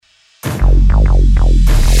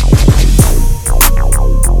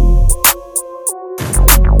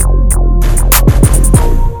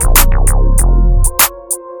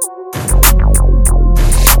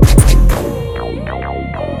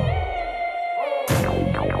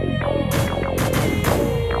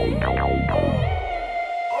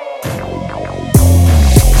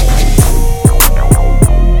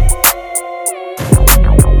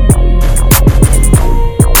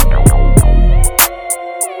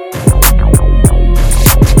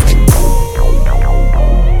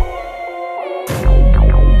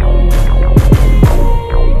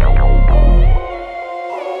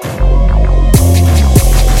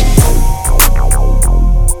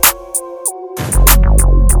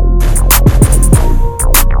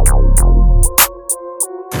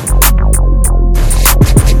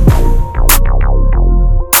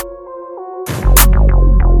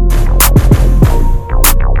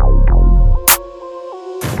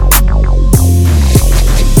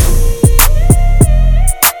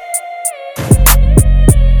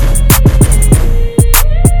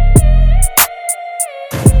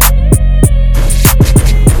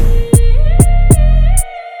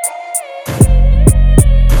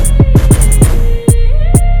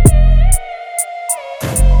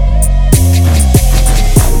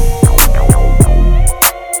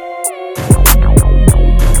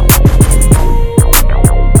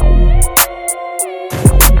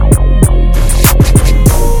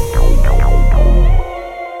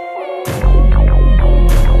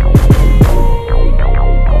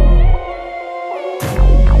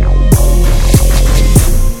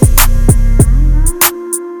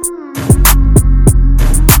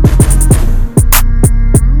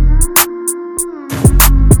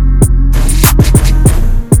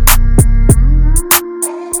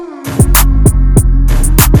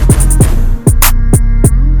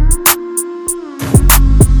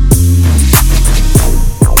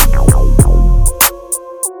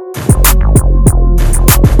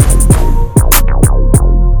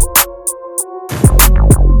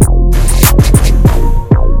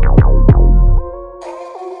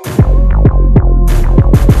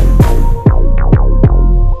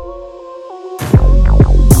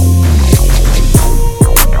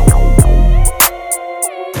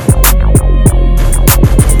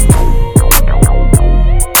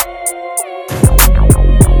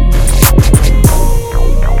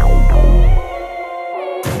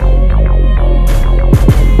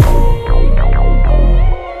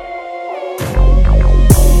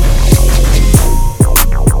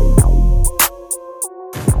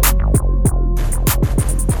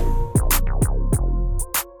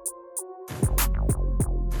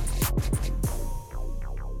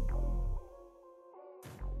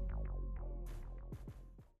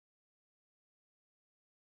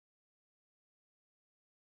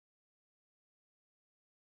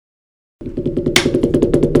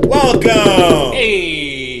Welcome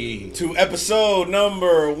to episode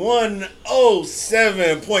number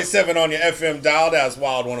 107.7 on your FM dial. That's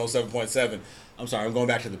Wild 107.7. I'm sorry, I'm going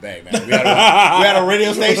back to the Bay, man. We had a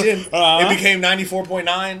radio station. It became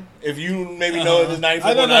 94.9. If you maybe know it was 94.9.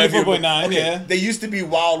 I know 94.9, okay. yeah. They used to be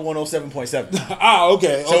Wild 107.7.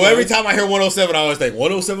 Okay. So every time I hear 107, I always think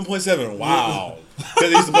 107.7. Wow.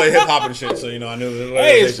 Because they used to play hip hop and shit, so I knew it was a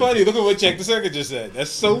Hey, it's funny. Look at what Check the Circuit just said.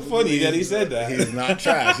 That's so funny that he said that. He's not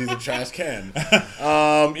trash. He's a trash can.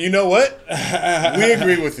 You know what? We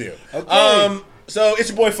agree with you. Okay. So it's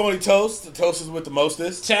your boy Phony Toast. The Toast is with the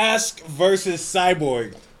mostest. Task versus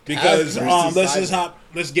Cyborg. Because Task versus let's Cyborg.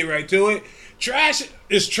 let's get right to it. Trash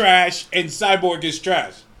is trash and Cyborg is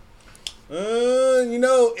trash.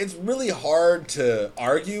 It's really hard to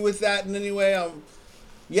argue with that in any way.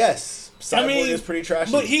 Yes, Cyborg is pretty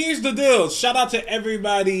trashy. But here's the deal. Shout out to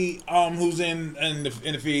everybody who's in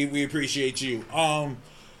the feed. We appreciate you.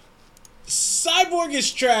 Cyborg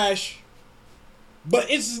is trash, but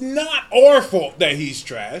it's not our fault that he's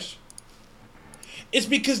trash. It's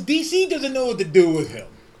because DC doesn't know what to do with him.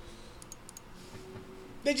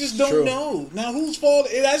 They just don't know. Now, whose fault?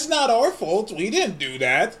 That's not our fault. We didn't do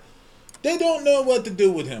that. They don't know what to do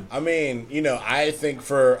with him. I mean, I think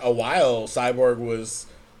for a while Cyborg was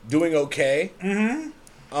doing okay. Mm-hmm.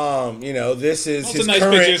 This is his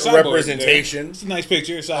current representation. It's a nice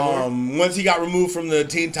picture of Cyborg. Once he got removed from the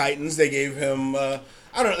Teen Titans, they gave him, I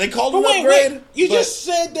don't know, they called him an upgrade. Wait. You just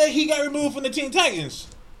said that he got removed from the Teen Titans.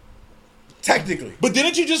 Technically. But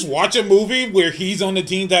didn't you just watch a movie where he's on the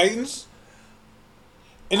Teen Titans?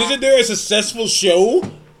 And isn't there a successful show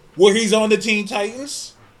where he's on the Teen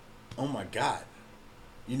Titans? Oh my God.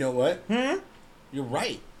 You know what? You're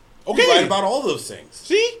right. Okay. You're right about all those things.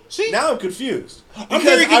 See? Now I'm confused. I'm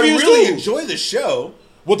very confused I really too. enjoy the show.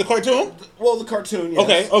 What, the cartoon? Well, the cartoon,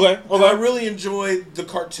 yes. Okay. I really enjoyed the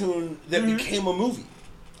cartoon that became a movie.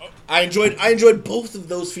 I enjoyed both of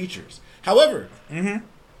those features. However, I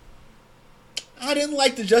didn't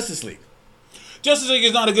like the Justice League. Justice League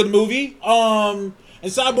is not a good movie. And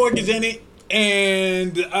Cyborg is in it.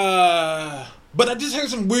 And but I just heard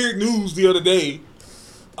some weird news the other day.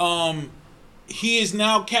 He is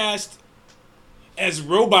now cast as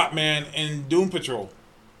Robot Man in Doom Patrol.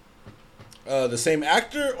 The same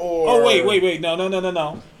actor, or wait,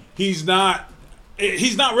 no. He's not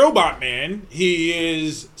Robot Man. He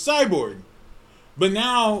is Cyborg. But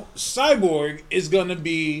now Cyborg is gonna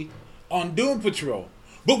be on Doom Patrol.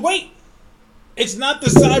 But wait, it's not the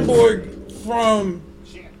Cyborg from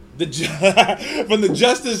the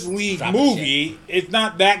Justice League movie. It's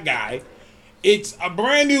not that guy. It's a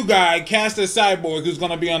brand new guy cast as Cyborg who's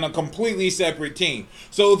going to be on a completely separate team.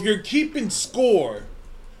 So if you're keeping score,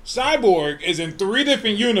 Cyborg is in 3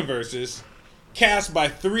 different universes, cast by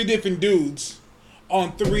 3 different dudes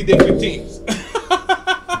on 3 different teams.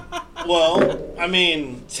 Well, I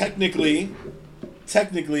mean, technically,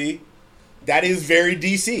 that is very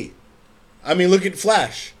DC. I mean, look at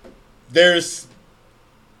Flash. There's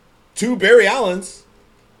 2 Barry Allens.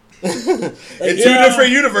 In 2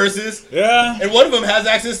 different universes. Yeah. And one of them has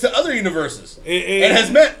access to other universes. And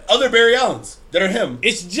has met other Barry Allens that are him.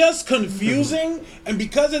 It's just confusing, and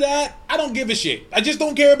because of that, I don't give a shit. I just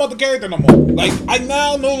don't care about the character no more. Like, I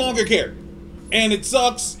now no longer care. And it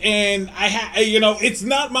sucks, and it's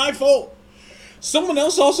not my fault. Someone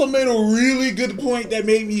else also made a really good point that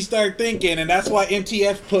made me start thinking, and that's why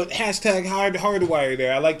MTF put #hardwire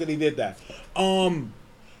there. I like that he did that.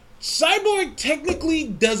 Cyborg technically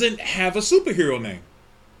doesn't have a superhero name.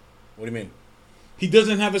 What do you mean? He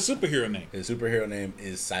doesn't have a superhero name. His superhero name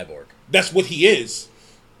is Cyborg. That's what he is.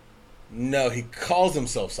 No, he calls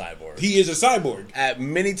himself Cyborg. He is a cyborg. At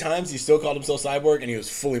many times, he still called himself Cyborg, and he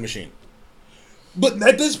was fully machine. But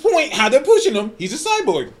at this point, how they're pushing him, he's a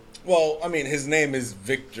cyborg. Well, I mean, his name is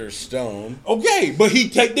Victor Stone. Okay, but he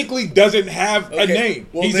technically doesn't have a name.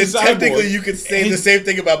 Well, he's then a cyborg. technically you could say the same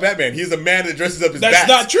thing about Batman. He's a man that dresses up as Batman. That's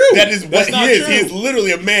not true. That is what he is. He is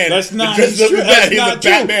literally a man that dresses up as Batman. He's a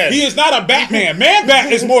true. Batman. He is not a Batman.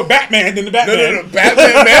 Man-Bat is more Batman than the Batman. No.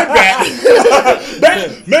 Batman, Man-Bat.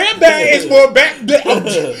 Man-Bat is more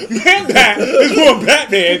Man-Bat is more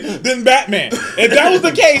Batman than Batman. If that was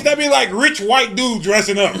the case, that'd be like rich white dude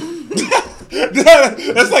dressing up.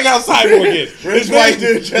 That's like how Cyborg is. Rich white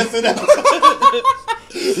dude dressing up.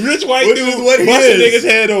 Rich white dude busting nigga's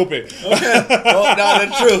head open. Okay. Well, no,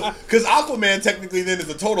 that's true. Because Aquaman technically then is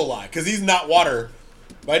a total lie. Because he's not water.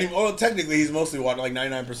 But technically he's mostly water, like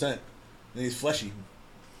 99%. And he's fleshy.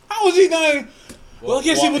 How is he not? Well, I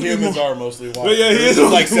guess humans are mostly water. But yeah, he is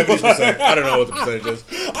like 70%. I don't know what the percentage is.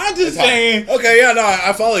 I'm just saying. Okay, yeah, no,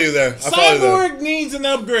 I follow you there. Cyborg needs an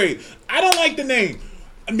upgrade. I don't like the name.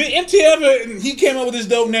 I mean, MTF, he came up with this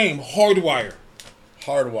dope name, Hardwire.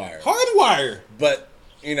 Hardwire. But,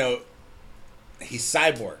 he's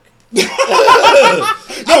cyborg.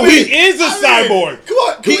 No, he is a cyborg. Come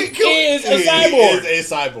on. He is a cyborg. He is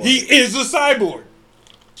a cyborg. He is a cyborg.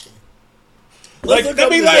 Like, that'd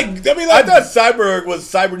be like. I thought cyborg was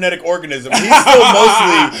cybernetic organism. He's still mostly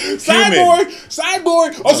human.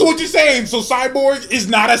 Cyborg. Also, what you're saying? So cyborg is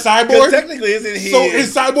not a cyborg. Technically, isn't he? So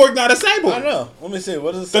is cyborg not a cyborg? I don't know. Let me see.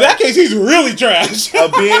 What is it? So in that case, he's really trash. A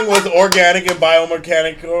being with organic and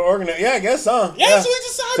biomechanical organism. Yeah, I guess so. Yeah, so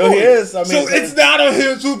he's a cyborg. So he is. I mean, so it's not a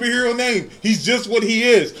superhero name. He's just what he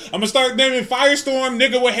is. I'm gonna start naming Firestorm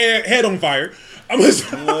nigga with head on fire.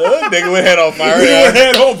 Nigga with head on fire. Nigga with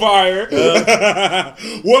head on fire.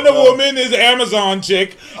 Wonder Woman is an Amazon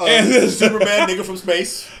chick. And Superman nigga from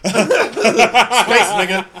space. Space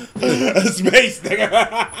nigga. Space nigga.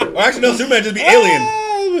 Well, actually, no, Superman just be alien.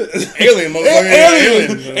 Alien motherfucker.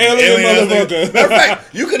 Alien motherfucker. Matter of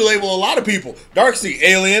fact, you could label a lot of people. Darkseid,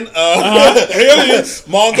 alien. Alien.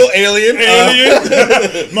 Mongol, alien.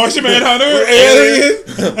 Martian Manhunter, alien.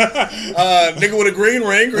 Nigga with a green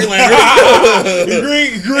ring, Green Lantern.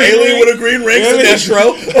 green alien with a green ring,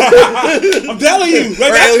 Sinestro. I'm telling you.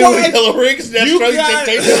 Like, alien with a yellow ring, Sinestro.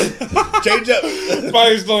 Change up.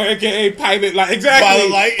 Firestorm, a.k.a. Pilot Light. Exactly. Pilot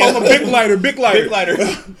Light. Oh, a Big Lighter. Big lighter.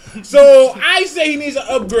 So, I say he needs an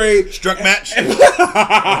upgrade. Struck match. And put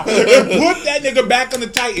that nigga back on the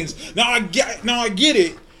Titans. Now I get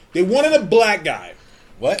it. They wanted a black guy.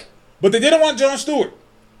 What? But they didn't want Jon Stewart.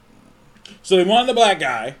 So they wanted a black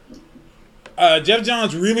guy. Jeff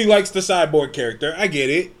Johns really likes the cyborg character. I get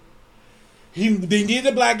it. They needed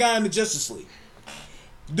a black guy in the Justice League.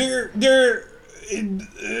 Their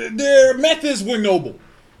methods were noble.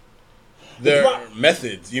 Their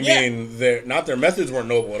methods? You mean their methods weren't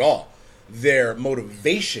noble at all. Their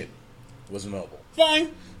motivation was noble.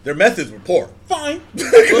 Fine. Their methods were poor. Fine. They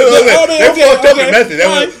fucked up their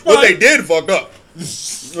methods. What they did fucked up.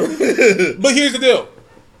 But here's the deal.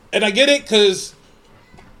 And I get it because,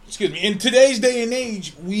 excuse me, in today's day and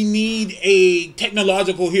age, we need a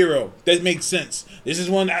technological hero that makes sense. This is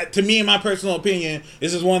one, to me, in my personal opinion,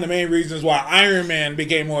 this is one of the main reasons why Iron Man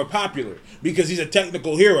became more popular. Because he's a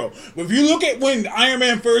technical hero. But if you look at when Iron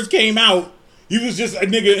Man first came out, he was just a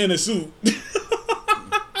nigga in a suit.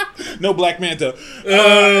 No Black Manta.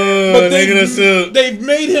 But nigga in a suit. They've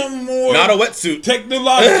made him more... Not a wetsuit.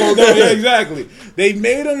 Technological. Yeah, exactly. They've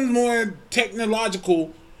made him more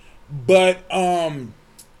technological, but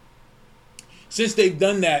since they've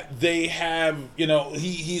done that, they have,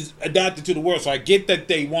 he's adapted to the world. So I get that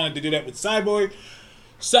they wanted to do that with Cyborg.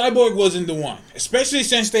 Cyborg wasn't the one. Especially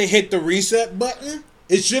since they hit the reset button.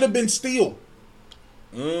 It should have been Steel.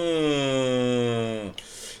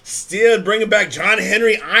 Steel bringing back John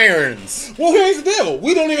Henry Irons. Well, here's the deal.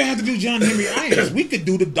 We don't even have to do John Henry Irons. We could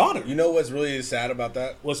do the daughter. You know what's really sad about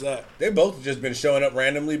that? What's that? They both just been showing up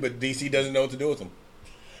randomly, but DC doesn't know what to do with them.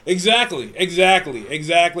 Exactly.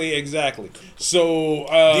 So,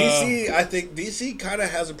 I think DC kind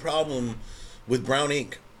of has a problem with brown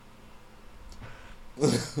ink.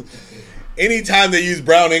 Anytime they use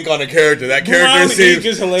brown ink on a character, that character seems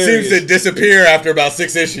to disappear after about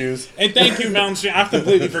 6 issues. And thank you, Mountain Street. I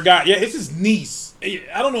completely forgot. Yeah, it's his niece.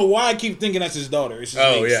 I don't know why I keep thinking that's his daughter. It's his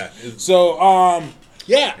niece. Yeah. So,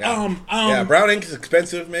 brown ink is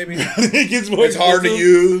expensive, maybe. It's hard to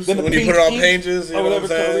use when you put it on pages. You know what I'm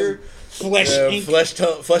saying? Flesh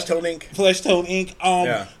tone ink. So I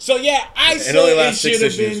say it should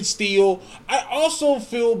have been Steel. I also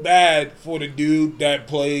feel bad for the dude that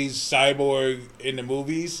plays Cyborg in the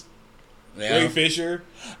movies, Ray Fisher.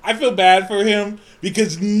 I feel bad for him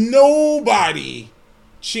because nobody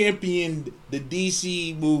championed the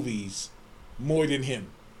DC movies more than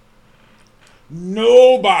him.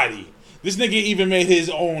 Nobody. This nigga even made his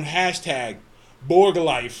own hashtag,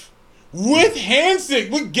 BorgLife. With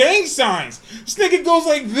with gang signs. This nigga goes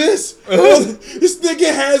like this. This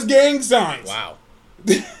nigga has gang signs. Wow.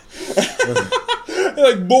 Like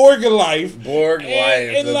BorgLife.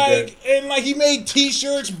 BorgLife. And he made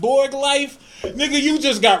t-shirts, BorgLife. Nigga, you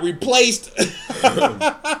just got replaced.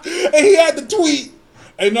 And he had to tweet.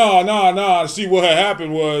 Hey, no. See, what had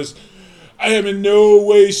happened was I am in no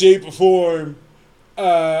way, shape, or form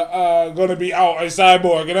gonna be out as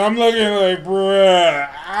Cyborg, and I'm looking like, bruh,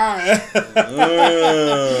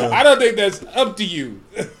 I don't think that's up to you.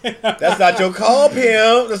 That's not your call,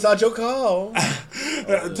 pimp. That's not your call.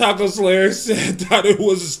 Taco Slayer thought it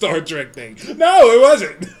was a Star Trek thing. No, it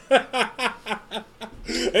wasn't.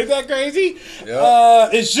 Ain't that crazy?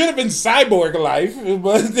 Yep. It should have been Cyborg Life,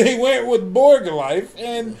 but they went with BorgLife,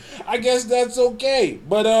 and I guess that's okay.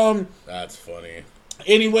 But that's funny.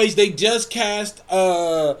 Anyways, they just cast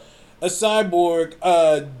a cyborg,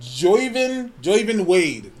 Joivan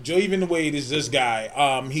Wade. Joivan Wade is this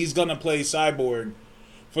guy. He's gonna play Cyborg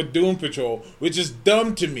for Doom Patrol, which is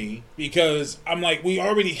dumb to me because I'm like, we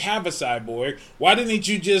already have a Cyborg. Why didn't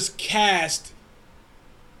you just cast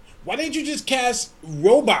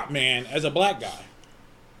Robot Man as a black guy?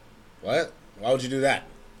 What? Why would you do that?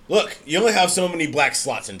 Look, you only have so many black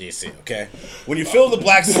slots in DC, okay? When you fill the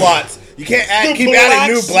black slots, you can't keep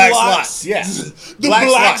adding new black slots. Yeah. The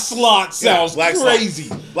black slot sounds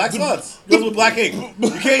crazy. Black slots. Goes with black ink.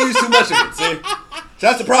 You can't use too much of it, see? So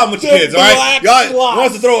that's the problem with your kids, all right? Y'all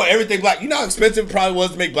wants to throw everything black. You know how expensive it probably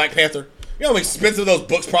was to make Black Panther? You know how expensive those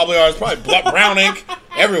books probably are? It's probably brown ink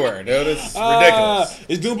everywhere, dude. It's ridiculous.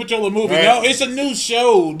 Is Doom Patrol a movie? Right. No, it's a new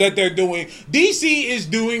show that they're doing. DC is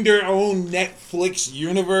doing their own Netflix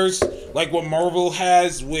universe, like what Marvel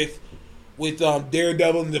has with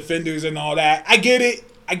Daredevil and Defenders and all that. I get it.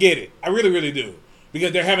 I really, really do.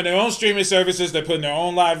 Because they're having their own streaming services. They're putting their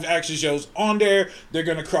own live action shows on there. They're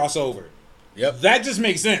going to cross over. Yep. That just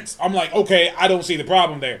makes sense. I'm like, okay, I don't see the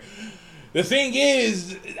problem there. The thing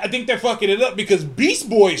is, I think they're fucking it up because Beast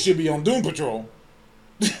Boy should be on Doom Patrol.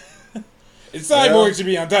 And Cyborg should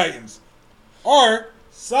be on Titans. Or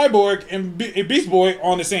Cyborg and Beast Boy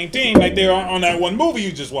on the same team like they are on that one movie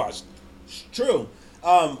you just watched. True.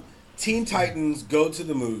 Teen Titans Go to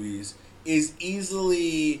the Movies is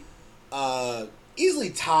easily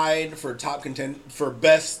tied for top content for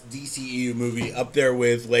best DCEU movie up there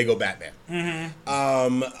with Lego Batman.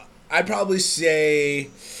 Mm-hmm. I'd probably say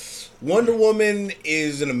Wonder Woman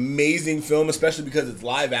is an amazing film, especially because it's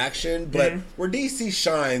live action. But where DC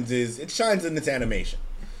shines is it shines in its animation,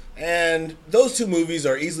 and those two movies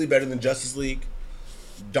are easily better than Justice League,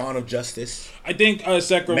 Dawn of Justice. I think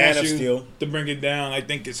Sekiro Man wants of you Steel. to bring it down. I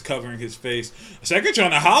think it's covering his face. Sekiro trying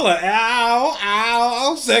to holler. Ow,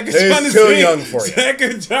 ow. Sekiro trying to He's too sing. young for you.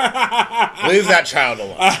 Leave that child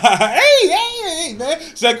alone. Hey, man.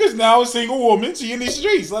 Sekira's now a single woman. She in these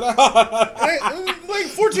streets. Let her Hey, like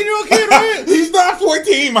 14-year-old kid, right? He's not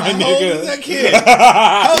 14, my How nigga. old is that kid?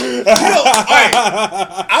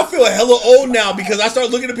 I feel hella old now because I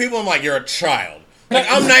start looking at people. I'm like, you're a child. Like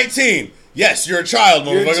I'm 19. Yes, you're a child,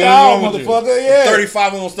 motherfucker. You're a child, motherfucker, yeah.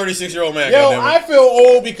 35, almost 36-year-old man. Yo, I feel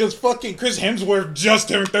old because fucking Chris Hemsworth just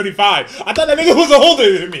turned 35. I thought that nigga was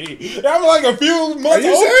older than me. I'm like a few months old. Are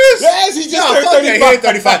you serious? Yes, he just turned 35. He ain't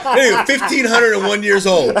 35. That nigga 1,501 years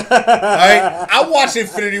old. All right? I watched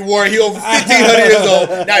Infinity War. He over 1,500 years old.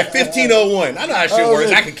 Now 1,501. I know how shit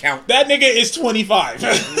works. I can count. That nigga is 25.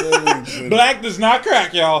 Black does not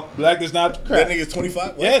crack, y'all. Black does not crack. That nigga's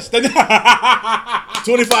 25? What? Yes.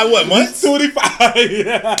 25 what, months? 25.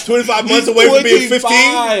 Yeah. 25 months away from being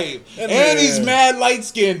 15? And he's mad light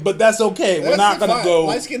skinned, but that's okay. We're not going to go.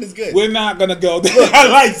 Light skin is good. We're not going to go.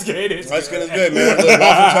 Light skin is Light skin is good, man. Look,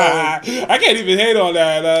 Waffle Tone. I can't even hate on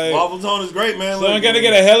that. Waffle Tone is great, man. So I'm going to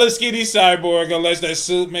get a hella skinny Cyborg unless that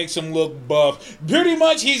suit makes him look buff. Pretty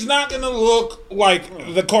much he's not going to look like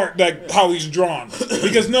like how he's drawn.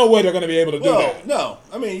 Because no way they're going to be able to do that. No.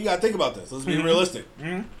 I mean, you got to think about this. Let's be realistic.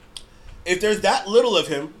 Mm-hmm. If there's that little of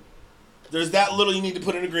him, there's that little you need to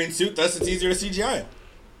put in a green suit, thus it's easier to CGI him.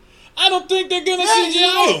 I don't think they're going to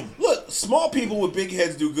CGI him. Look, small people with big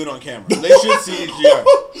heads do good on camera. They should CGI.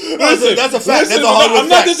 That's a fact. That's a Hollywood fact. I'm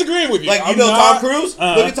not disagreeing with you. Like, Tom Cruise?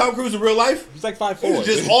 Look at Tom Cruise in real life. He's like 5'4". He's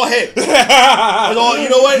just all head. All, you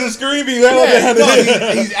know what? The screen be he's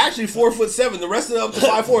actually 4'7". The rest of it up to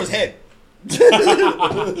 5'4" is head.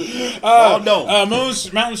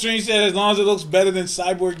 Mountain Stream said as long as it looks better than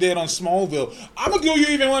Cyborg did on Smallville. I'm gonna give you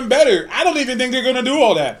even one better. I don't even think they're gonna do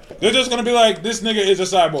all that. They're just gonna be like, this nigga is a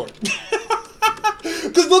cyborg.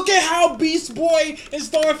 Cause look at how Beast Boy and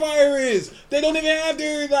Starfire is. They don't even have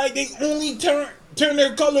their they only turn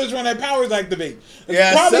their colors when their powers activate.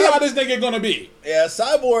 That's probably how this nigga gonna be. Yeah,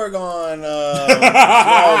 Cyborg on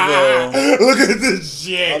Smallville. Look at this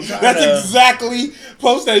shit. Exactly.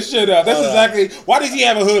 Post that shit up. That's exactly. Why does he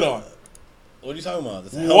have a hood on? What are you talking about?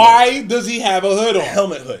 Why does he have a hood on?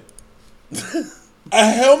 Helmet hood. A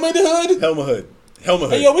helmet hood? Helmet hood.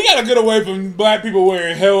 Hey, yo, we gotta get away from black people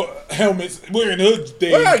wearing helmets, wearing hoods.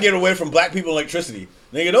 We gotta get away from black people electricity.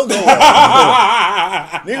 Nigga, don't go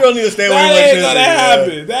Nigga don't need to stay away from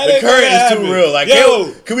electricity. That ain't gonna happen. The current is too real. Like,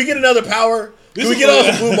 yo, can we get another power? Can we get on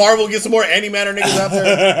some Blue Marvel, get some more antimatter niggas out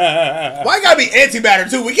there? Why gotta be antimatter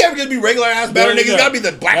too? We can't just be regular ass matter niggas. Gotta be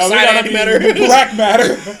the black side antimatter. Black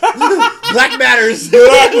matter. Black matters.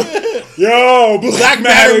 Black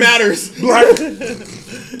matters. Black.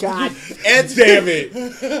 God damn it.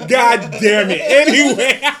 God damn it.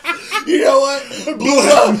 Anyway. You know what?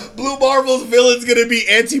 Blue Marvel's villain's gonna be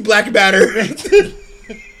anti-black matter.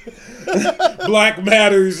 Black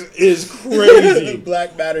Matters is crazy.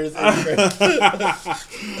 Black Matters is crazy.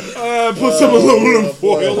 Put some aluminum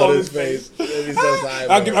foil on his face. So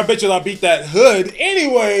I bet you I'll beat that hood.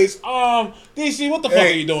 Anyways, DC, what the fuck are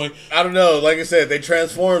you doing? I don't know. Like I said, they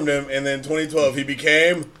transformed him, and then 2012 he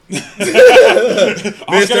became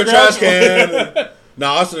Mr. Trash Can. No,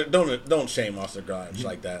 Oscar, don't shame Oscar Grouch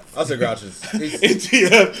like that. Oscar Grouch is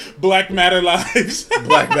Black Matter lives.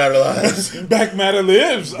 Black Matter lives. Black Matter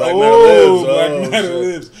lives. Black Black Matter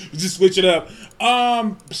lives. You just switch it up.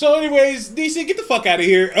 So, anyways, DC, get the fuck out of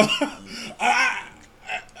here.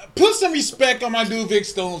 Put some respect on my dude Vic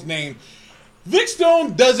Stone's name. Vic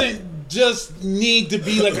Stone doesn't just need to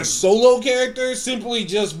be like a solo character simply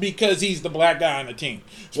just because he's the black guy on the team.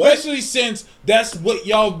 Especially since that's what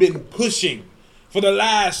y'all been pushing. For the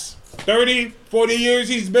last 30, 40 years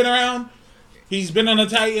he's been around. He's been on the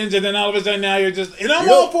Titans, and then all of a sudden now you're just... And I'm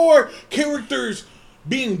all for characters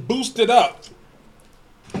being boosted up.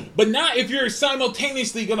 But not if you're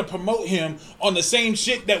simultaneously going to promote him on the same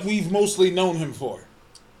shit that we've mostly known him for.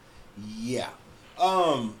 Yeah.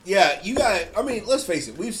 Yeah, you got... I mean, let's face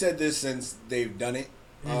it. We've said this since they've done it.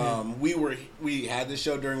 We had this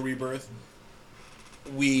show during Rebirth.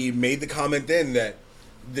 We made the comment then that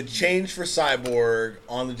the change for Cyborg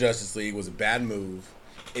on the Justice League was a bad move.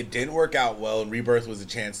 It didn't work out well, and Rebirth was a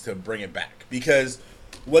chance to bring it back. Because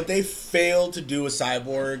what they failed to do with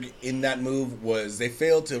Cyborg in that move was they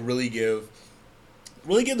failed to really give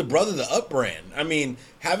the brother the up brand. I mean,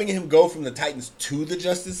 having him go from the Titans to the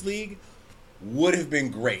Justice League would have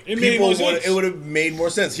been great. It would have made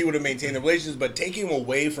more sense. He would have maintained the relationships, but taking him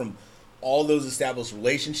away from all those established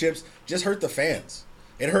relationships just hurt the fans.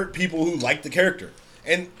 It hurt people who like the character.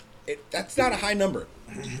 And that's not a high number.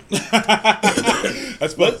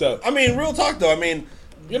 That's fucked up. I mean, real talk though. I mean,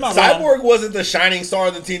 you're not Cyborg wrong. wasn't the shining star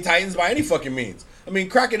of the Teen Titans by any fucking means. I mean,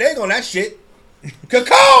 crack an egg on that shit.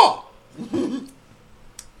 Caw!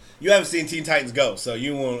 You haven't seen Teen Titans Go, so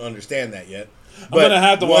you won't understand that yet. But I'm gonna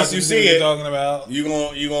have to once watch you see it, talking about. you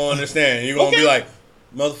gonna understand. You're gonna be like,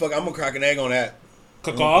 motherfucker, I'm gonna crack an egg on that.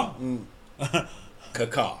 Caw?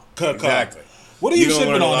 Caw. Exactly. What are you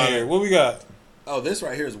sipping on here? What we got? Oh, this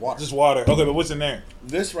right here is water. Just water. Okay, but what's in there?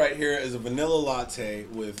 This right here is a vanilla latte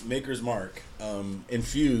with Maker's Mark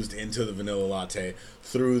infused into the vanilla latte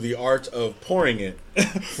through the art of pouring it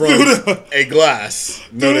from a glass.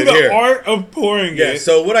 Through the art of pouring it. Yeah,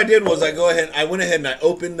 so what I did was I went ahead and I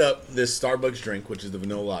opened up this Starbucks drink, which is the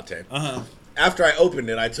vanilla latte. Uh-huh. After I opened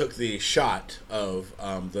it, I took the shot of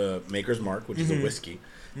the Maker's Mark, which is a whiskey,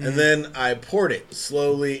 and then I poured it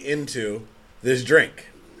slowly into this drink.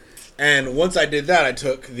 And once I did that, I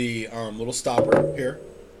took the little stopper here,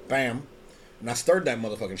 bam, and I stirred that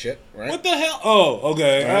motherfucking shit. Right? What the hell? Oh,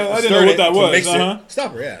 okay. Right? I didn't know what that was. Mix it.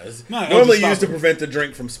 Stopper, yeah. It's normally used to prevent the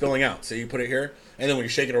drink from spilling out. So you put it here, and then when you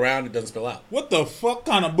shake it around, it doesn't spill out. What the fuck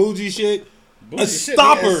kind of bougie shit? Bougie shit,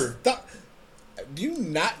 stopper. Do you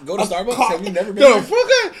not go to Starbucks? Have you never been there? Fuck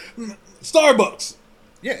Starbucks.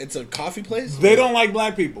 Yeah, it's a coffee place. They don't like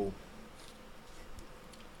black people.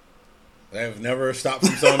 They've never stopped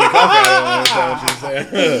from selling me coffee. I don't understand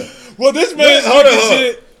what you're saying. Well, this man hold on.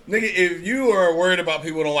 Shit. Nigga, if you are worried about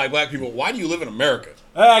people who don't like black people, why do you live in America?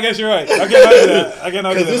 I guess you're right. I can't argue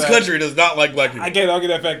that. Because this country does not like black people. I can't argue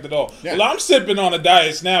that fact at all. Yeah. Well, I'm sipping on a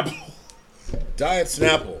Diet Snapple. Diet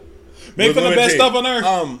Snapple. Made from the best stuff on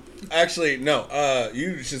earth. Actually, no.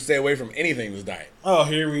 You should stay away from anything that's diet. Oh,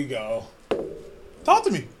 here we go. Talk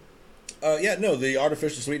to me. Yeah, no, the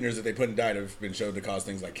artificial sweeteners that they put in diet have been shown to cause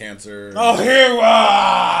things like cancer. Oh, here we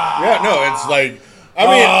are. Yeah, no, it's like, I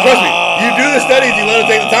mean, trust me, you do the studies, you let them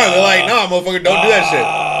take the time. They're like, nah, motherfucker, don't do that shit.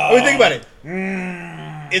 I mean, think about it.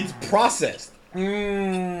 It's processed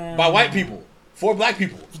by white people for black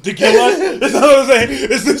people. To kill us? That's what I'm saying.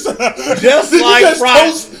 Is this just like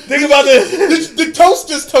fries? Think about this. The toast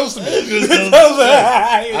just toasted me.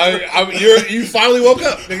 You finally woke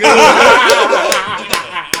up.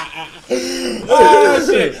 Oh,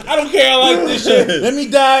 shit. I don't care. I like this shit. Let me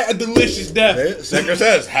die a delicious death. Secker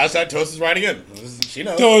says, hashtag toast is right again. She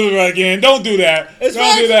knows. Toast is right again. Don't do that.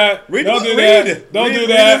 Don't do that. Don't do that.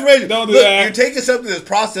 Don't do that. You're taking something that's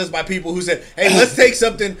processed by people who said, hey, let's take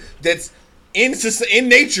something that's in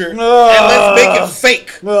nature and let's make it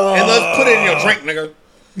fake. And let's put it in your drink, nigga.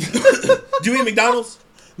 Do you eat McDonald's?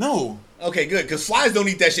 No. Okay, good. Because flies don't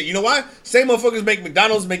eat that shit. You know why? Same motherfuckers make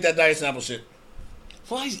McDonald's make that Diet Snapple shit.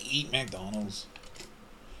 Flies eat McDonald's.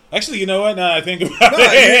 Actually, you know what? Now I think about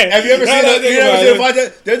it. Have you ever seen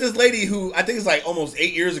that? There's this lady who I think it's like almost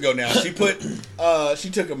 8 years ago now. She put, she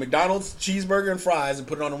took a McDonald's cheeseburger and fries and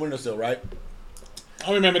put it on a windowsill, right?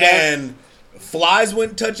 I remember that. And flies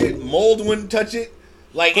wouldn't touch it. Mold wouldn't touch it.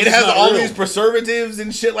 Like, 'Cause it it's has not all real. these preservatives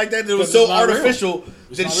and shit like that. It was 'Cause so it's not real. artificial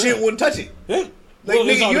It's that not shit real. wouldn't touch it. Yeah. Like, Well,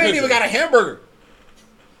 it's nigga, you ain't even artificial. got a hamburger.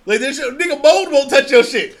 Like, this shit, nigga, mold won't touch your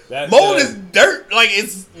shit. That's, Mold is dirt. Like,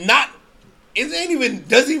 it's not. It ain't even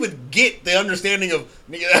doesn't even get the understanding of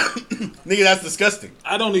nigga. Nigga, that's disgusting.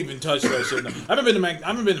 I don't even touch that shit. No. I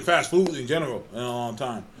haven't been to fast food in general in a long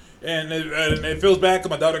time, and it feels bad because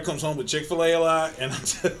my daughter comes home with Chick-fil-A a lot, and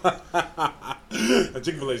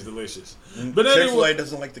Chick-fil-A is delicious. But Chick-fil-A anyway,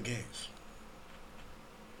 doesn't like the gays.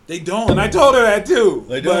 they don't, and I told her that too.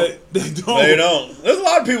 They don't. But they don't. They don't. There's a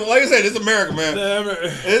lot of people. Like I said, it's America, man. Damn it.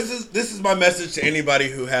 This is my message to anybody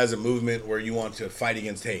who has a movement where you want to fight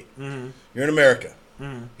against hate. Mm-hmm. You're in America.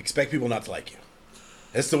 Mm-hmm. Expect people not to like you.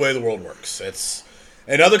 It's the way the world works. It's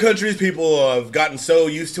in other countries, people have gotten so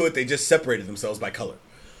used to it they just separated themselves by color.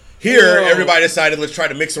 Here, everybody decided let's try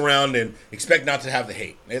to mix around and expect not to have the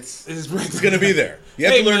hate. It's going to be there. You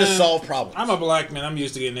have to learn to solve problems. I'm a black man. I'm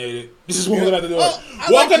used to getting hated. Just walking out the door. I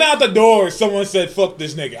Walking like out the door, someone said, "Fuck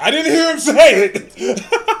this nigga." I didn't hear him say it.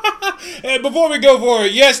 And before we go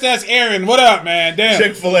forward, yes, that's Aaron. What up, man? Damn.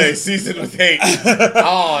 Chick-fil-A seasoned with hate.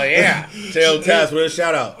 Oh yeah. Tail Taz with a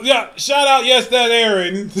shout out. Yeah, shout out. Yes, that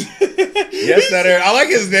Aaron. Yes, that Aaron. I like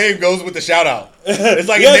his name goes with the shout out. It's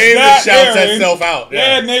like Yes, a name that that shouts Aaron. itself out.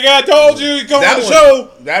 Yeah, nigga, I told you. You come That on the one. show.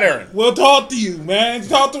 That Aaron. We'll talk to you, man.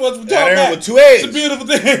 Talk to us. We'll talk Aaron back. with 2 A's. It's a beautiful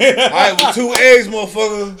thing. All right, with 2 A's,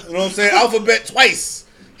 motherfucker. You know what I'm saying? Alphabet twice.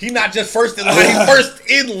 He not just first in line. He first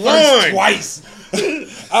in line. Twice. You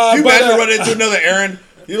imagine running into another Aaron?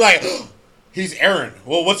 You're like, he's Aaron.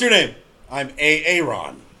 Well, what's your name? I'm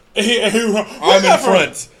Aaron. I'm in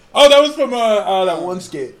front. Oh, that was from that one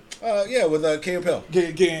skit. Yeah, with Key and Peele. Key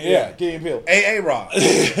and Peele. Aaron.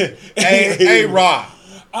 Aaron.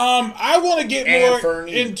 I want to get more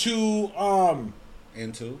Anthony. into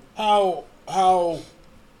Into? how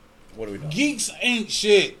What are we doing? geeks ain't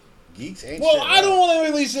shit. Geeks ain't Well, shit. I don't want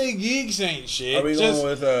to really say geeks ain't shit. Are we Just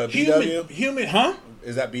going with BW? Human, huh?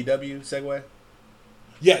 Is that BW segue?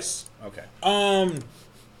 Yes. Okay.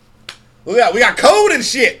 We got code and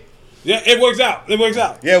shit. Yeah, it works out. It works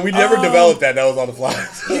out. Yeah, we never developed that. That was on the fly.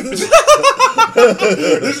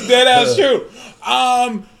 This is dead ass true.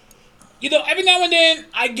 Every now and then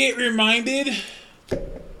I get reminded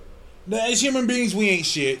that as human beings we ain't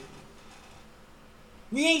shit.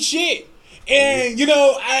 We ain't shit. And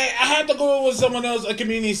I had to go with someone else. A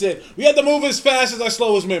comedian said we have to move as fast as our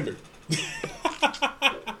slowest member.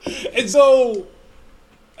 And so,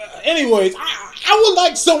 anyways, I would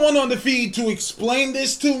like someone on the feed to explain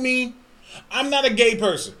this to me. I'm not a gay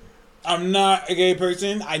person. I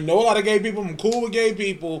know a lot of gay people. I'm cool with gay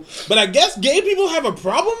people. But I guess gay people have a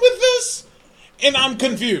problem with this? And I'm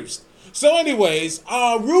confused. So anyways,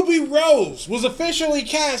 Ruby Rose was officially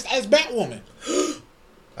cast as Batwoman.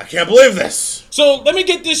 I can't believe this. So let me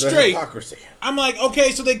get this The straight. hypocrisy. I'm like, okay,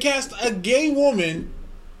 so they cast a gay woman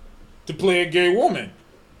to play a gay woman.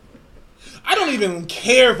 I don't even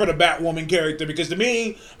care for the Batwoman character because to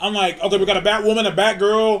me, I'm like, okay, we got a Batwoman, a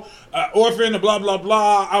Batgirl, orphan, a blah, blah,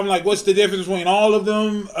 blah. I'm like, what's the difference between all of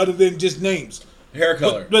them other than just names? Hair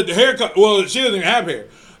color. But the hair color, well, she doesn't even have hair.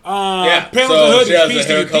 Yeah, Panels so and Hood she is has peace the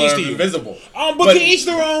to hair you, color peace of to you. invisible. But to each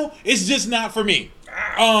their own, it's just not for me.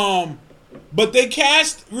 But they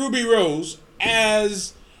cast Ruby Rose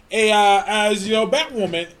as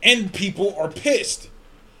Batwoman, and people are pissed.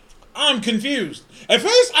 I'm confused. At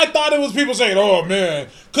first, I thought it was people saying, "Oh man,"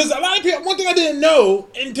 because a lot of people. One thing I didn't know,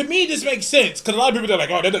 and to me, this makes sense. Because a lot of people are like,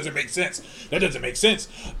 "Oh, that doesn't make sense. That doesn't make sense."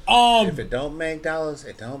 If it don't make dollars,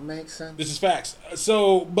 it don't make sense. This is facts.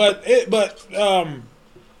 So,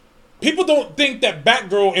 people don't think that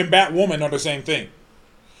Batgirl and Batwoman are the same thing.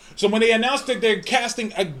 So when they announced that they're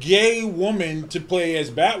casting a gay woman to play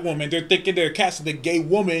as Batwoman, they're thinking they're casting a gay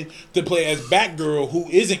woman to play as Batgirl who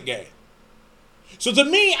isn't gay. So to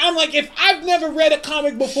me, I'm like, if I've never read a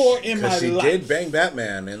comic before in my life. She did bang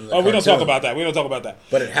Batman in the we don't cartoon. talk about that. We don't talk about that.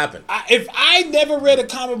 But it happened. If I never read a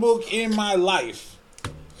comic book in my life,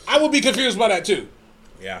 I would be confused by that too.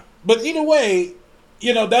 Yeah. But either way,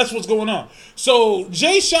 that's what's going on. So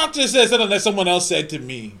Jay Shock just said something that someone else said to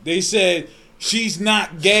me. They said, she's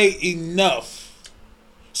not gay enough.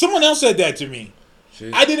 Someone else said that to me.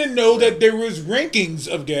 I didn't know that there was rankings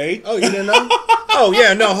of gay. Oh, you didn't know? Oh,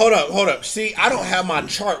 yeah, no, hold up. See, I don't have my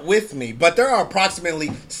chart with me, but there are approximately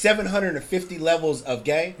 750 levels of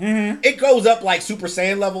gay. Mm-hmm. It goes up like Super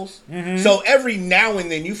Saiyan levels. Mm-hmm. So every now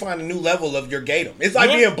and then you find a new level of your gaydom. It's like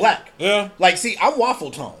being black. Yeah. Like, see, I'm waffle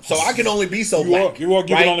tone, so I can only be so black. You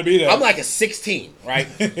can only be that. I'm like a 16, right?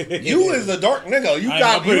 You is a dark nigga.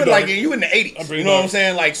 You in the 80s. You know what I'm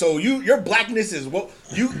saying? Like, so your blackness is what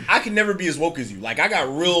I can never be as woke as you. Like I got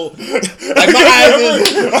real, like my eyes.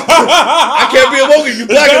 I can't be as woke as you.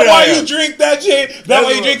 Blacker That's than why I am. you drink that shit. That's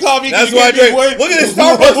why you drink coffee. That's why I drink. Look at this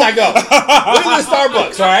Starbucks I go. Look at this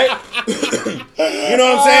Starbucks. All right. You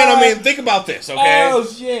know what I'm saying? I mean, think about this. Okay. Oh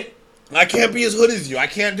shit. I can't be as hood as you. I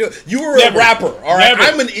can't do it. You were Never. a rapper, all right?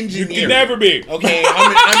 Never. I'm an engineer. You can never be. Okay,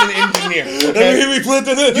 I'm an engineer. Okay?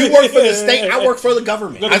 You work for the state. I work for the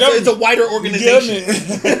government. It's a wider organization.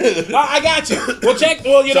 I got you. Well, check.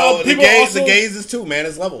 Well, you know, people the gays is too, man.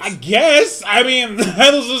 It's levels. I guess. I mean,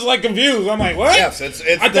 I was just like confused. I'm like, what? Yes, there's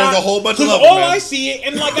a whole bunch of levels, all man. I see it,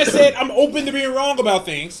 and like I said, I'm open to being wrong about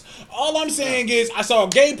things. All I'm saying is, I saw a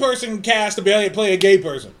gay person cast to play a gay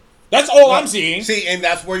person. That's all I'm seeing. See, and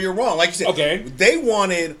that's where you're wrong. Like you said, okay. They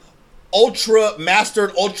wanted ultra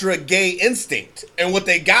gay instinct, and what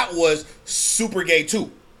they got was super gay too.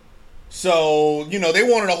 So, you know, they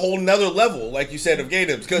wanted a whole nother level, like you said, of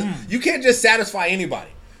gaydom, because you can't just satisfy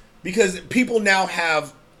anybody, because people now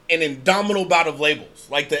have an indomitable bout of labels,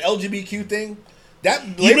 like the LGBTQ thing. That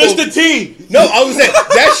label, you missed the T. No, I was saying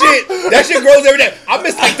that shit grows every day. I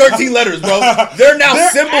missed like 13 letters, bro. They're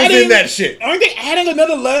symbols in that shit. Aren't they adding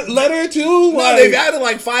another letter too? No, they've added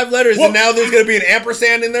like 5 letters, and now there's gonna be an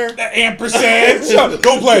ampersand in there. The ampersand.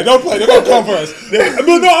 Don't play. They're gonna come for us. But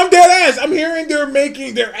no, I'm dead ass. I'm hearing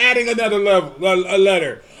they're adding another a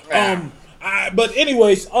letter. But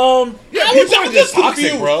anyways, I'm just toxic,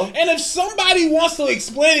 confused, bro. And if somebody wants to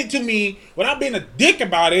explain it to me without being a dick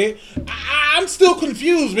about it, I'm still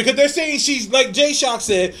confused because they're saying she's, like J Shock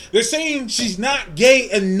said, they're saying she's not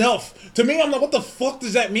gay enough. To me, I'm like, what the fuck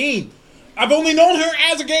does that mean? I've only known her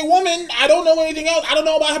as a gay woman. I don't know anything else. I don't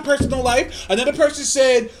know about her personal life. Another person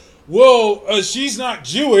said, well, she's not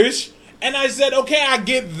Jewish. And I said, okay, I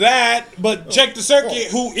get that, but check the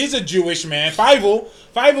circuit, who is a Jewish man. Fievel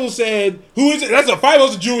said, who is it?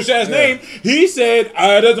 Fievel's a Jewish ass name. He said,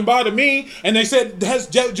 it doesn't bother me. And they said, has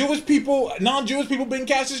Jewish people, non-Jewish people been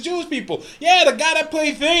cast as Jewish people? Yeah, the guy that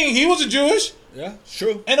played Thing, he was a Jewish. Yeah,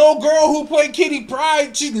 true. An old girl who played Kitty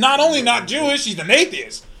Pryde, she's not only not Jewish, she's an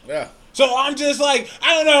atheist. Yeah. So I'm just like,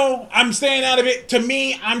 I don't know. I'm staying out of it. To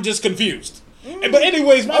me, I'm just confused. But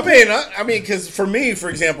anyways, I mean, because for me,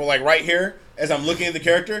 for example, like right here, as I'm looking at the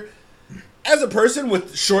character, as a person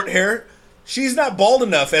with short hair, she's not bald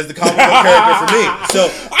enough as the comic book character for me. So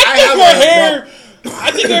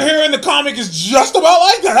I think her hair in the comic is just about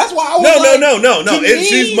like that. That's why I was No.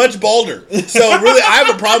 She's much balder. So really, I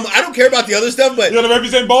have a problem. I don't care about the other stuff, but you want to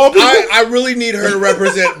represent bald people? I really need her to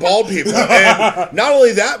represent bald people. And not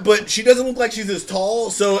only that, but she doesn't look like she's as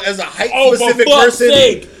tall. So as a height specific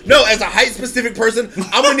person,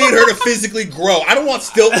 I'm gonna need her to physically grow. I don't want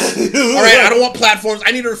stilts. All right, I don't want platforms.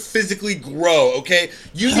 I need her to physically grow. Okay,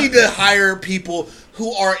 you need to hire people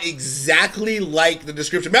who are exactly like the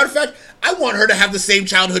description. Matter of fact, I want her to have the same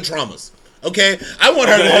childhood traumas. Okay, I want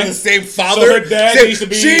her to have the same father. So her dad needs to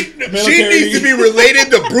be she needs to be related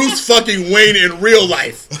to Bruce fucking Wayne in real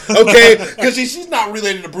life. Okay, because she's not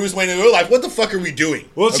related to Bruce Wayne in real life. What the fuck are we doing?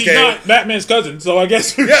 Well, she's not Batman's cousin, so I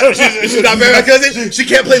guess she's not Batman's cousin. She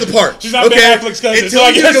can't play the part. She's not Ben Affleck's cousin. Until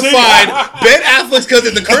you can find Ben Affleck's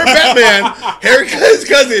cousin, the current Batman, Harry Cavilla's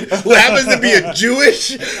cousin, who happens to be a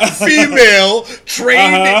Jewish female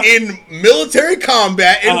trained in military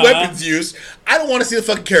combat and weapons use. I don't want to see the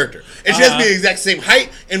fucking character. It has to be the exact same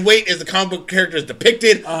height and weight as the comic book character is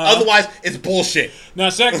depicted. Otherwise, it's bullshit. Now,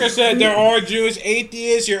 Sekra said there are Jewish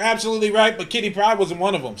atheists. You're absolutely right, but Kitty Pryde wasn't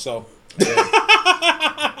one of them, so. You're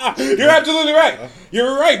absolutely right.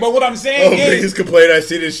 You're right, but what I'm saying is... biggest complaint I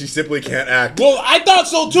see is she simply can't act. Well, I thought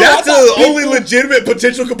so, too. That's the only legitimate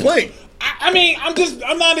potential complaint. I mean, I'm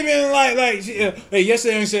not even like hey,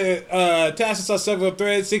 yesterday we said, Tasha saw several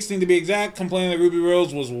threads, 16 to be exact, complaining that Ruby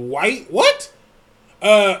Rose was white. What?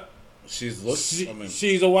 She's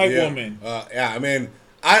a white woman. I mean,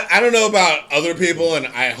 I don't know about other people, and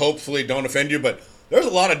I hopefully don't offend you, but there's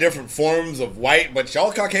a lot of different forms of white, but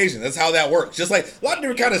y'all Caucasian. That's how that works. Just like a lot of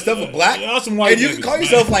different kind of stuff with black. Some white and you can call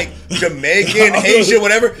yourself like Jamaican, Haitian,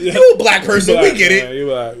 whatever. You're a black person. We get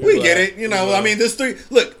it. We get it. You know, I mean, there's three.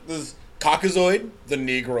 Look, there's Caucasoid, the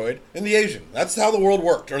Negroid, and the Asian. That's how the world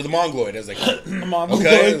worked, or the Mongoloid, as they call it. Mongoloid.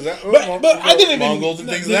 Okay, but I didn't even Mongols and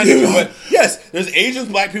things of that nature. But yes, there's Asians,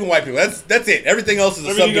 black people, white people. That's it. Everything else is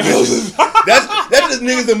a subdivision. That's just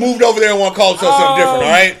niggas that moved over there and want to call themselves something different.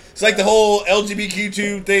 All right, it's like the whole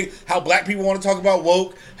LGBTQ thing. How black people want to talk about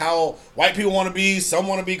woke. How white people want to be. Some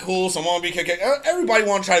want to be cool. Some want to be KK. Everybody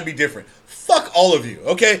want to try to be different. Fuck all of you.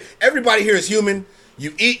 Okay, everybody here is human.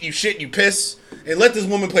 You eat, you shit, you piss, and let this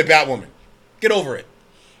woman play Batwoman. Get over it.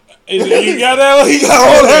 You got that? You got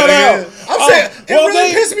all that out. I'm saying, it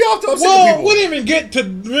really pissed me off. I'm sick of people. We didn't even get to.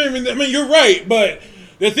 I mean, you're right, but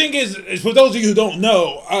The thing is, for those of you who don't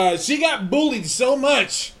know, she got bullied so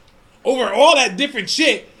much over all that different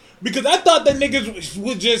shit because I thought that niggas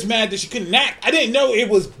was just mad that she couldn't act. I didn't know it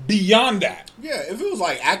was beyond that. Yeah, if it was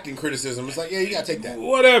like acting criticism, it's like, yeah, you gotta take that.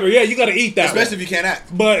 Whatever, yeah, you gotta eat that. Especially if you can't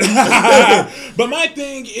act. But but my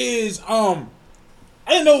thing is, I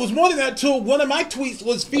didn't know it was more than that till one of my tweets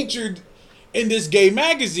was featured in this gay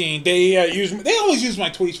magazine. They always use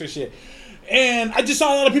my tweets for shit. And I just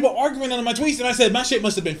saw a lot of people arguing on my tweets, and I said, my shit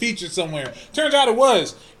must have been featured somewhere. Turns out it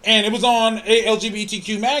was. And it was on a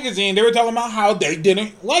LGBTQ magazine. They were talking about how they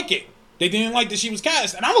didn't like it. They didn't like that she was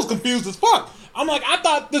cast. And I was confused as fuck. I'm like, I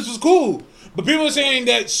thought this was cool. But people are saying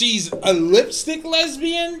that she's a lipstick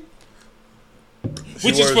lesbian.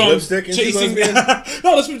 Which is from Chasing...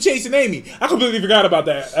 No, that's from Chasing Amy. I completely forgot about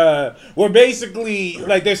that. Where basically,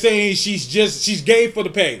 like, they're saying she's gay for the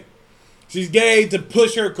pay. She's gay to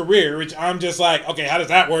push her career, which I'm just like, okay, how does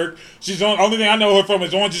that work? She's the only thing I know her from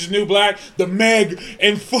is Orange is the New Black, The Meg,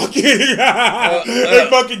 and fucking and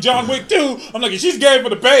fucking John Wick 2. I'm like, if she's gay for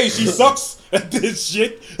the pay, she sucks at this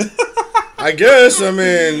shit. I guess. I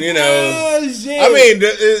mean, you know. I mean,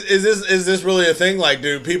 is this really a thing? Like,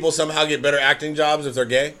 do people somehow get better acting jobs if they're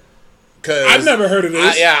gay? Cause I've never heard of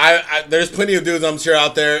this. There's plenty of dudes I'm sure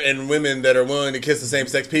out there and women that are willing to kiss the same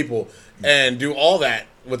sex people and do all that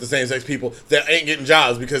with the same sex people that ain't getting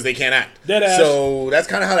jobs because they can't act. So that's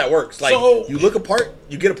kind of how that works. Like, you look a part,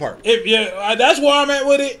 you get a part. That's where I'm at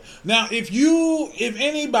with it. Now, if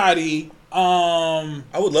anybody, I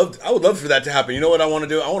would love for that to happen. You know what I want to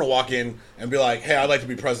do? I want to walk in and be like, hey, I'd like to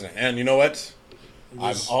be president. And you know what?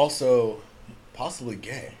 I'm also possibly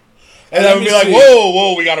gay. And I would be like,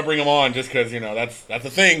 whoa, we got to bring him on just because, you know, that's a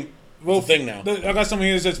thing. Well, it's a thing now. I got someone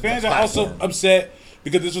here that says fans are also upset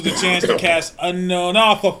because this was a chance to cast unknown.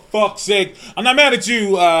 Oh, for fuck's sake. I'm not mad at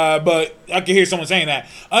you, but I can hear someone saying that.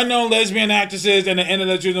 Unknown lesbian actresses and the end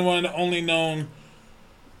of the one only known.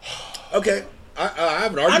 Okay. I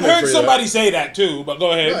have an argument for I've heard somebody say that too, but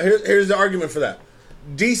go ahead. No, here's the argument for that.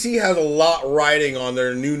 DC has a lot riding on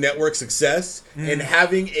their new network success, and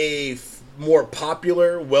having a more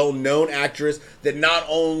popular, well-known actress that not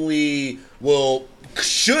only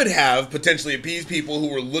should have potentially appeased people who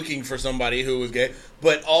were looking for somebody who was gay,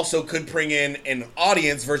 but also could bring in an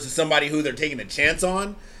audience versus somebody who they're taking a chance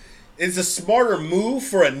on. It's a smarter move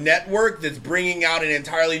for a network that's bringing out an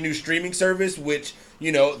entirely new streaming service, which,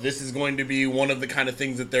 you know, this is going to be one of the kind of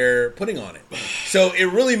things that they're putting on it. So it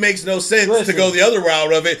really makes no sense to go the other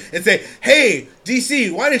route of it and say, hey,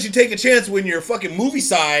 DC, why didn't you take a chance when your fucking movie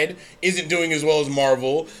side isn't doing as well as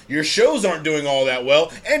Marvel, your shows aren't doing all that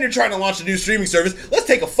well, and you're trying to launch a new streaming service? Let's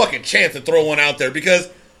take a fucking chance and throw one out there because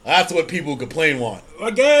that's what people who complain want. I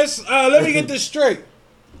guess, let me get this straight.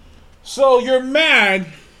 So you're mad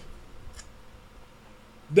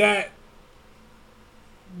that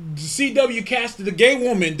CW casted a gay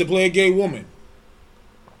woman to play a gay woman.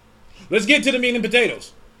 Let's get to the meat and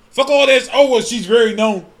potatoes. Fuck all this. Oh, well, she's very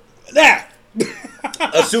known. That.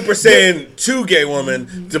 A Super Saiyan 2 gay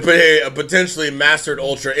woman to play a potentially mastered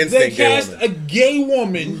Ultra Instinct gay woman. They cast a gay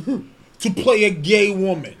woman to play a gay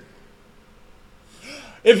woman.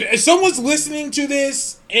 If someone's listening to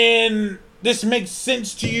this and this makes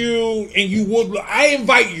sense to you and I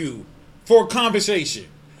invite you for a conversation.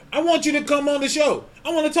 I want you to come on the show.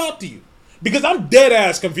 I want to talk to you. Because I'm dead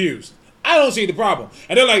ass confused. I don't see the problem.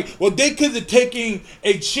 And they're like, well, they could have taken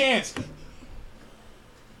a chance.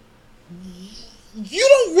 You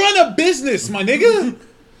don't run a business, my nigga.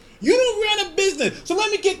 You don't run a business. So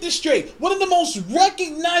let me get this straight. One of the most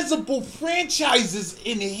recognizable franchises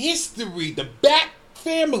in history, the Bat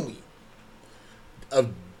Family.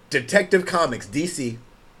 Of Detective Comics, DC.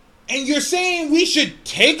 And you're saying we should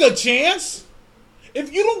take a chance?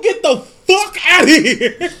 If you don't get the fuck out of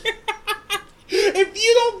here, if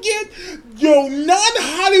you don't get your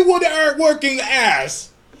non-Hollywood working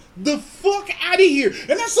ass the fuck out of here.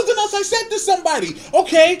 And that's something else I said to somebody.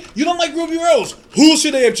 Okay, you don't like Ruby Rose. Who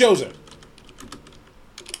should they have chosen?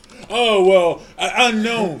 Oh, well,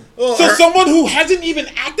 unknown. So someone who hasn't even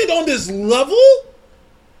acted on this level?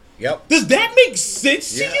 Yep. Does that make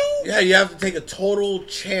sense to you? Yeah, you have to take a total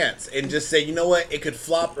chance and just say, you know what, it could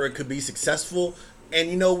flop or it could be successful. And,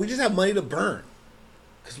 you know, we just have money to burn.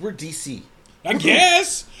 Because we're DC. I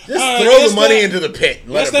guess. Just throw the money into the pit.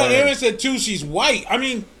 That's that Aaron said, too. She's white. I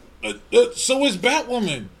mean, so is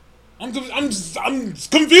Batwoman. I'm confused. I'm so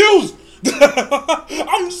confused.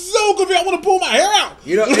 I want to pull my hair out.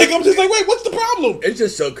 You know, I'm just like, wait, what's the problem? It's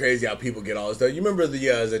just so crazy how people get all this stuff. You remember the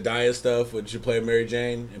Zendaya stuff when she played Mary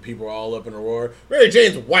Jane and people were all up in a roar? Mary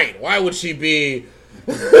Jane's white. Why would she be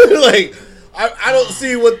like... I don't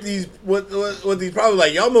see what these problems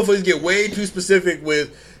like. Y'all motherfuckers get way too specific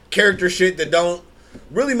with character shit that don't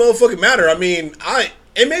really motherfucking matter. I mean,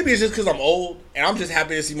 and maybe it's just because I'm old and I'm just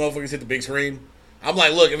happy to see motherfuckers hit the big screen. I'm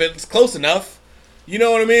like, look, if it's close enough, you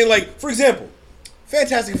know what I mean? Like, for example,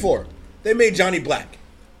 Fantastic Four, they made Johnny Black.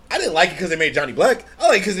 I didn't like it because they made Johnny Black. I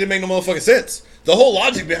like it because it didn't make no motherfucking sense. The whole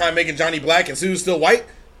logic behind making Johnny Black and Sue's still white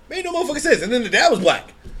made no motherfucking sense. And then the dad was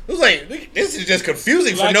black. It was like, this is just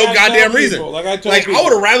confusing for no goddamn reason. I would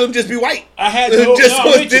have rather him just be white. I had no, just so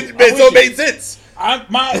it made sense.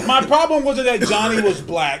 My problem wasn't that Johnny was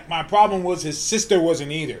black. My problem was his sister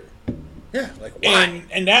wasn't either. Yeah, like why?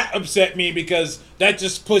 And that upset me because that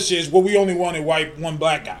just pushes, well, we only wanted one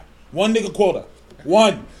black guy. One nigga quota.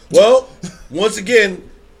 One. Well, once again,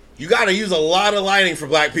 you got to use a lot of lighting for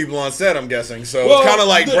black people on set, I'm guessing. So it's kind of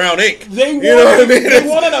like brown ink. You know what I mean? They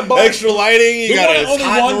wanted a black, extra lighting. You got only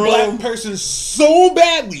one black person so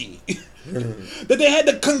badly that they had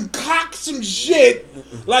to concoct some shit.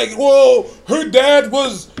 Like, well, her dad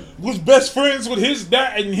was best friends with his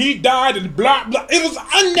dad and he died and blah, blah. It was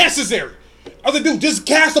unnecessary. I was like, dude, just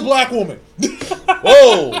cast a black woman.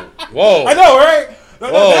 Whoa. I know, right?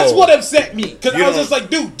 That's what upset me. Because I was just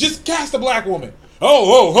like, dude, just cast a black woman.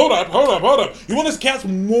 Oh, hold up. You want us to cast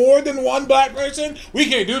more than one black person? We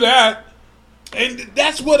can't do that. And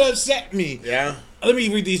that's what upset me. Yeah. Let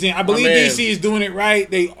me read these things. I believe DC is doing it right.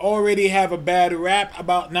 They already have a bad rap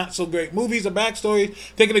about not so great movies or backstories.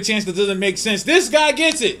 Taking a chance that doesn't make sense. This guy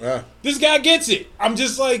gets it. Yeah. This guy gets it. I'm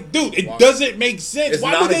just like, dude, it doesn't make sense. It's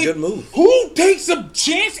not a good move. Who takes a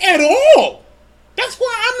chance at all? That's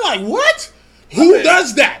why I'm like, what? Who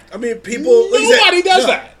does that? I mean, people. Nobody does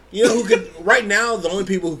that. You know who could right now? The only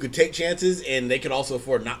people who could take chances and they can also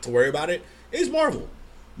afford not to worry about it is Marvel.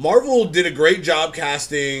 Marvel did a great job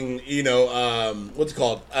casting. You know, what's it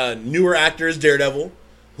called? Newer actors, Daredevil,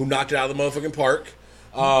 who knocked it out of the motherfucking park.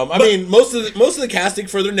 I mean, most of the casting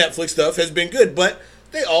for their Netflix stuff has been good, but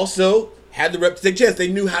they also had the rep to take chance.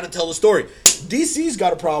 They knew how to tell the story. DC's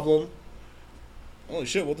got a problem. Holy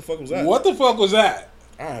shit! What the fuck was that? What the fuck was that?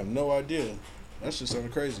 I have no idea. That shit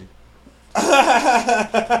sounded crazy.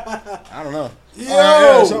 I don't know. Yo,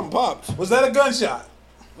 yeah, something popped. Was that a gunshot?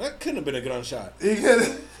 That couldn't have been a gunshot.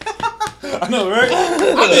 I know, right? I've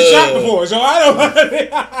been shot before, so I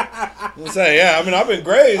don't. I'm saying, yeah. I mean, I've been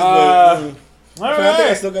grazed, but all right. I think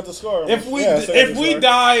I still got the scar. If we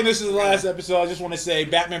die and this is the last episode, I just want to say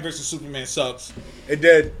Batman vs Superman sucks. It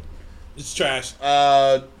did. It's trash.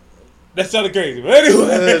 That sounded crazy, but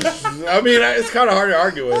anyway. I mean, it's kind of hard to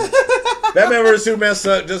argue with. Batman vs Superman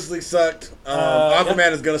sucked. Justice League sucked.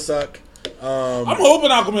 Aquaman is gonna suck. I'm hoping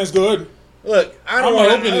Aquaman's good. Look, I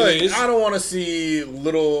don't want to see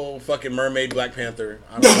Little fucking Mermaid Black Panther.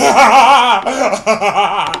 Fucking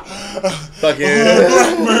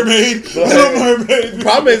Black Mermaid. Little Mermaid. The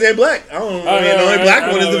problem is they're black. The only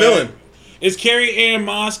black one is the villain. Is Carrie Ann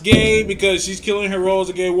Moss gay because she's killing her role as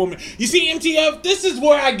a gay woman? You see, MTF, this is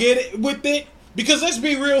where I get it with it. Because let's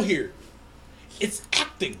be real here. It's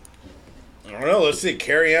acting. I don't know. Let's see.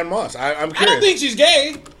 Carrie Ann Moss. I'm curious. I don't think she's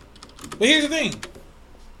gay. But here's the thing.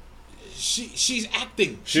 She's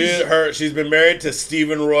acting. She's been married to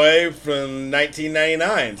Stephen Roy from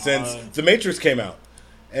 1999 since The Matrix came out.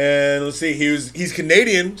 And let's see. He's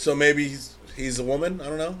Canadian, so maybe he's a woman. I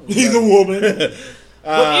don't know. He's a woman.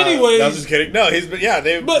 But anyways, I was just kidding. No, they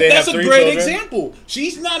that's have a 3 great children. example.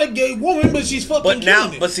 She's not a gay woman, but she's fucking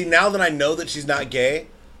killing it. But see, now that I know that she's not gay,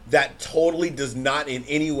 that totally does not in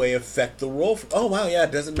any way affect the role. Oh wow, yeah,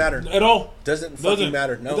 it doesn't matter at all. Doesn't fucking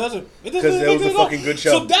matter. No, it doesn't. Because it was a fucking good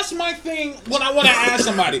show. So that's my thing. When I want to ask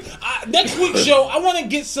somebody next week's show, I want to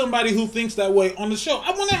get somebody who thinks that way on the show. I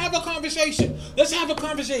want to have a conversation. Let's have a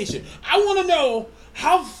conversation. I want to know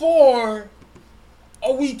how far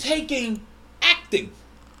are we taking acting.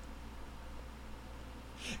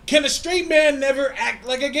 Can a straight man never act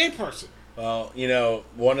like a gay person? Well,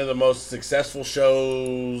 one of the most successful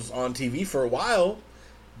shows on TV for a while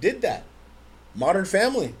did that. Modern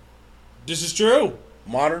Family. This is true.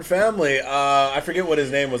 Modern Family. I forget what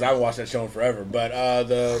his name was. I haven't watched that show in forever. But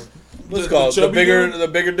the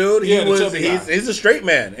bigger dude. He's a straight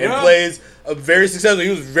man and plays a very successful. He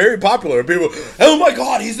was very popular. People, oh my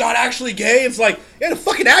god, he's not actually gay. It's like, yeah, the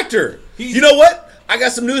fucking actor. You know what? I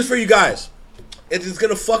got some news for you guys. It's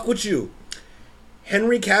gonna fuck with you.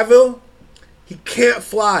 Henry Cavill, he can't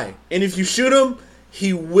fly, and if you shoot him,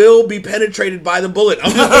 he will be penetrated by the bullet.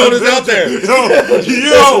 I'm just throwing this out there.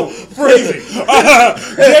 Yo, freezing.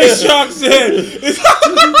 Jay Shock said,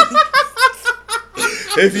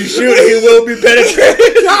 if you shoot, he will be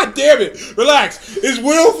penetrated. God damn it! Relax. Is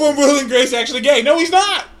Will from Will and Grace actually gay? No, he's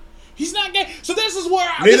not. He's not gay. So this is where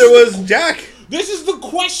Neither was Jack. This is the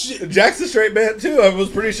question. Jack's a straight man too. I was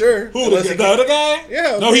pretty sure. Who, the other guy?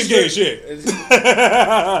 Yeah. No, he's gay as shit.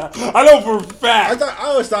 I know for a fact. I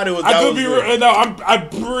always thought it was. I could be. No, I'm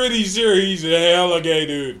pretty sure he's a hella gay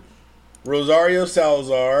dude. Rosario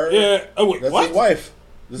Salazar. Yeah. Oh wait, that's what? his wife.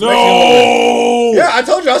 No. Yeah, I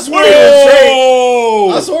told you. I swear he was straight.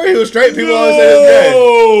 I swear he was straight. People always say he's gay.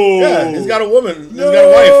 Yeah, he's got a woman. He's got a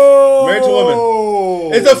wife. Married to a woman.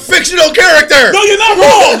 It's a fictional character. No, you're not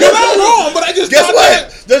wrong. You're not wrong. But I just guess what?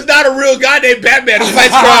 There's not a real guy named Batman who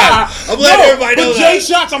fights crime. I'm letting everybody know that. Jay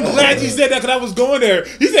Shots, I'm glad you said that because I was going there.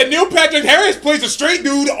 He said Neil Patrick Harris plays a straight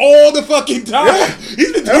dude all the fucking time. Yeah.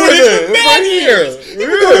 He's been doing it for mad years. He's been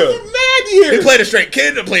doing it for mad years. He played a straight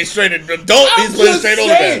kid. He played straight adult. He's played a straight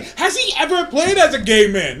older man. Has he ever played as a gay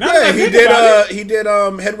man? Yeah, he did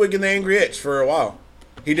Hedwig and the Angry Itch for a while.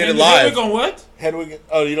 He did it live. Hedwig on what? Hedwig.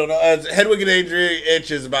 Oh, you don't know? Hedwig and the Angry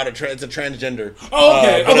Itch is about it's a transgender. Oh,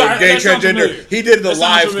 okay. A gay transgender. He did the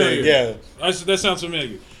live thing. Yeah, that sounds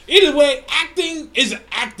familiar. Either way, acting is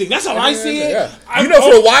acting. That's how I see it. Yeah.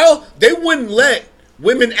 For a while they wouldn't let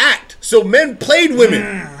women act, so men played women.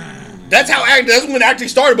 That's how acting. That's when acting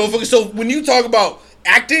started, motherfuckers. So when you talk about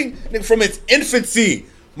acting from its infancy,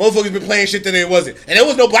 motherfuckers been playing shit that it wasn't, and there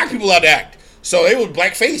was no black people allowed to act, so they was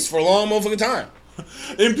blackface for a long motherfucking time.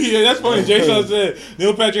 MPA, that's funny. Jay Shaw said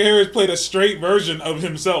Neil Patrick Harris played a straight version of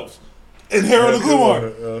himself in Harold and Kumar.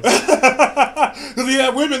 Because he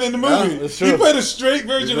had women in the movie. He played a straight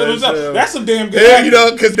version of himself. That's some damn good acting. You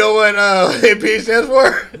know, because no one MPA stands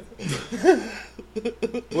for?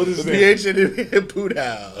 What is the PH in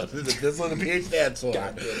Poodhouse. That's what the PH stands for.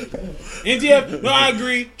 NTF, no, I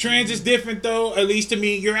agree. Trans is different, though, at least to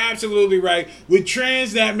me. You're absolutely right. With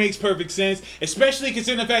trans, that makes perfect sense, especially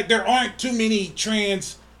considering the fact there aren't too many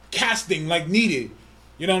trans casting like needed.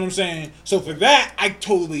 You know what I'm saying? So for that, I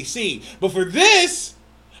totally see. But for this,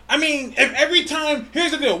 I mean, if every time,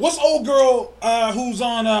 here's the deal. What's old girl who's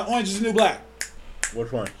on Orange is the New Black?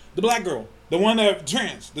 Which one? The black girl. The one that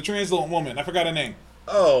the trans little woman. I forgot her name.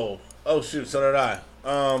 Oh shoot, so did I.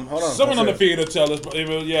 Hold on. Someone on the feed will tell us. But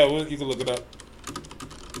yeah, you can look it up.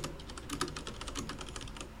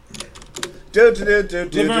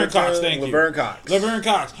 Laverne Cox, thank you. Laverne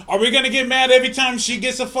Cox. Are we gonna get mad every time she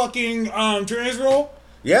gets a fucking trans role?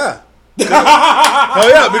 Yeah. Oh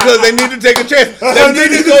yeah, because they need to take a chance. They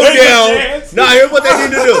need to go down. Nah, here's what they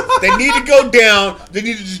need to do. They need to go down. They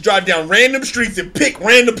need to just drive down random streets and pick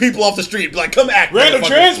random people off the street. Like, come act. Random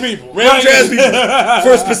trans people. Random trans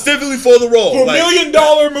people. Specifically for the role. For $1 million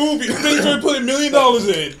movie. Things are putting $1 million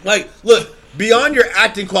in. Like, look, beyond your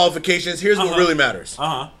acting qualifications, here's what really matters.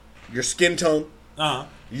 Your skin tone.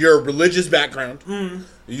 Your religious background.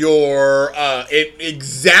 Your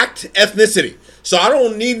exact ethnicity. So I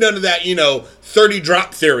don't need none of that, 30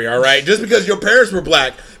 drop theory, all right? Just because your parents were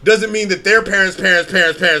black doesn't mean that their parents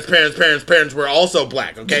were also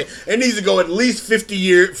black, okay? It needs to go at least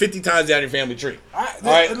 50 times down your family tree. All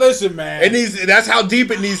right? Listen, man. That's how deep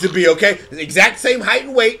it needs to be, okay? The exact same height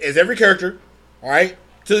and weight as every character, all right?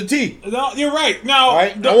 To the T. No, you're right. Now, all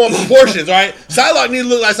right? I want proportions, all right? Psylocke need to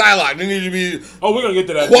look like Psylocke. They need to be... Oh, we're going to get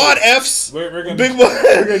to that. Quad Fs. We're gonna big one.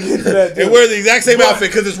 We're going to get to that, too. And wear the exact same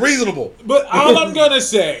outfit because it's reasonable. But all I'm going to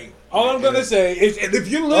say is if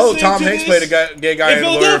you're listening to Tom Hanks played a gay guy in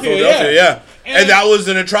Philadelphia, yeah. And that was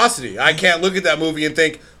an atrocity. I can't look at that movie and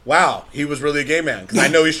think, wow, he was really a gay man because I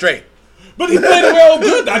know he's straight. But he played it well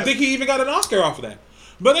good. I think he even got an Oscar off of that.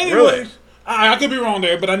 But anyway... Really? I could be wrong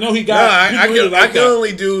there, but I know he got. I can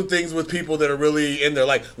only do things with people that are really in there.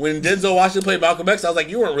 Like when Denzel Washington played Malcolm X, I was like,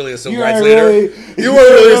 you weren't really a civil rights leader. You weren't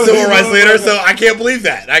really a civil rights leader, so I can't believe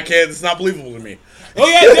that. It's not believable to me. Oh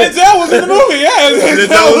yeah, Denzel was in the movie. Yeah,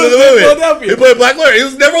 Denzel was in the movie. He played a black lawyer. He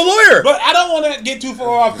was never a lawyer. But I don't want to get too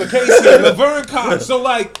far off the case here. Laverne Cox. So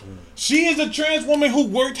she is a trans woman who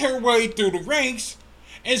worked her way through the ranks,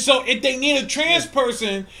 and so if they need a trans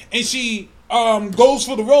person and she goes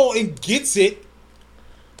for the role and gets it,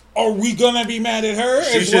 are we gonna be mad at her?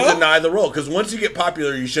 She should deny the role because once you get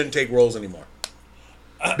popular, you shouldn't take roles anymore.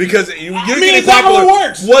 Because getting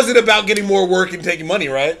popular wasn't about getting more work and taking money,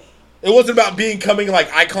 right? It wasn't about becoming like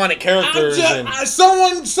iconic characters.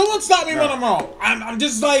 Someone stop me when I'm wrong. I'm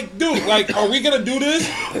just like, dude, are we gonna do this?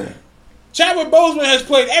 Chadwick Boseman has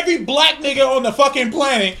played every black nigga on the fucking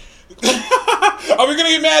planet. Are we gonna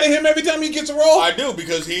get mad at him every time he gets a role? I do,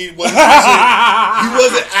 because he wasn't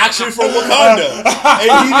actually from Wakanda, and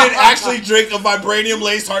he didn't actually drink a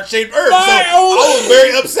vibranium-laced heart-shaped herb. I was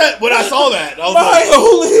very upset when I saw that. I was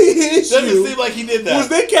only issue doesn't seem like he did that. Was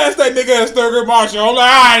they cast that nigga as Thurgood Marshall? I'm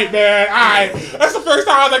like, all right, man, all right. That's the first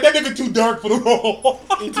time I was like, that nigga too dark for the role.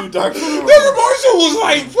 He too dark for the role. Thurgood Marshall was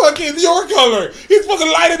like fucking your color. He's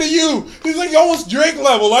fucking lighter than you. He's like almost Drake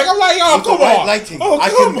level. Like I'm like, oh, come on. I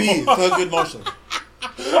can be Thurgood Marshall.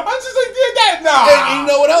 I'm just like, did that? Nah. And you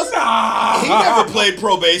know what else? Nah. He never played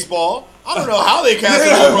pro baseball. I don't know how they cast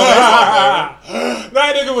him as pro baseball player.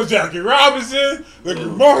 That nigga was Jackie Robinson,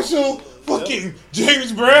 Thurgood Marshall, fucking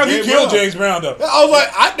James Brown. He killed James Brown though. I was like,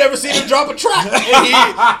 I've never seen him drop a track. And he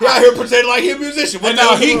out here pretending like he's a musician. And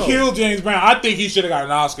now he killed James Brown. I think he should have got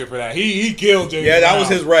an Oscar for that. He killed James Brown. Yeah, that was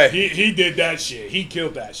his Ray. He did that shit. He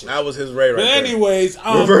killed that shit. That was his Ray right there. But anyways,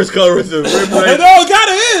 reverse colorism. No, it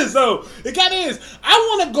kinda is though. It kinda is.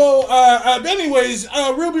 I wanna go anyways,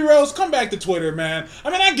 Ruby Rose, come back to Twitter, man.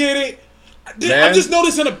 I mean I get it. I'm just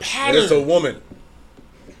noticing a pattern. It's a woman.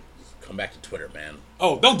 Come back to Twitter, man.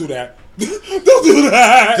 Oh, don't do that. Don't do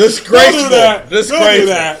that. Disgraceful. Don't do that. Disgraceful. Don't do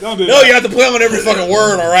that. Don't do that. No, you have to play on every fucking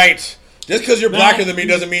word, all right? Just because you're blacker than me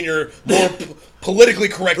doesn't mean you're more politically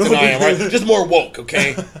correct than I am, right? Just more woke,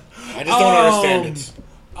 okay? I just don't understand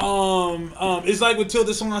it. It's like with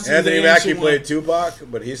Tilda Swinton. Anthony Mackie played Tupac,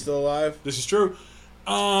 but he's still alive. This is true.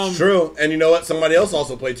 True. And you know what? Somebody else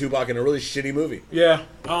also played Tupac in a really shitty movie. Yeah.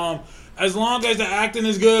 As long as the acting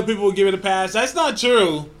is good, people will give it a pass. That's not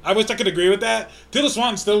true. I wish I could agree with that. Tilda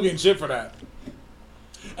Swinton's still getting shit for that.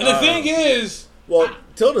 And the thing is... Well,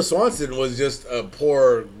 Tilda Swinton was just a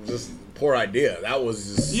poor idea. That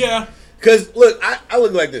was just... Yeah. Because, look, I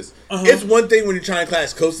look like this. It's one thing when you're trying to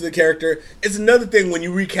cast close to the character. It's another thing when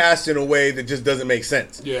you recast in a way that just doesn't make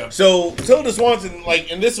sense. Yeah. So, Tilda Swinton,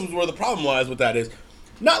 like, and this is where the problem lies with that is,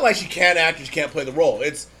 not like she can't act or she can't play the role.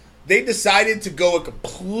 It's... They decided to go a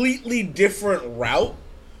completely different route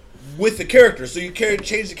with the character. So you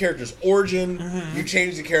change the character's origin, you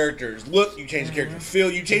change the character's look, you change the character's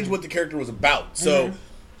feel, you change what the character was about. So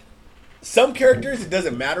some characters, it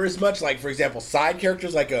doesn't matter as much. Like, for example, side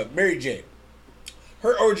characters like Mary Jane.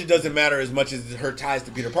 Her origin doesn't matter as much as her ties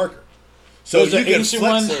to Peter Parker. So does the Asian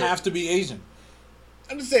one have to be Asian?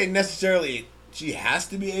 I'm just saying necessarily she has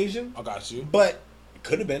to be Asian. I got you. But it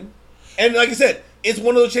could have been. And like I said, it's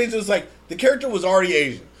one of those changes that's like, the character was already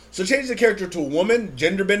Asian. So change the character to a woman,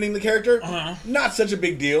 gender bending the character, not such a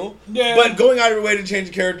big deal. Yeah. But going out of your way to change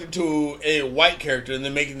the character to a white character and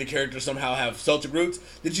then making the character somehow have Celtic roots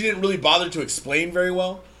that you didn't really bother to explain very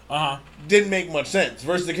well, didn't make much sense.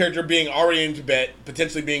 Versus the character being already in Tibet,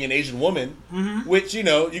 potentially being an Asian woman, which, you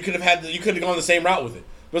know, you could have gone the same route with it.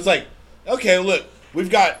 But it's like, okay, look,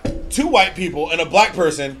 we've got two white people and a black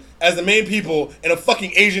person as the main people in a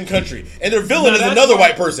fucking Asian country. And their villain is another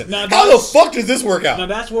white person. How the fuck does this work out? Now,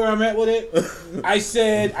 that's where I'm at with it. I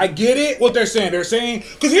said, I get it, what they're saying. They're saying,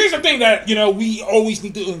 because here's the thing that, you know, we always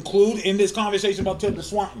need to include in this conversation about Tilda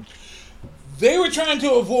Swinton. They were trying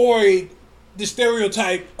to avoid the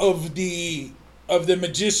stereotype of the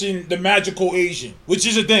magician, the magical Asian, which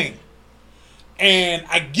is a thing. And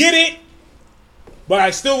I get it. But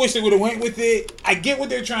I still wish they would have went with it. I get what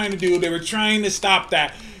they're trying to do. They were trying to stop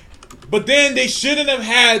that. But then they shouldn't have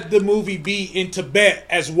had the movie be in Tibet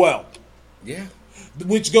as well. Yeah.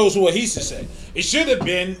 Which goes with what he said. It should have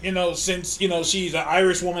been, you know, since, you know, she's an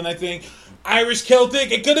Irish woman, I think. Irish,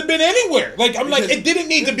 Celtic, it could have been anywhere. Like, I'm like, it didn't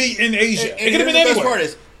need to be in Asia. It could have been anywhere. The best part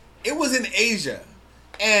is, it was in Asia.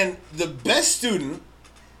 And the best student,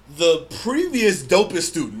 the previous dopest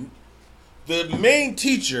student, the main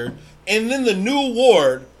teacher, and then the new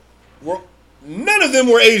ward, none of them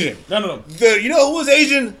were Asian. None of them. You know who was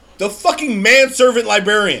Asian? The fucking manservant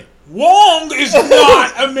librarian. Wong is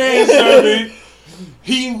not a manservant.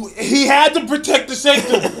 He had to protect the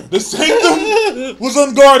sanctum. The sanctum was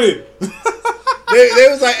unguarded. They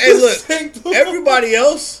was like, hey, look, everybody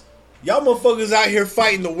else, y'all motherfuckers out here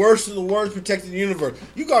fighting the worst of the worst, protecting the universe.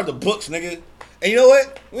 You guard the books, nigga. And you know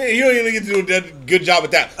what? You don't even get to do a good job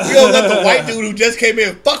at that. We don't let the white dude who just came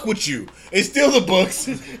in fuck with you and steal the books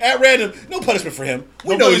at random. No punishment for him.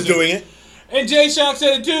 We know he's doing it. And Jay Shock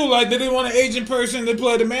said it too. Like, they didn't want an Asian person to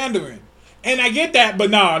play the Mandarin. And I get that, but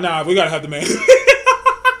nah, we gotta have the Mandarin.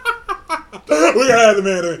 We gotta have the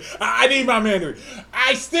Mandarin. I need my Mandarin.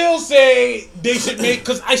 I still say they should make,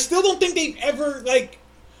 because I still don't think they've ever, like,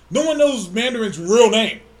 no one knows Mandarin's real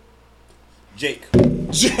name. Jake.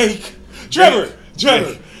 Trevor.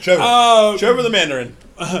 Trevor the Mandarin.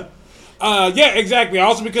 Yeah, exactly.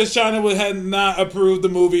 Also because China had not approved the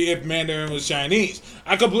movie if Mandarin was Chinese.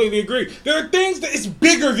 I completely agree. There are things that it's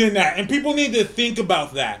bigger than that, and people need to think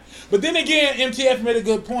about that. But then again, MTF made a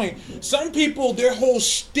good point. Some people, their whole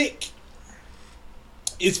shtick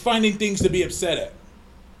is finding things to be upset at.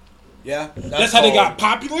 Yeah. That's how they got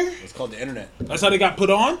popular. It's called the internet. That's how they got put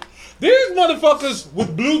on. There's motherfuckers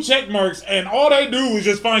with blue check marks, and all they do is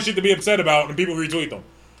just find shit to be upset about, and people retweet them.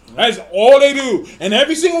 That's all they do. And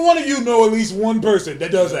every single one of you know at least one person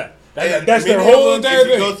that does that. That's their whole entire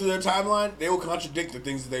thing. If you go through their timeline, they will contradict the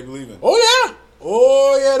things that they believe in. Oh, yeah.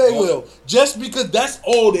 Oh, yeah, they will. Just because that's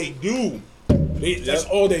all they do. That's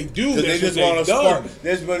all they do. They just want to spark.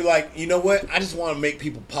 They just be like, you know what? I just want to make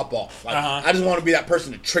people pop off. Like, I just want to be that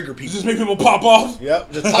person to trigger people. Just make people pop off?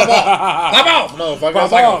 Yep. Just pop off. Pop off. Motherfucker.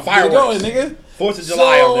 It's like a fireworks. Get going, nigga. 4th of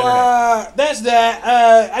July on the internet. That's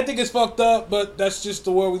that. I think it's fucked up, but that's just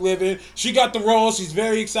the world we live in. She got the role. She's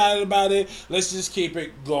very excited about it. Let's just keep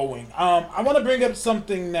it going. I want to bring up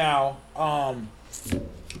something now.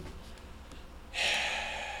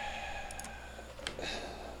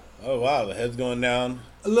 Oh, wow. The head's going down.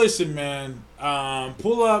 Listen, man.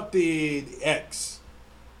 Pull up the X.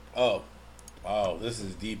 Oh, this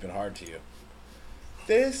is deep and hard to you.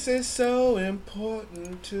 This is so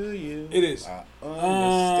important to you. It is. I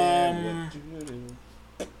understand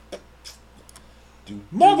what you do.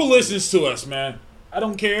 Marvel listens to us, man. I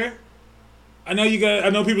don't care. I know you guys. I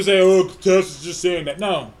know people say, "Oh, Tess is just saying that."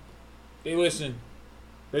 No, they listen.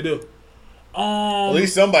 They do. At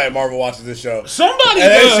least somebody at Marvel watches this show. Somebody and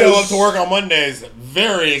does. They show up to work on Mondays,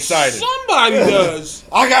 very excited. Somebody does.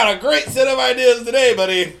 I got a great set of ideas today,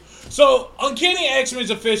 buddy. So, Uncanny X-Men is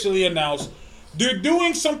officially announced. They're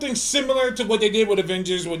doing something similar to what they did with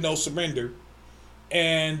Avengers with No Surrender.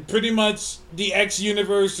 And pretty much the X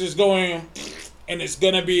universe is going, and it's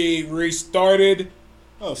going to be restarted.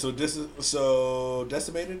 Oh, so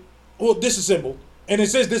decimated? Well, disassembled. And it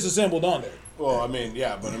says disassembled on there. Well, I mean,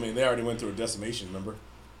 yeah, but I mean, they already went through a decimation, remember?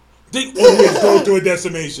 They always go through a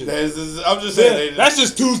decimation. I'm just saying. That's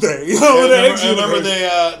just Tuesday. You know, remember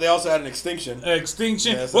they also had an extinction.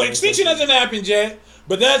 Extinction. Yeah, well, extinction hasn't happened yet.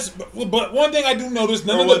 But one thing I do notice,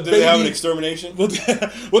 none of the baby... Did they have an extermination?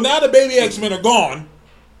 Well, now the baby X-Men are gone.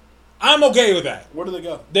 I'm okay with that. Where do they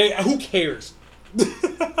go? Who cares?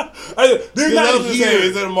 They're not here.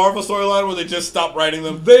 Is it a Marvel storyline where they just stop writing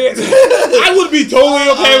them? I would be totally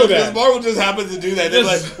okay with that. Marvel just happens to do that. They're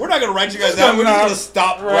like, we're not going to write you guys down. We're just going to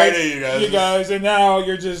stop writing you guys. And now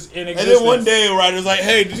you're just in existence. And then one day a writer's like,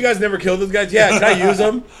 hey, did you guys never kill those guys? Yeah, can I use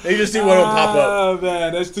them? And you just see one of them pop up. Oh,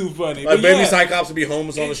 man, that's too funny. Like baby Cyclops would be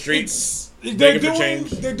homeless on the streets. They're doing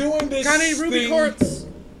this Connie Ruby Quartz.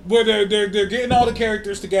 Where they're getting all the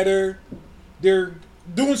characters together. They're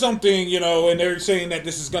doing something, and they're saying that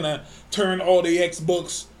this is gonna turn all the X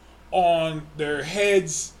books on their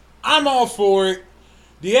heads. I'm all for it.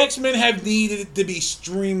 The X-Men have needed to be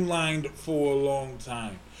streamlined for a long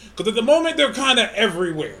time. Because at the moment, they're kind of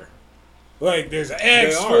everywhere. Like, there's an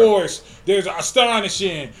X-Force, there's an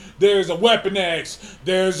Astonishing, there's a Weapon X,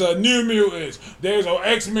 there's a New Mutants, there's a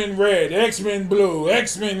X-Men Red, X-Men Blue,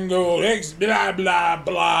 X-Men Gold, X blah, blah,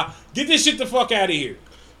 blah. Get this shit the fuck out of here.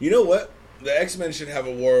 You know what? The X-Men should have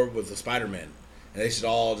a war with the Spider-Man. And they should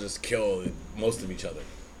all just kill most of each other.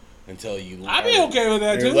 Until I'd be okay with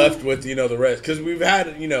that, too. You're left with, the rest. Because we've had,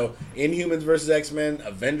 Inhumans versus X-Men,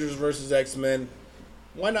 Avengers versus X-Men.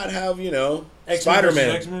 Why not have,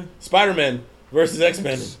 Spider-Man? Spider-Man versus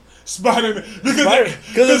X-Men. Spider-Man. Because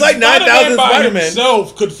there's like 9,000 Spider-Man. By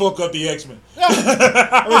himself could fuck up the X-Men.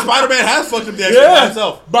 I mean, Spider-Man has fucked up the X-Men by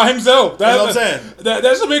himself. By himself. That's what I'm saying.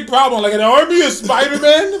 That's a big problem. Like, an army of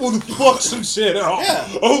Spider-Man will fuck some shit up.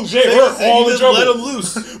 Yeah. Oh, shit, we're all in trouble. Let them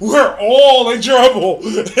loose. We're all in trouble.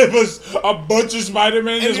 It was a bunch of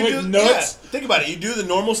Spider-Man just went nuts. Yeah. Think about it. You do the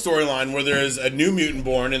normal storyline where there's a new mutant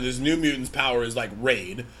born, and this new mutant's power is like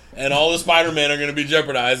raid. And all the Spider-Men are going to be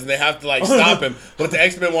jeopardized, and they have to, stop him. But the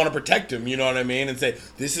X-Men want to protect him, you know what I mean? And say,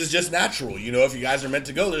 this is just natural. If you guys are meant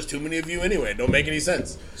to go, there's too many of you anyway. It don't make any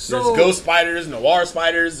sense. There's ghost spiders, noir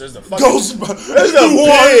spiders. There's the fucking... There's a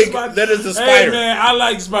pig that is the spider. Hey, man, I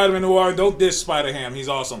like Spider-Man Noir. Don't diss Spider-Ham. He's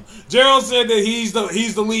awesome. Gerald said that he's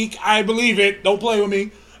the leak. I believe it. Don't play with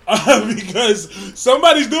me. Because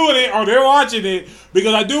somebody's doing it, or they're watching it.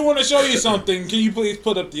 Because I do want to show you something. Can you please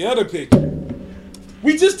put up the other picture?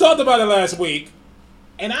 We just talked about it last week,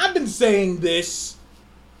 and I've been saying this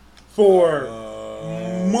for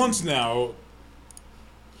months now.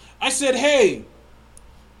 I said, hey,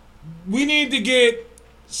 we need to get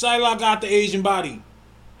Psylocke out the Asian body.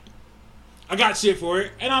 I got shit for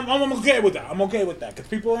it, and I'm okay with that. I'm okay with that, because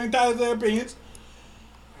people are entitled to their opinions.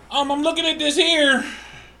 I'm looking at this here.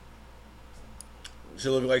 She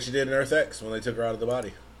looked like she did in Earth X when they took her out of the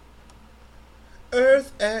body.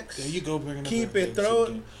 Earth X. There you go, bringing Keep it it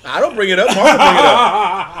throwing. I don't bring it up. Marvel bring it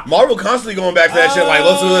up. Marvel constantly going back to that shit. Like,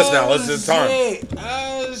 let's do this now. Let's just time.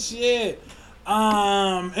 Oh shit.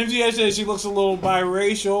 MGS says she looks a little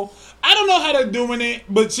biracial. I don't know how they're doing it,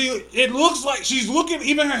 but it looks like she's looking.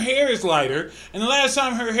 Even her hair is lighter. And the last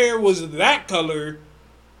time her hair was that color,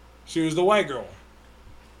 she was the white girl.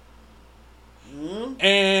 Mm-hmm.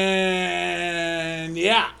 And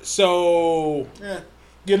yeah, so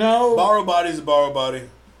you know, borrowed body is a borrowed body.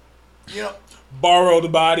 You know, borrow the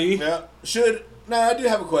body. Yeah. I do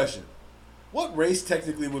have a question. What race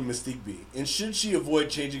technically would Mystique be? And should she avoid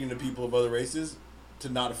changing into people of other races to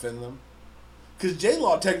not offend them? Because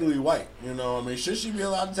J-Law technically white, you know. I mean, should she be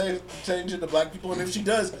allowed to change into black people? And if she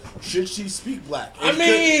does, should she speak black?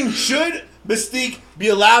 Should Mystique be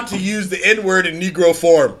allowed to use the N-word in Negro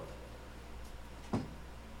form?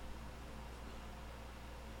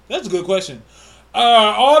 That's a good question.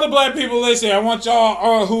 All the black people listening, I want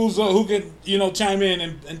y'all who can chime in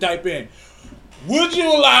and type in. Would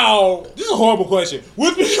you allow? This is a horrible question.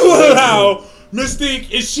 Would you allow Mystique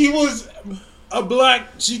if she was a black?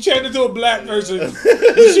 She turned into a black person.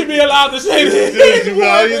 Would she be allowed to say the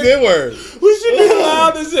N-word? Would she be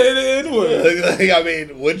allowed to say the N-word?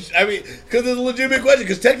 Because it's a legitimate question.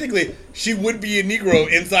 Because technically, she would be a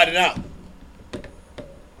Negro inside and out.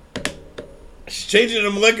 She's changing it at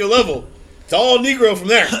a molecular level. It's all Negro from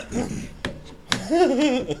there.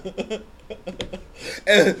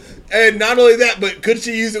 and not only that, but could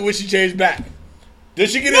she use it when she changed back?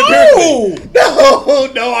 Does she get it empirically?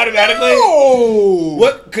 No, automatically. No.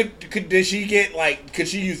 What did she get? Could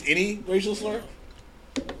she use any racial slur?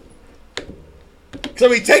 Because I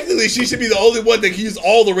mean, technically, she should be the only one that can use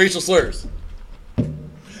all the racial slurs.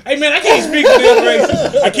 Hey man, I can't speak for the other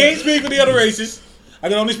races. I can't speak for the other races. I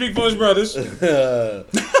can only speak for his brothers. I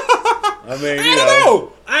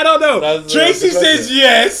don't know. Tracy says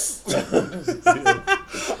yes.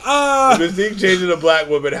 Mystique changing to a black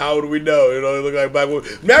woman, how would we know? You know, they look like black woman.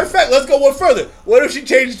 Matter of fact, let's go one further. What if she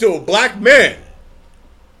changed to a black man?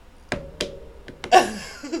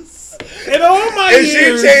 If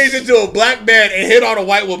she changed into a black man and hit on a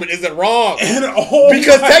white woman, is it wrong?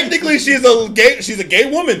 Because technically she's a gay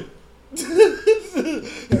woman.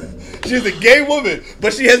 She's a gay woman,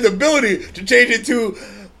 but she has the ability to change into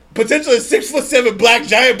potentially a 6'7"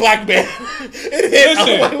 giant black man.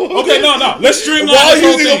 Let's streamline while this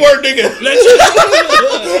whole using thing. the word nigga.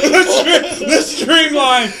 Let's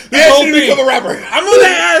streamline this and whole she thing. become a rapper. I'm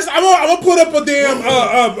gonna put up a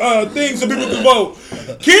damn thing so people can vote.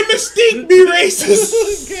 Can Mystique be racist?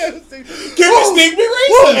 Can Mystique be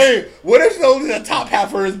racist? Hey, what if only the top half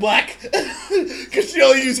of her is black? Because she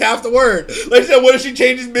only used half the word. Like I said, what if she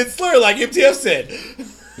changes mid-slur like MTF said?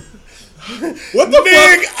 What the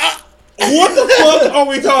fuck? What the fuck are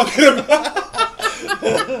we talking about?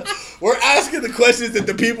 We're asking the questions that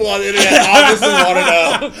the people on the internet obviously want to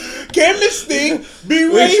know. Can Mystique be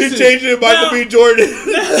racist? When she changed it to Michael B. Jordan.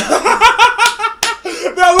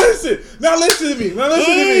 Now listen to me.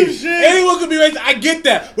 Shit. Anyone can be racist. I get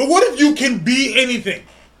that. But what if you can be anything?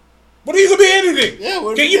 What if you can be anything? Yeah,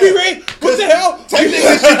 can you be racist? What the hell?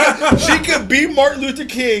 Technically, she could be Martin Luther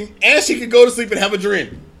King, and she could go to sleep and have a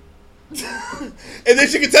dream. And then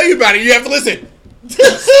she can tell you about it. You have to listen. And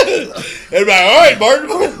be like, all right, Martin,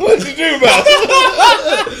 what did you do about it?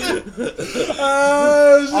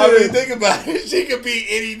 I mean, think about it. She could be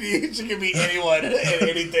anything. She could be anyone and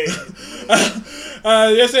anything.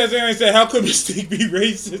 Yesterday, Aaron said, how could Mystique be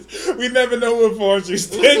racist? We never know what form she's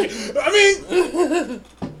taking.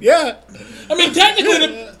 Yeah. I mean, technically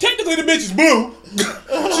the bitch is blue.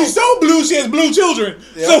 She's so blue, she has blue children.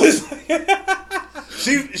 Yeah. So it's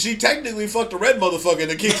She technically fucked a red motherfucker and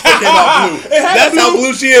the kid came out blue. That's how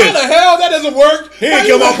blue she is. How the hell that doesn't work? He didn't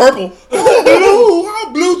come out purple. How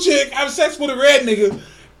blue chick have sex with a red nigga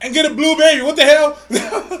and get a blue baby? What the hell?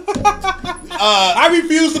 I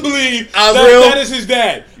refuse to believe that is his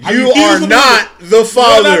dad. You are not the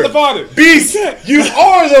father. You're not the father. Beast, you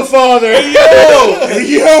are the father.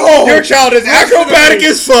 Yo. Your child is acrobatic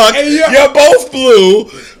as fuck. You're both blue.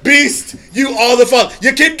 Beast, you are the father.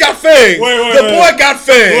 Your kid got fangs. The boy got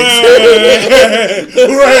fangs. Wait.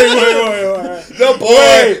 The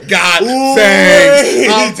boy got fangs.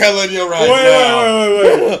 I'm telling you right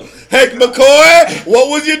now. Hank McCoy, what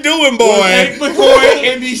was you doing, boy? Hank McCoy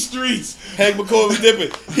in these streets. Hank McCoy was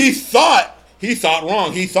different. He thought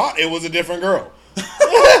wrong. He thought it was a different girl.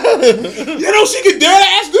 You know, she could dead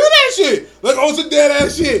ass do that shit. Like, oh, it's a dead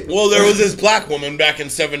ass shit. Well, there was this black woman back in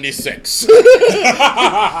 '76.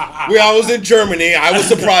 I was in Germany. I was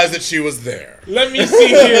surprised that she was there. Let me see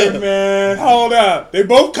here, man. Hold up. They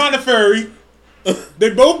both kind of furry. They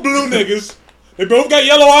both blue niggas. They both got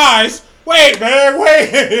yellow eyes. Wait, man,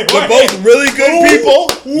 wait. They're both really good people.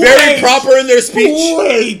 Very proper in their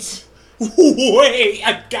speech. Wait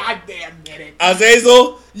a goddamn minute.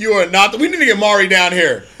 Azazel, you are not. We need to get Mari down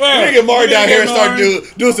here. We need to get Mari down here and start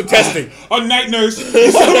doing some testing. A night nurse. And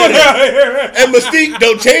Mystique,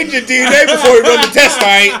 don't change your DNA before we run the test,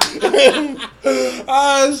 right?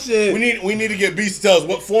 Oh shit. We need to get Beast to tell us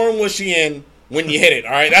what form was she in when you hit it.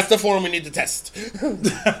 All right, that's the form we need to test. Here's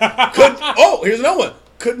another one.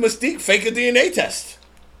 Could Mystique fake a DNA test?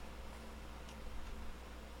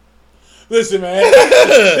 Listen, man.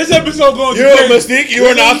 This episode going to You're Mystique. You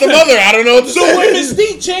are not the mother. I don't know what to say. So when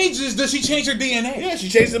Mystique changes, does she change her DNA? Yeah, she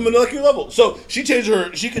changes the molecular level. So she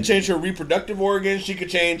could change her reproductive organs. She could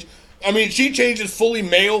change. I mean, she changes fully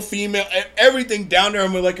male, female, everything down to her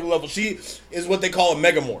molecular level. She is what they call a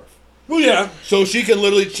megamorph. Well, yeah. So she can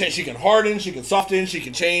literally change. She can harden. She can soften. She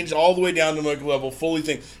can change all the way down to molecular level. Fully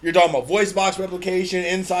thing. You're talking about voice box replication,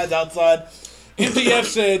 insides, outside. MTF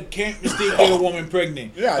said, "Can't Mystique get a woman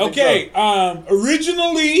pregnant?" Yeah. I think so.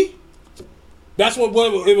 Originally, that's what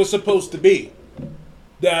it was supposed to be.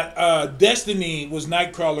 That Destiny was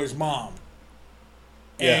Nightcrawler's mom,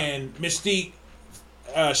 and Mystique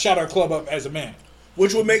shot her club up as a man,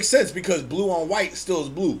 which would make sense because blue on white still is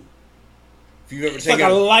blue. If you've ever it's taken like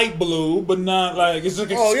a light blue, but not like it's like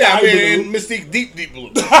a blue. Mystique deep blue.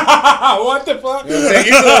 What the fuck? You know what I'm saying?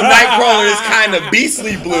 Even though Nightcrawler is kind of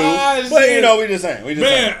beastly blue, but you know, we just saying.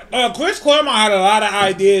 Chris Claremont had a lot of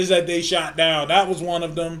ideas that they shot down. That was one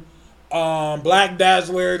of them. Black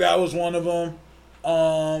Dazzler, that was one of them.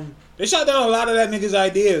 They shot down a lot of that nigga's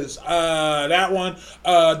ideas. That one,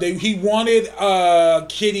 he wanted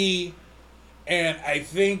Kitty, and I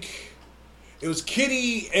think it was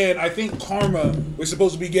Kitty and I think Karma were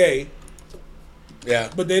supposed to be gay.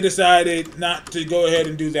 Yeah. But they decided not to go ahead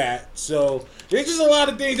and do that. So there's just a lot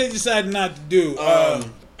of things they decided not to do. Matter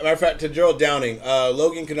of fact, to Gerald Downing,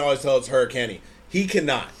 Logan can always tell it's her Kenny. He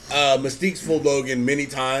cannot. Mystique's fooled Logan many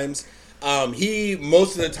times. He,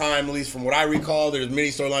 most of the time, at least from what I recall, there's many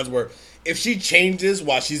storylines where if she changes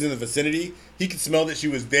while she's in the vicinity, he can smell that she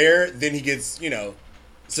was there, then he gets,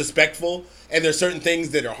 suspectful. And there's certain things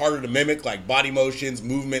that are harder to mimic, like body motions,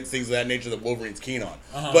 movements, things of that nature that Wolverine's keen on.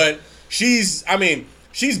 But she's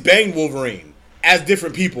banged Wolverine as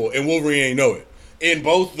different people, and Wolverine ain't know it. In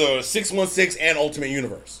both the 616 and Ultimate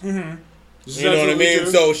Universe. Mm-hmm. You know what I mean?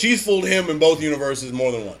 True. So she's fooled him in both universes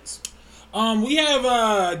more than once. We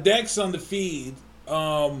have Dex on the feed.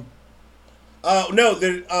 No,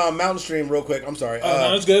 Mountain Stream, real quick. I'm sorry.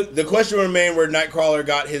 No, that's good. The question remained where Nightcrawler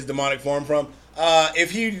got his demonic form from.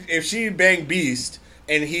 If she banged Beast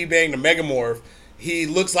and he banged a Megamorph, he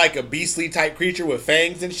looks like a beastly type creature with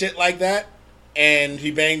fangs and shit like that. And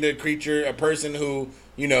he banged a person who,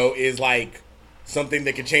 is like something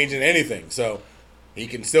that can change into anything. So he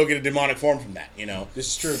can still get a demonic form from that, This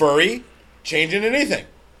is true. Furry, changing anything.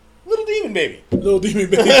 Little demon baby. Little demon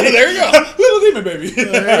baby. There you go. Little demon baby. There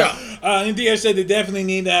you go. NDS said they definitely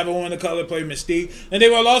need to have a woman of color play Mystique. And they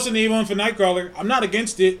will also need one for Nightcrawler. I'm not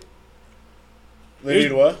against it. They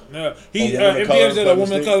need what? No. NDS said a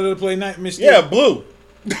woman of color to play Mystique. Yeah, blue.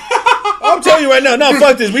 I'm telling you right now. No,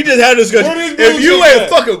 fuck this. We just had this discussion. If you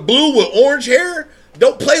ain't fucking blue with orange hair,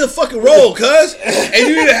 don't play the fucking role, cuz. And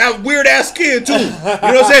you need to have weird ass skin too. You know what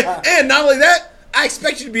I'm saying? And not only that, I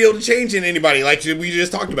expect you to be able to change in anybody like we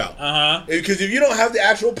just talked about. Because if you don't have the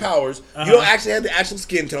actual powers, you don't actually have the actual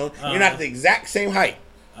skin tone, you're not the exact same height.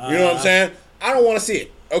 You know what I'm saying? I don't want to see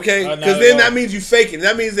it. Okay? Because then that means you faking.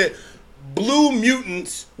 That means that blue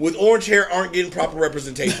mutants with orange hair aren't getting proper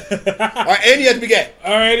representation. All right, and you have to be gay.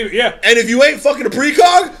 All right, yeah. And if you ain't fucking a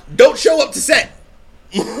precog, don't show up to set.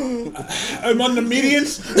 I'm on the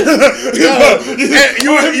medians.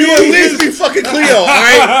 You at least be fucking Cleo, all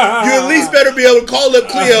right? You at least better be able to call up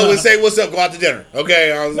Cleo and say, "What's up? Go out to dinner."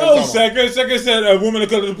 Okay? No, Second said a woman of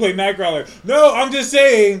color to play Nightcrawler. No, I'm just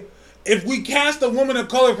saying, if we cast a woman of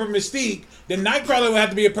color for Mystique, then Nightcrawler would have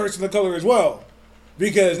to be a person of color as well,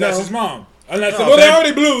 because that's his mom. Unless they're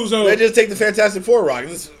already blue, so they just take the Fantastic Four rock.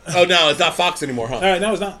 No, it's not Fox anymore, huh? All right,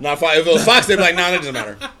 no, it's not. Not Fox. If it was Fox, they'd be like, "Nah, that doesn't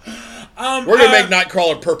matter." We're gonna make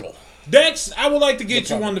Nightcrawler purple. Dex, I would like to get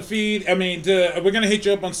you on the feed. I mean, we're gonna hit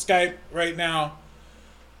you up on Skype right now.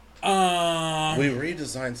 We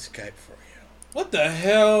redesigned Skype for you. What the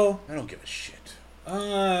hell? I don't give a shit.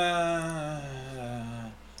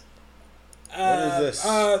 What is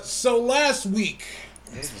this? So last week.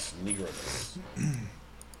 What is this Negro this?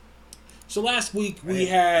 So last week we Man,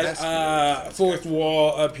 had that's Fourth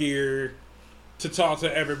Wall up here to talk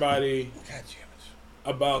to everybody God damn it.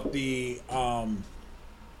 about the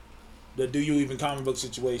Do You Even comic book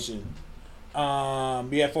situation.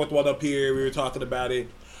 We had Fourth Wall up here. We were talking about it.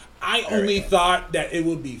 I only thought that it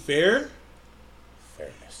would be fair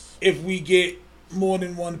Fairness. if we get more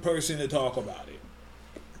than one person to talk about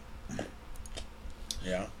it.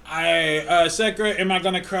 Yeah. Sekra, am I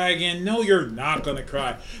gonna cry again? No, you're not gonna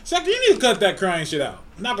cry. Sekra, you need to cut that crying shit out.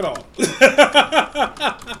 Knock it off.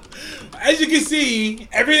 As you can see,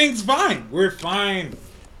 everything's fine. We're fine.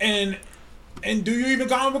 And Do You Even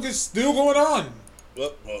comic book is still going on.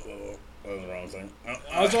 Whoa. That was the wrong thing.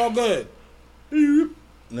 It's all good.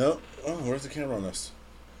 No. Oh, where's the camera on this?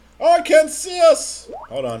 Oh, I can't see us.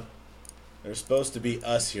 Hold on. There's supposed to be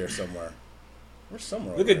us here somewhere. We're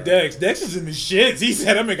somewhere. Look over at there. Dex. Dex is in the shits. He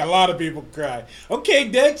said I make a lot of people cry. Okay,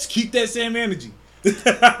 Dex, keep that same energy. Fuck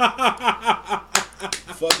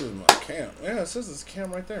is my cam? Yeah, it says it's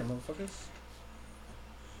cam right there, motherfuckers.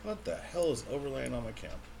 What the hell is overlaying on my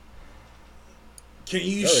cam? Can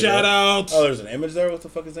you There we shout go. out? Oh, there's an image there? What the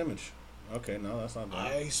fuck is image? Okay, no, that's not that.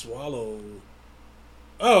 I swallowed.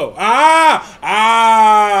 Oh,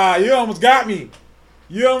 you almost got me.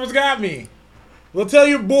 You almost got me. Well, tell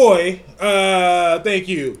your boy, thank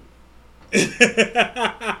you.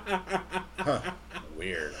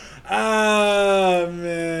 Weird.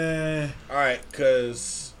 Man. Alright,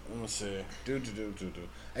 cause, let me see.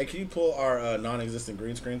 Hey, can you pull our non-existent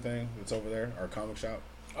green screen thing that's over there? Our comic shop?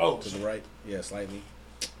 Oh, To the right? Yeah, slightly.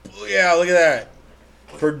 Oh, yeah, look at that.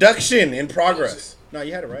 Production in progress. No,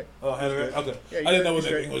 you had it right. oh, okay. Yeah, I didn't know what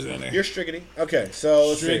you're that thing was in there. You're striggity. Okay, so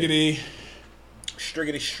let's see. Striggity.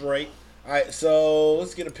 Striggity straight. Alright, so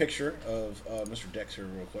let's get a picture of Mr. Dexter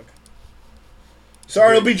real quick.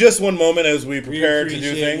 Sorry, it'll be just one moment as we We prepare to do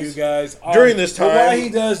appreciate things. you guys. During this but while time- he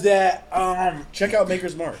does that, Check out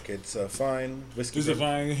Maker's Mark. It's a fine whiskey. just a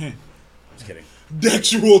bourbon. fine Just kidding.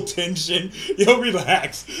 Dexual tension. Yo,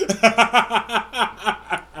 relax.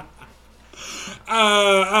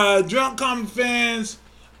 Drunk comic fans,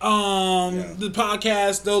 the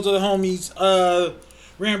podcast, those are the homies,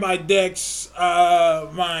 ran by Dex,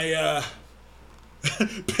 my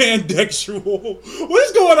pandexual. What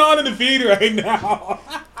is going on in the feed right now?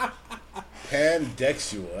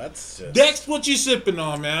 Pandexual. That's just... Dex, what you sipping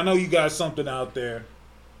on, man? I know you got something out there.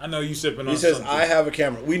 I know you sipping on He says, something. I have a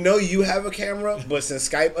camera. We know you have a camera, but since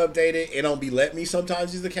Skype updated, it don't be letting me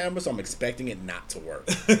sometimes use the camera, so I'm expecting it not to work.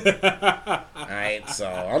 Alright, so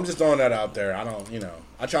I'm just throwing that out there. I don't,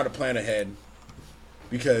 I try to plan ahead.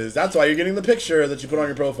 Because that's why you're getting the picture that you put on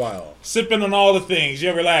your profile. Sipping on all the things.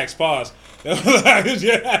 Yeah, relax. Pause.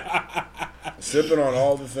 Yeah. Sipping on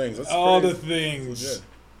all the things. That's All pretty the things.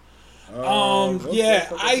 good. Yeah,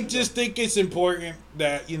 I just think it's important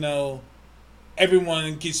that,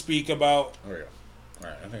 everyone can speak about There we go.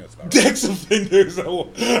 Alright, I think that's about right. Dex offenders.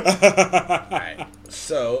 Alright,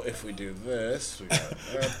 so if we do this, we got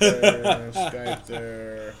that there, Skype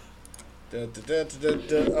there.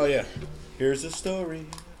 Oh, yeah. Here's the story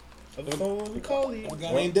of the phone calling. A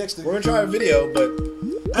guy named Dexter. We're gonna try a video, but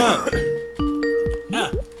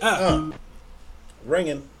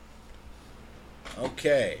ringing.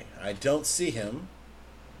 Okay, I don't see him.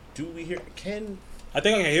 Do we hear? I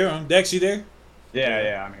think I can hear him. Dex, you there?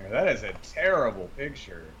 Yeah, I'm here. That is a terrible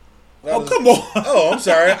picture. Oh, come on. Oh, I'm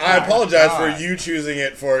sorry. I apologize God. for you choosing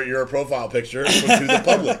it for your profile picture to the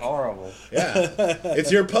public. Horrible. Yeah,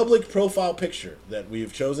 it's your public profile picture that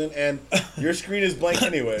we've chosen, and your screen is blank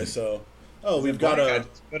anyway. So, we've got I a.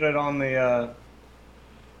 just put it on the.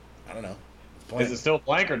 I don't know. It's blank. Is it still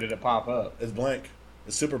blank or did it pop up? It's blank.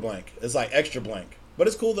 It's super blank. It's like extra blank, but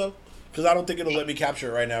it's cool though, because I don't think it'll let me capture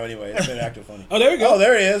it right now anyway. It's been active funny. Oh, there we go. Oh,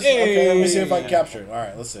 there he is. Hey. Okay, let me see if I can capture it. All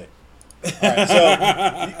right, let's see. All right,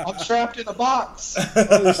 so I'm trapped in a box.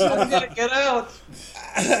 I gotta get out.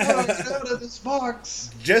 I gotta get out of this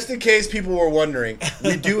box. just in case people were wondering,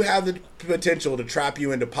 we do have the potential to trap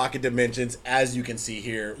you into pocket dimensions, as you can see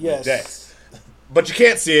here with Yes. Dex. But you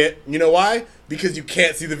can't see it. You know why? Because you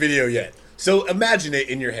can't see the video yet. So imagine it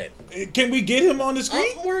in your head. Can we get him on the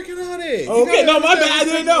screen? I'm working on it. You Okay, gotta no, my bad.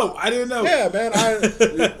 understand. I didn't know. Yeah, man.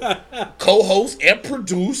 I co-host and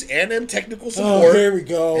produce and am technical Oh, support. here we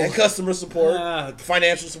go. And customer support,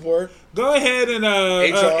 financial support. Go ahead and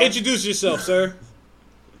HR. introduce yourself, sir.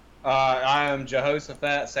 I am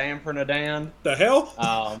Jehoshaphat Sampernadan. The hell?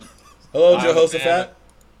 Hello, I'm Jehoshaphat.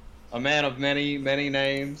 A man of many, many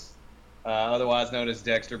names. Otherwise known as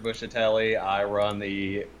Dexter Bushatelli. I run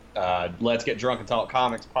the Let's Get Drunk and Talk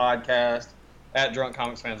Comics podcast at Drunk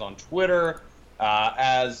Comics Fans on Twitter.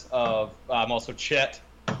 As of, I'm also Chet.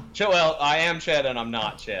 Well, I am Chet and I'm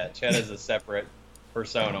not Chet. Chet is a separate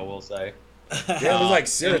persona, we'll say. Yeah, it was like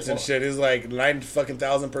Sirits and shit. It was like 9 fucking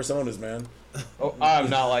thousand personas, man. Oh, I'm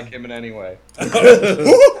not like him in any way.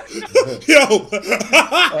 Yo.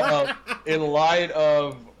 In light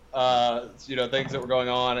of things that were going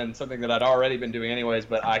on and something that I'd already been doing anyways,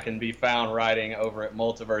 but I can be found writing over at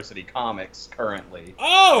Multiversity Comics currently.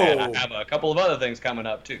 Oh, and I have a couple of other things coming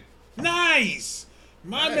up too. Nice,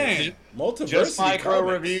 my man. Multiversity Just micro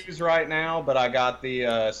Comics. reviews right now, but I got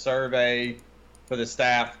the survey for the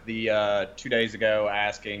staff the 2 days ago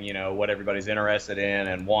asking, what everybody's interested in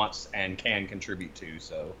and wants and can contribute to.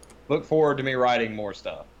 So look forward to me writing more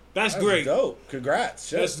stuff. That's That's great. dope. Congrats.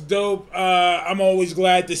 Shit. That's dope. I'm always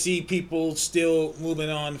glad to see people still moving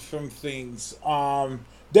on from things.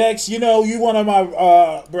 Dex, you one of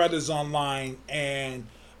my brothers online, and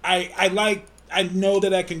I know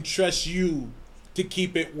that I can trust you to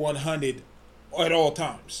keep it 100 at all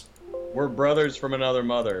times. We're brothers from another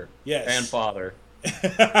mother Yes. and father.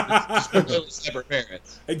 Just completely separate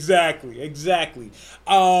parents. Exactly.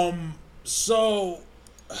 So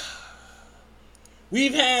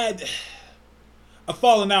we've had a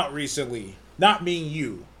falling out recently. Not me and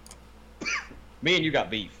you. Me and you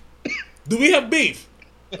got beef. Do we have beef?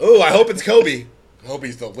 Oh, I hope it's Kobe.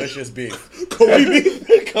 Kobe's delicious beef. Kobe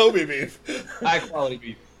beef? Kobe beef. High quality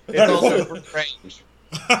beef. It's also free range.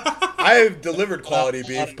 I have delivered quality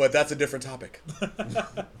beef, but that's a different topic.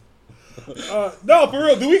 No, for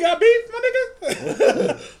real. Do we got beef, my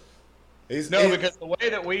nigga? Because the way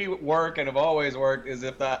that we work and have always worked is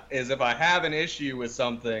if I have an issue with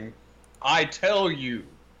something, I tell you.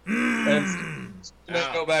 And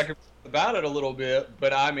go back and forth about it a little bit,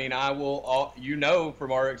 but I mean, I will.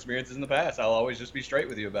 From our experiences in the past, I'll always just be straight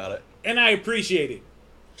with you about it. And I appreciate it.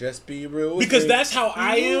 Just be real. Because that's how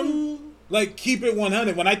I am. Like, keep it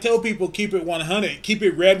 100. When I tell people keep it 100, keep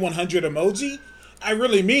it red 100 emoji, I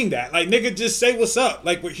really mean that. Like, nigga, just say what's up.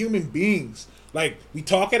 Like, we're human beings. Like, we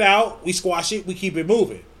talk it out, we squash it, we keep it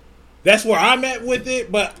moving. That's where I'm at with it,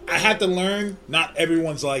 but I had to learn not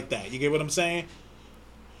everyone's like that. You get what I'm saying?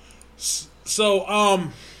 So,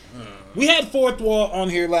 we had Fourth Wall on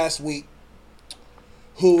here last week,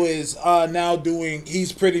 who is now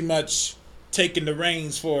he's pretty much taking the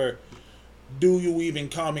reins for Do You Even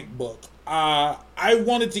Comic Book. I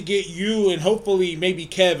wanted to get you and hopefully maybe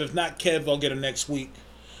Kev. If not Kev, I'll get him next week.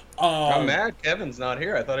 I'm mad Kevin's not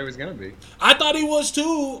here. I thought he was going to be. I thought he was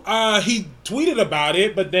too. He tweeted about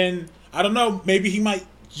it, but then, I don't know, maybe he might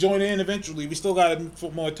join in eventually. We still got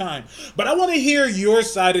more time. But I want to hear your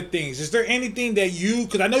side of things. Is there anything that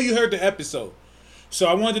because I know you heard the episode, so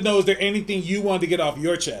I wanted to know, is there anything you wanted to get off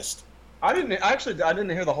your chest? I didn't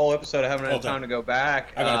hear the whole episode. I haven't had time to go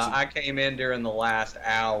back. I came in during the last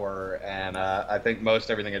hour, and I think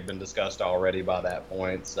most everything had been discussed already by that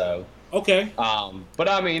point. So okay. But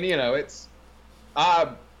I mean, it's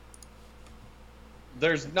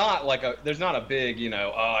there's not a big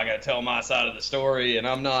I got to tell my side of the story, and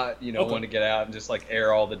I'm not one to get out and just like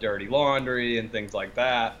air all the dirty laundry and things like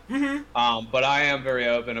that. Mm-hmm. But I am very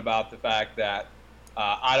open about the fact that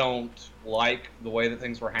I don't like the way that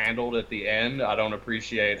things were handled at the end. I don't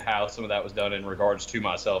appreciate how some of that was done in regards to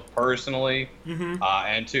myself personally,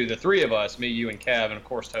 and to the three of us, me, you, and Kev, and of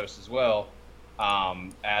course Toast as well,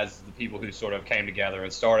 as the people who sort of came together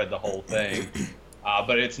and started the whole thing.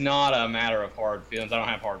 But it's not a matter of hard feelings. I don't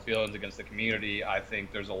have hard feelings against the community. I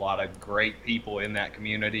think there's a lot of great people in that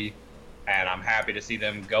community, and I'm happy to see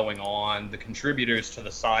them going on. The contributors to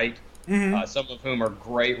the site, some of whom are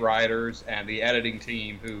great writers, and the editing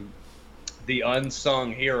team, the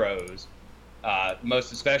unsung heroes,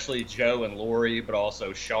 most especially Joe and Lori, but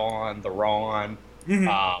also Sean, the Ron.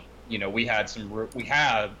 We had some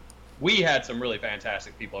really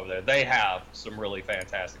fantastic people over there. They have some really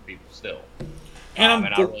fantastic people still. And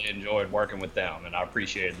I really enjoyed working with them, and I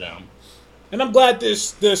appreciated them. And I'm glad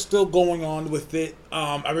they're still going on with it.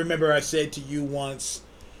 I remember I said to you once,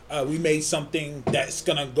 we made something that's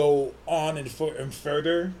going to go on and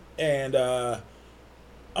further. And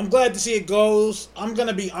I'm glad to see it goes. I'm going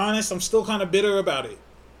to be honest, I'm still kind of bitter about it.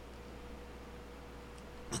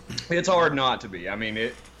 It's hard not to be. I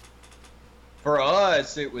mean, for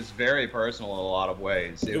us, it was very personal in a lot of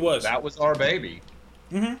ways. It was. That was our baby.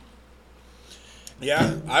 Mm-hmm.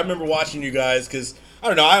 Yeah, I remember watching you guys because, I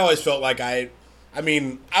don't know, I always felt like I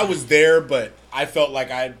was there, but I felt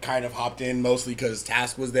like I kind of hopped in mostly because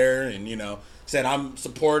Task was there and, said I'm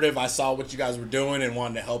supportive. I saw what you guys were doing and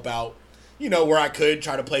wanted to help out, where I could,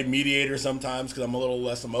 try to play mediator sometimes because I'm a little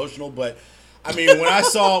less emotional. But I mean, when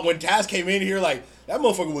Taz came in here, like, that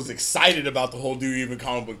motherfucker was excited about the whole Do You Even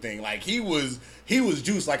comic book thing. Like, he was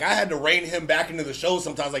juiced. Like, I had to rein him back into the show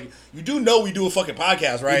sometimes. Like, you do know we do a fucking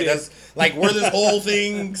podcast, right? That's like where this whole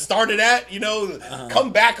thing started at, you know?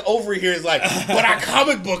 Come back over here is like, but I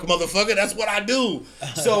comic book, motherfucker. That's what I do.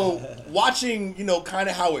 So, watching, you know, kind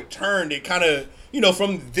of how it turned, it kind of, you know,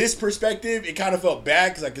 from this perspective, it kind of felt bad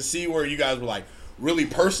because I could see where you guys were, like, really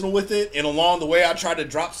personal with it. And along the way, I tried to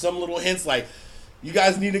drop some little hints, like, you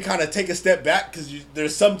guys need to kind of take a step back because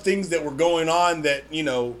there's some things that were going on that, you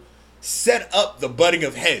know, set up the butting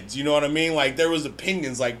of heads. You know what I mean? Like, there was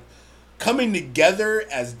opinions, like, coming together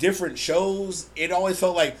as different shows. It always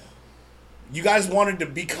felt like you guys wanted to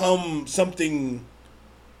become something,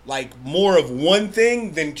 like, more of one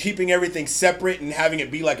thing than keeping everything separate and having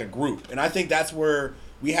it be like a group. And I think that's where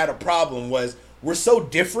we had a problem, was we're so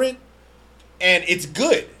different, and it's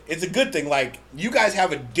good. It's a good thing. Like, you guys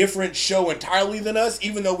have a different show entirely than us,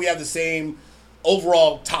 even though we have the same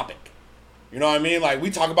overall topic. You know what I mean? Like,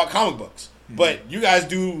 we talk about comic books, but you guys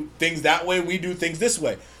do things that way. We do things this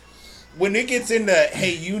way. When it gets into,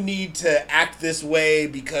 hey, you need to act this way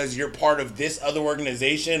because you're part of this other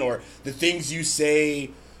organization, or the things you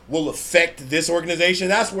say will affect this organization,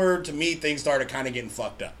 that's where, to me, things started kind of getting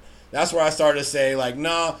fucked up. That's where I started to say, like,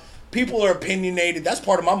 nah, people are opinionated. That's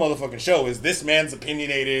part of my motherfucking show, is this man's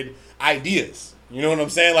opinionated ideas. You know what I'm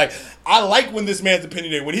saying? Like, I like when this man's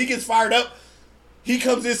opinionated. When he gets fired up, he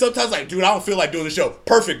comes in sometimes like, dude, I don't feel like doing the show.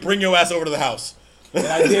 Perfect. Bring your ass over to the house. And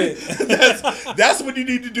I did. that's when you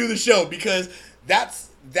need to do the show, because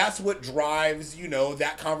that's what drives, you know,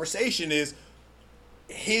 that conversation, is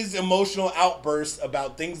his emotional outbursts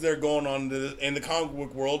about things that are going on in the comic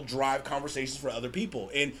book world drive conversations for other people.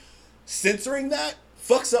 And censoring that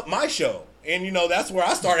fucks up my show. And, you know, that's where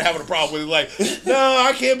I started having a problem with it. Like, no,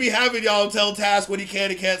 I can't be having y'all tell Task what he can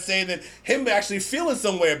and can't say, and then him actually feeling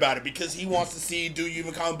some way about it because he wants to see Do You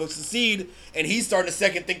Even comic books succeed, and he's starting to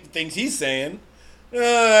second think the things he's saying.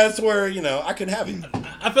 That's where, you know, I couldn't have it.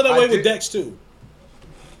 I feel that way with Dex, too.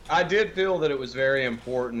 I did feel that it was very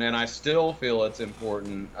important, and I still feel it's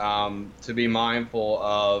important to be mindful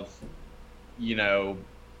of, you know,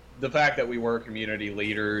 the fact that we were community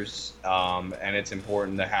leaders, and it's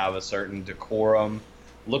important to have a certain decorum.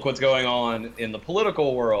 Look what's going on in the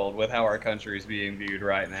political world with how our country is being viewed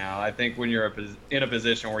right now. I think when you're in a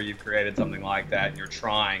position where you've created something like that and you're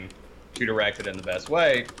trying to direct it in the best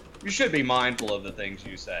way, you should be mindful of the things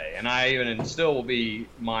you say. And I even still will be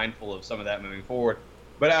mindful of some of that moving forward.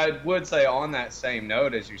 But I would say, on that same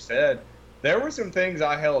note, as you said, there were some things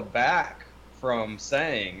I held back from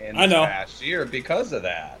saying in the past year because of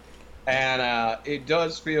that. And it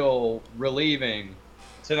does feel relieving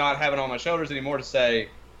to not have it on my shoulders anymore to say,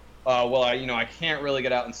 well, I can't really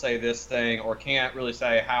get out and say this thing, or can't really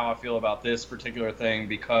say how I feel about this particular thing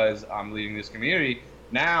because I'm leading this community.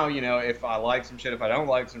 Now, you know, if I like some shit, if I don't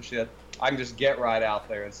like some shit, I can just get right out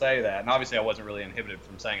there and say that. And obviously I wasn't really inhibited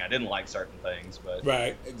from saying I didn't like certain things, but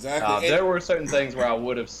right, exactly. There were certain things where I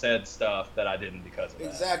would have said stuff that I didn't because of that.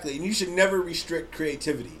 Exactly. And you should never restrict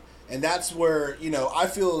creativity. And that's where, you know, I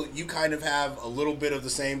feel you kind of have a little bit of the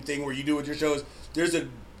same thing where you do with your shows. There's a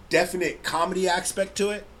definite comedy aspect to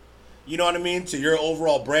it. You know what I mean? To your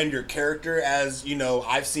overall brand, your character, as, you know,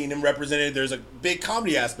 I've seen him represented, there's a big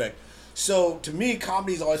comedy aspect. So, to me,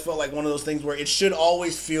 comedy's always felt like one of those things where it should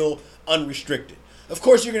always feel unrestricted. Of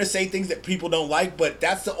course, you're going to say things that people don't like, but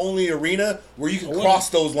that's the only arena where you can cross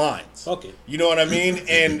those lines. Okay. You know what I mean?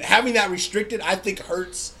 And having that restricted, I think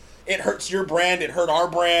hurts. It hurts your brand. It hurt our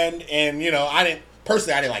brand. And, you know, I didn't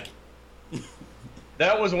like it.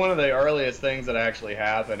 That was one of the earliest things that actually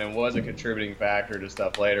happened and was a contributing factor to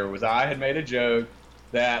stuff later, was I had made a joke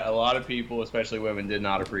that a lot of people, especially women, did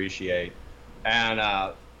not appreciate. And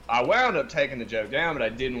I wound up taking the joke down, but I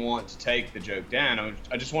didn't want to take the joke down.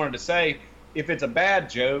 I just wanted to say, if it's a bad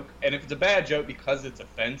joke, and if it's a bad joke because it's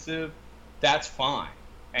offensive, that's fine.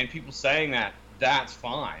 And people saying that, that's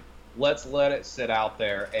fine. Let's let it sit out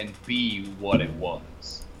there and be what it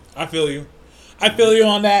was. I feel you. I feel you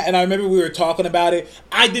on that, and I remember we were talking about it.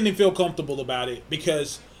 I didn't feel comfortable about it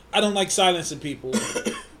because I don't like silencing people.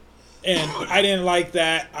 And I didn't like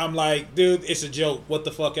that. I'm like, dude, it's a joke. What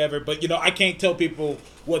the fuck ever. But, you know, I can't tell people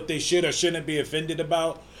what they should or shouldn't be offended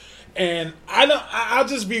about. And I'll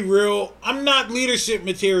just be real. I'm not leadership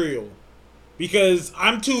material because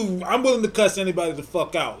I'm willing to cuss anybody the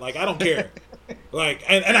fuck out. Like, I don't care. Like,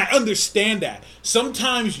 and I understand that.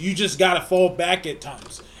 Sometimes you just got to fall back at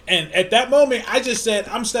times. And at that moment, I just said,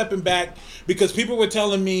 I'm stepping back because people were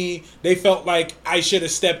telling me they felt like I should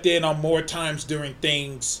have stepped in on more times during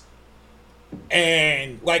things.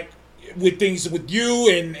 And, like, with things with you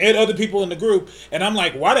and other people in the group, and I'm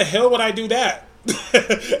like, why the hell would I do that?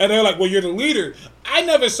 And they're like, well, you're the leader. I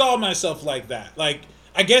never saw myself like that. Like,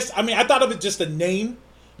 I guess, I mean, I thought of it just a name,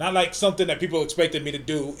 not like something that people expected me to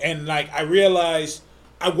do. And like, I realized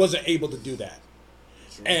I wasn't able to do that.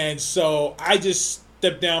 Sure. And so I just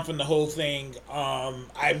stepped down from the whole thing.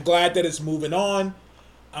 I'm glad that it's moving on.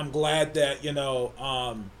 I'm glad that, you know,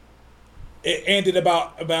 it ended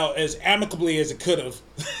about as amicably as it could have.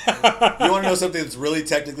 You want to know something that's really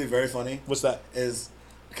technically very funny? What's that? Is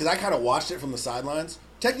because I kind of watched it from the sidelines.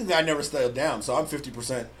 Technically, I never stayed down, so I'm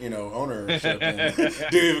 50%, you know, ownership and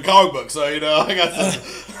do a comic book. So, you know, I got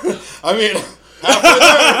some. I mean, halfway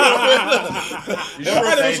there.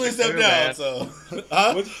 I eventually stepped down. So,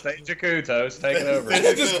 State Jakuto's taking over.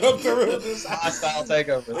 Just come through. Hostile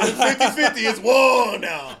takeover. It's 50-50. It's war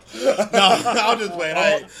now. No, I'll just wait.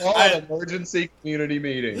 An emergency community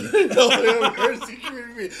meeting. Emergency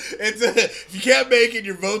community meeting. It's if you can't make it,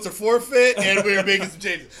 your votes are forfeit, and we're making some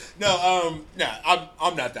changes. No,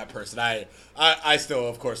 I'm not that person. I still,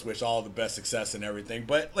 of course, wish all the best success and everything.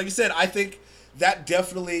 But like you said, I think that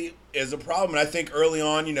definitely is a problem. And I think early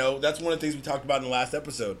on, you know, that's one of the things we talked about in the last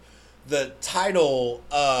episode. The title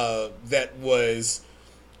that was,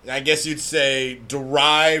 I guess you'd say,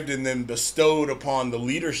 derived and then bestowed upon the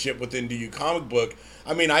leadership within DU Comic Book.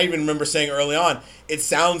 I mean, I even remember saying early on, it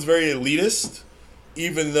sounds very elitist,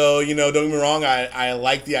 even though, you know, don't get me wrong, I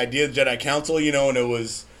like the idea of Jedi Council, you know, and it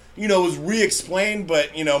was re-explained,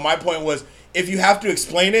 but, you know, my point was, if you have to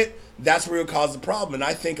explain it, that's where it'll cause the problem. And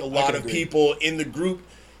I think a lot of people in the group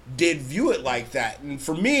did view it like that. And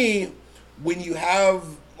for me, when you have,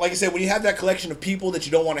 like I said, when you have that collection of people that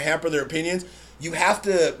you don't want to hamper their opinions, you have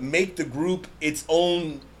to make the group its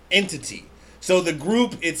own entity. So the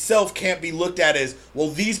group itself can't be looked at as, well,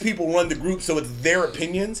 these people run the group, so it's their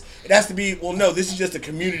opinions. It has to be, well, no, this is just a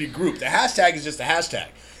community group. The hashtag is just a hashtag.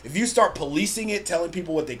 If you start policing it, telling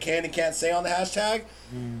people what they can and can't say on the hashtag,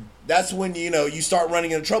 that's when, you know, you start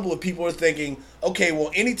running into trouble if people are thinking, okay,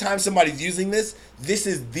 well, anytime somebody's using this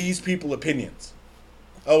is these people's opinions.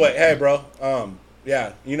 Oh, wait, hey, bro.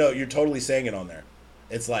 Yeah, you know, you're totally saying it on there.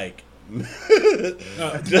 It's like,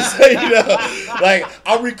 just so you know, like,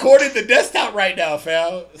 I'm recording the desktop right now,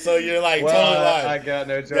 fam. So you're like, well, totally lying. I got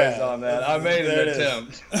no choice on that. I made an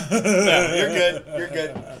attempt. No, you're good. You're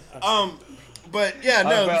good. But yeah,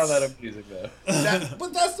 no. I found that amusing though.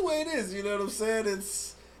 But that's the way it is. You know what I'm saying?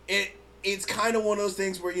 It's kind of one of those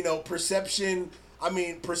things where, you know, perception. I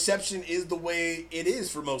mean, perception is the way it is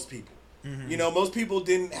for most people. Mm-hmm. You know, most people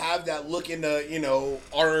didn't have that look into, you know,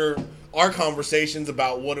 our conversations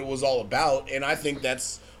about what it was all about, and I think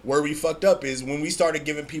that's where we fucked up. Is when we started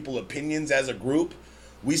giving people opinions as a group,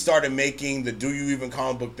 we started making the "Do You Even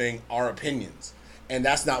Comic Book" thing our opinions. And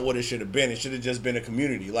that's not what it should have been. It should have just been a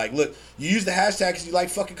community. Like, look, you use the hashtag because you like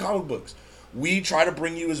fucking comic books. We try to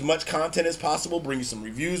bring you as much content as possible, bring you some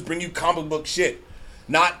reviews, bring you comic book shit.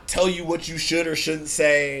 Not tell you what you should or shouldn't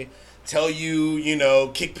say, tell you, you know,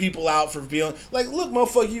 kick people out for feeling. Like, look,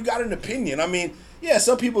 motherfucker, you got an opinion. I mean, yeah,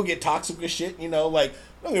 some people get toxic as shit, you know, like,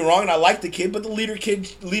 don't get me wrong, and I like the kid, but the leader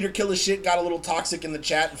killer shit got a little toxic in the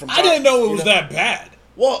chat. I didn't know it was that bad.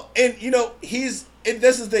 Well, and, you know, and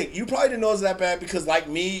this is the thing. You probably didn't know it was that bad because, like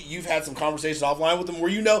me, you've had some conversations offline with him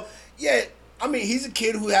where you know, yeah, I mean, he's a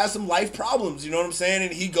kid who has some life problems, you know what I'm saying?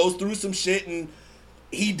 And he goes through some shit and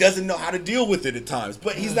he doesn't know how to deal with it at times.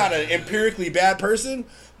 But he's not an empirically bad person.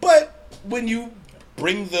 But when you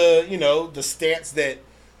bring the, you know, the stance that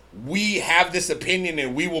we have this opinion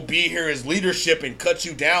and we will be here as leadership and cut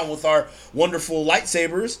you down with our wonderful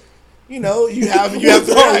lightsabers, you know, you have to react.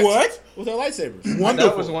 What? With our lightsabers. Wonderful.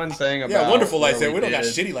 That was one thing about wonderful lightsabers. We don't got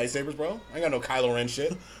shitty lightsabers, bro. I ain't got no Kylo Ren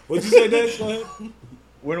shit. What'd you say, Dave? Go ahead.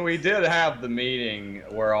 When we did have the meeting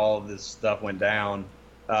where all of this stuff went down,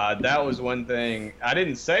 that was one thing. I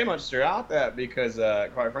didn't say much throughout that because,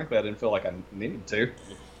 quite frankly, I didn't feel like I needed to.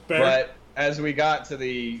 Fair. But as we got to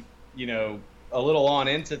the, you know, a little on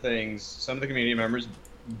into things, some of the community members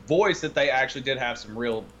voiced that they actually did have some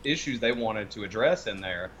real issues they wanted to address in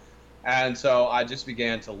there. And so I just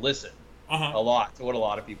began to listen a lot to what a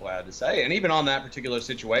lot of people had to say. And even on that particular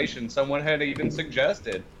situation, someone had even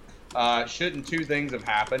suggested, shouldn't two things have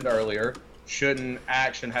happened earlier? Shouldn't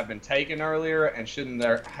action have been taken earlier? And shouldn't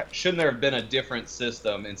there have been a different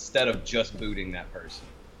system instead of just booting that person?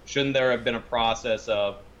 Shouldn't there have been a process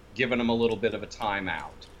of giving them a little bit of a timeout,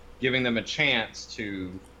 giving them a chance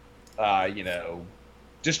to, you know,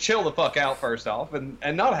 just chill the fuck out first off and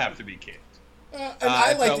not have to be kicked? And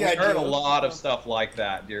I like the idea. We heard a lot of stuff like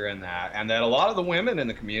that during that, and that a lot of the women in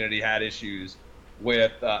the community had issues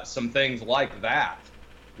with some things like that,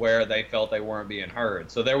 where they felt they weren't being heard.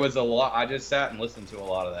 So there was a lot. I just sat and listened to a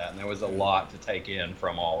lot of that, and there was a lot to take in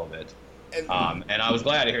from all of it. And I was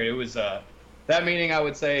glad to hear it. It was that meeting. I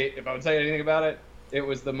would say, if I would say anything about it, it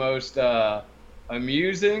was the most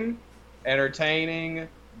amusing, entertaining,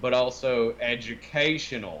 but also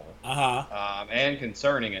educational and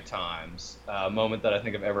concerning at times moment that I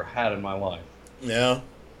think I've ever had in my life. Yeah,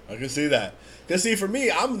 I can see that. Because, see, for me,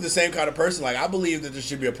 I'm the same kind of person. Like, I believe that there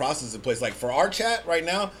should be a process in place. Like, for our chat right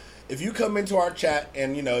now, if you come into our chat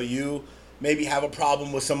and, you know, you maybe have a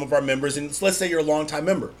problem with some of our members, and let's say you're a longtime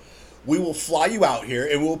member, we will fly you out here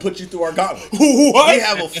and we'll put you through our gauntlet. What? We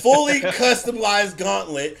have a fully customized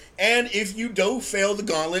gauntlet, and if you do fail the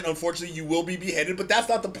gauntlet, unfortunately, you will be beheaded, but that's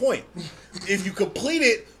not the point. If you complete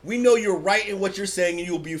it, we know you're right in what you're saying, and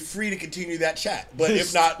you'll be free to continue that chat. But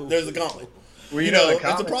if not, there's a gauntlet. Well, you know, the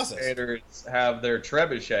it's a process. commentators have their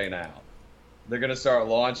trebuchet now. They're gonna start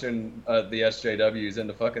launching the SJWs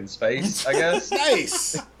into fucking space, I guess.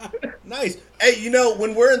 Nice. Hey, you know,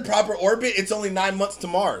 when we're in proper orbit, it's only 9 months to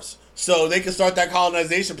Mars, so they can start that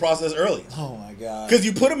colonization process early. Oh my god! Because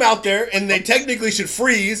you put them out there, and they technically should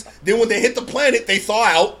freeze. Then when they hit the planet, they thaw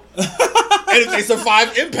out, and if they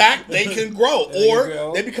survive impact, they can grow,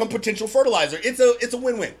 or they become potential fertilizer. It's a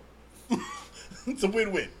win-win. It's a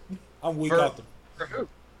win-win. I'm weak out there. For who?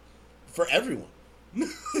 For everyone.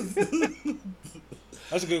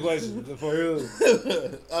 That's a good question. For who?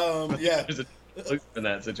 Yeah. There's a loop in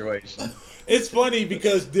that situation. It's funny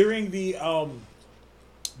because during the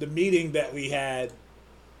meeting that we had,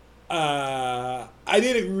 I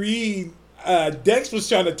didn't read. Dex was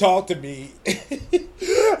trying to talk to me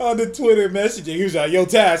on the Twitter messaging. He was like, "Yo,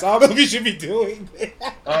 Taz, I don't know if you should be doing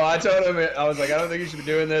that." Oh, I told him. I was like, I don't think you should be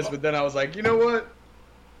doing this. But then I was like, you know what?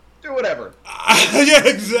 Do whatever. Yeah,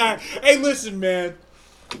 exactly. Hey, listen, man.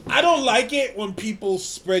 I don't like it when people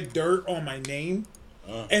spread dirt on my name,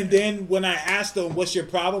 and then when I ask them, "What's your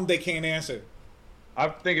problem?" they can't answer. I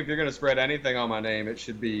think if you're gonna spread anything on my name, it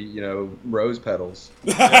should be, you know, rose petals.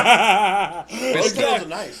 Rose petals are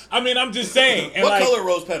nice. I mean, I'm just saying. And What color are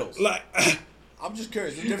rose petals? Like, I'm just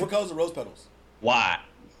curious. There's different colors of rose petals. Why?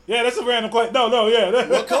 yeah, that's a random question. No, yeah.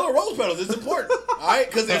 What color rose petals? It's important. All right?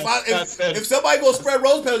 Because if somebody goes spread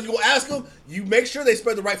rose petals, you go ask them, you make sure they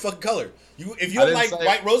spread the right fucking color. If you don't like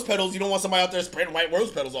white rose petals, you don't want somebody out there spreading white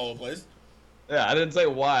rose petals all over the place. Yeah, I didn't say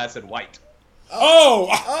why. I said white. Oh,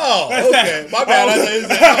 okay. My bad.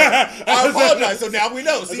 I apologize. So now we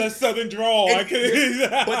know. See, that's a southern drawl. But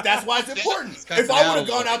that's why it's important. If I would have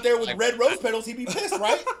gone out there with red rose petals, he'd be pissed,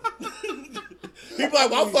 right? He'd be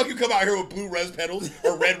like, why the fuck you come out here with blue rose petals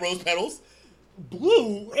or red rose petals?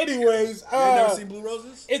 Blue. Anyways. You never seen blue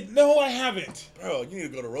roses? No, I haven't. Bro, you need to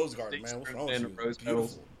go to Rose Garden, man. What's wrong with you? Rose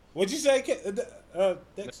petals. What'd you say?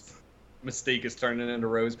 Dex? Mystique is turning into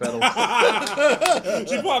rose petals.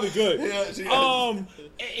 She probably could. Yeah, she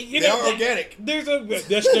they are organic. There's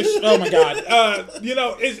oh my god. You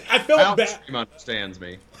know, I felt bad. Understands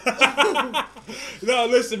me. No,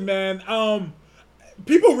 listen, man.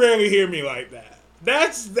 People rarely hear me like that.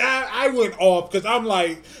 That I went off because I'm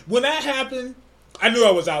like, when that happened, I knew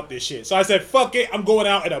I was out this shit. So I said, fuck it, I'm going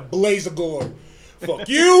out in a blaze of glory. Fuck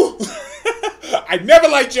you. I never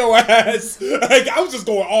liked your ass. Like, I was just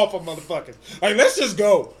going off on motherfuckers. Like, let's just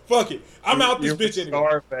go. Fuck it. I'm out this bitch anyway.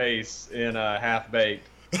 Scarface in Half Baked.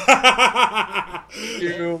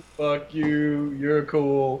 You, fuck you, you're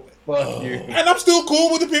cool, fuck you. And I'm still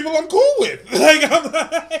cool with the people I'm cool with. Like, I'm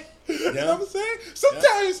like, you know what I'm saying?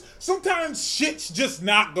 Sometimes shit's just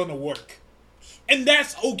not gonna work. And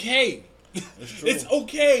that's okay. It's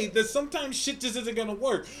okay that sometimes shit just isn't gonna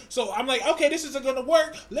work. So I'm like, okay, this isn't gonna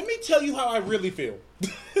work. Let me tell you how I really feel.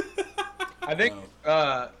 I think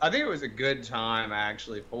it was a good time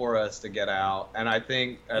actually for us to get out, and I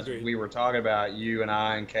think as we were talking about, you and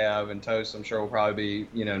I and Kev and Toast, I'm sure will probably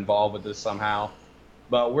be involved with this somehow,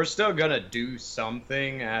 but we're still gonna do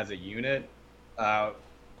something as a unit.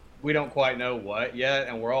 We don't quite know what yet,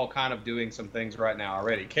 and we're all kind of doing some things right now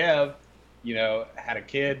already. Kev, had a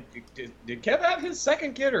kid. Did Kev have his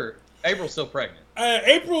second kid, or April's still pregnant?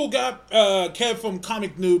 April got Kev from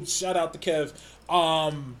Comic Noobs. Shout out to Kev.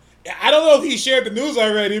 I don't know if he shared the news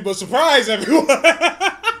already, but surprise everyone.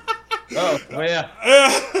 Oh, well, yeah.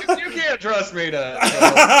 You can't trust me to.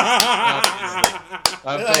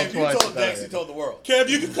 If you told Dex, you told the world. Kev,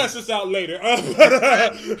 you can cuss this out later.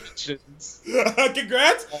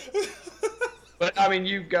 Congrats. But, I mean,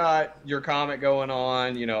 you've got your comic going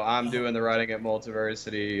on. I'm doing the writing at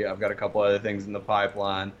Multiversity. I've got a couple other things in the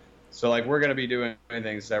pipeline. So, we're going to be doing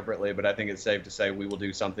things separately, but I think it's safe to say we will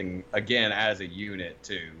do something, again, as a unit,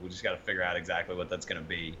 too. We just got to figure out exactly what that's going to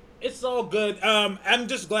be. It's all good. I'm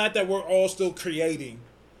just glad that we're all still creating.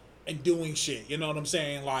 and doing shit. You know what I'm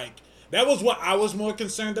saying? Like, that was what I was more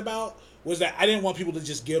concerned about, was that I didn't want people to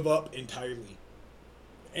just give up entirely.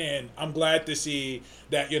 And I'm glad to see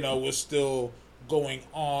that, we're still going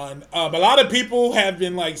on. A lot of people have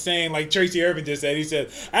been like saying, like Tracy Irvin just said, he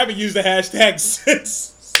said, I haven't used the hashtag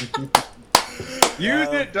since. Use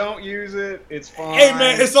it, don't use it. It's fine. Hey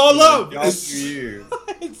man, it's all love. Don't you?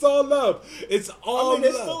 It's all love. It's all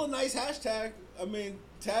it's love. still a nice hashtag.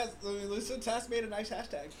 Listen, Taz made a nice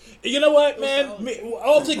hashtag. You know what, man?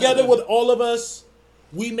 All together with all of us,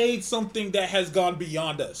 we made something that has gone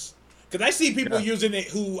beyond us. Because I see people using it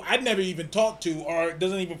who I'd never even talked to or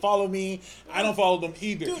doesn't even follow me. I don't follow them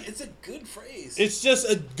either. Dude, it's a good phrase. It's just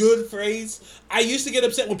a good phrase. I used to get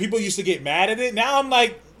upset when people used to get mad at it. Now I'm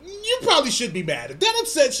like, you probably should be mad. If that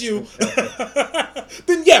upsets you,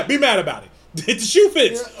 then yeah, be mad about it. The shoe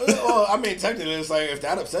fits. Yeah, well, I mean, technically, it's like, if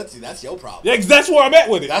that upsets you, that's your problem. Yeah, 'cause that's where I'm at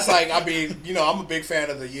with it. That's like, I mean, I'm a big fan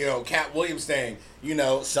of the, Cat Williams thing.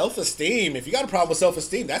 Self-esteem. If you got a problem with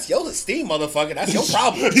self-esteem, that's your esteem, motherfucker. That's your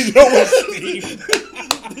problem. Your esteem.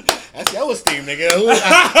 That's your esteem, nigga.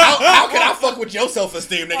 How can I fuck with your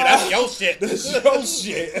self-esteem, nigga? That's your shit. That's your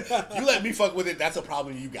shit. You let me fuck with it, that's a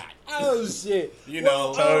problem you got. Oh, shit.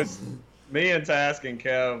 So me and Task and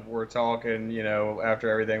Kev were talking, after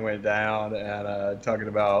everything went down and talking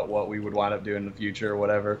about what we would wind up doing in the future or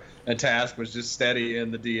whatever. And Task was just steady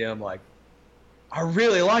in the DM like, I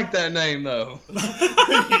really like that name, though. Yep.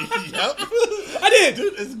 I did.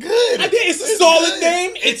 Dude, it's good. I did. It's a solid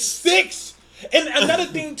name. It sticks. And another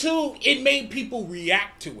thing, too, it made people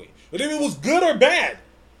react to it. But if it was good or bad,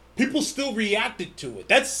 people still reacted to it.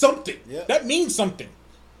 That's something. Yep. That means something.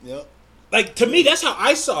 Yep. Like, to me, that's how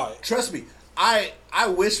I saw it. Trust me, I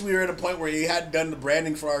wish we were at a point where he hadn't done the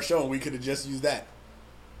branding for our show and we could have just used that.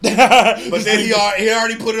 But then he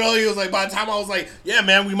already put it on. He was like, by the time I was like, yeah,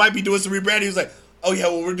 man, we might be doing some rebranding. He was like, oh yeah,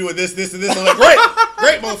 well, we're doing this, and this. I'm like,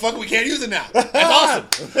 great, motherfucker, we can't use it now. That's awesome.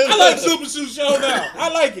 I like Super Suit Show now.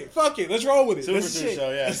 I like it. Fuck it. Let's roll with it. Super That's Suit shit.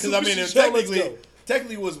 Show, yeah. Because Super I mean, Suit it Show, let's go.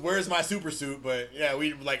 technically was Where's My Super Suit, but yeah,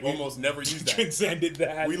 we almost never used that. Transcended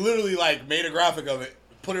that. We literally made a graphic of it,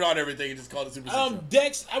 put it on everything, and just called it Super Suit Show.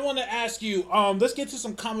 Dex, I want to ask you. Let's get to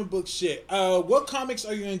some comic book shit. What comics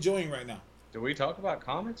are you enjoying right now? Do we talk about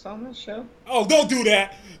comics on this show? Oh, don't do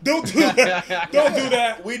that. Don't do that. Don't do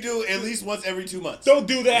that. We do at least once every 2 months. Don't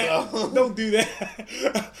do that. No. Don't do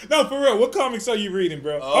that. No, for real. What comics are you reading,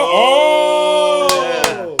 bro?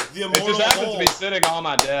 Oh. The It just happens to be sitting on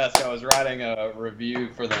my desk. I was writing a review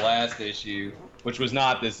for the last issue, which was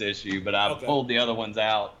not this issue, but I pulled the other ones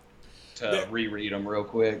out to reread them real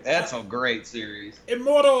quick. That's a great series.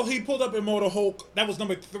 Immortal. He pulled up Immortal Hulk. That was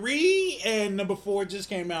number 3, and number 4 just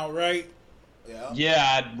came out, right? Yeah,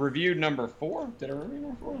 I reviewed number 4. Did I review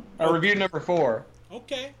number 4? I reviewed number 4.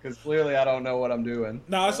 Okay. Because clearly I don't know what I'm doing.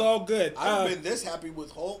 No, it's all good. I haven't been this happy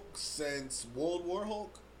with Hulk since World War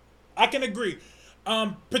Hulk. I can agree.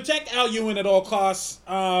 Protect Al Ewing at all costs.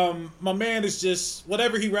 My man is just,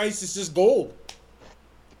 whatever he writes is just gold.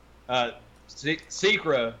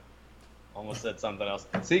 Secra, almost said something else.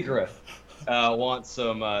 Secra wants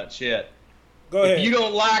some shit. Go ahead. If you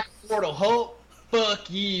don't like Immortal Hulk, fuck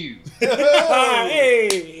you.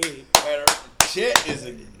 Hey. Chet is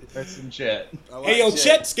a... That's some shit. Hey, yo,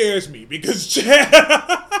 Chet scares me because Chet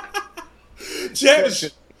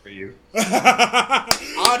is... For you.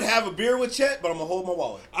 I'd have a beer with Chet, but I'm gonna hold my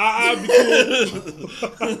wallet. I'd be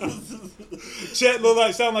cool. Chet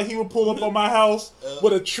sound like he would pull up on my house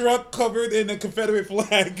with a truck covered in a Confederate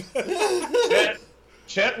flag.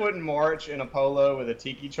 Chet wouldn't march in a polo with a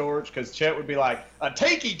tiki torch because Chet would be like, a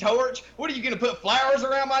tiki torch? What are you going to put flowers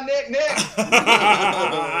around my neck?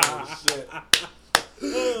 Oh, shit.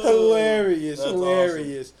 Hilarious. That's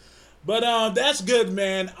Hilarious. But that's good,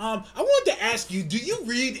 man. I wanted to ask you, do you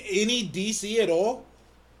read any DC at all?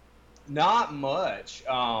 Not much.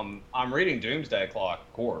 I'm reading Doomsday Clock,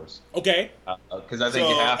 of course. Okay. Because I think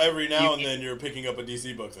you have every now and then you're picking up a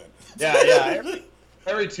DC book then. Yeah.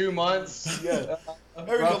 Every 2 months. Yeah.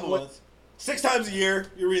 Every couple months. 6 times a year,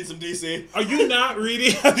 you're reading some DC. Are you not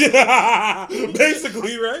reading?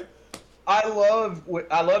 Basically, right? I love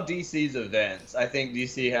DC's events. I think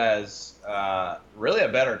DC has really a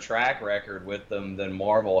better track record with them than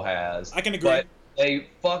Marvel has. I can agree. But they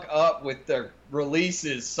fuck up with their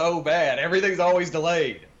releases so bad. Everything's always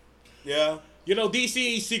delayed. Yeah.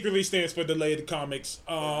 DC secretly stands for delayed comics.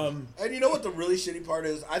 And you know what the really shitty part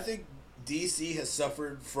is? I think DC has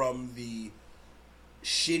suffered from the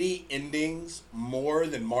shitty endings more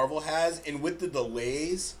than Marvel has, and with the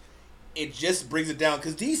delays, it just brings it down.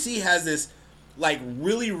 Because DC has this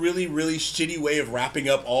really, really, really shitty way of wrapping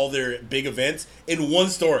up all their big events in one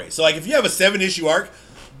story. So if you have a 7-issue arc,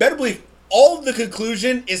 better believe all of the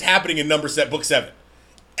conclusion is happening in book 7.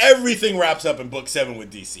 Everything wraps up in book 7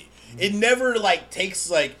 with DC. It never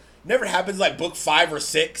never happens like book 5 or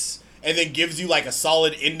 6 and then gives you like a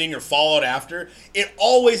solid ending or fallout after. It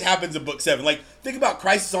always happens in book 7. Like, think about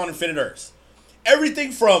Crisis on Infinite Earths.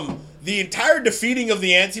 Everything from the entire defeating of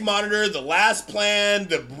the Anti-Monitor, the last plan,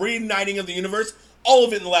 the reuniting of the universe, all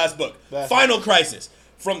of it in the last book. Final Crisis.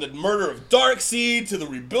 From the murder of Darkseid to the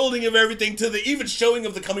rebuilding of everything to the even showing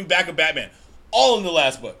of the coming back of Batman. All in the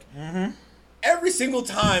last book. Mm-hmm. Every single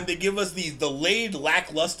time they give us these delayed,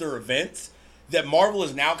 lackluster events that Marvel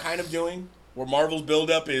is now kind of doing, where Marvel's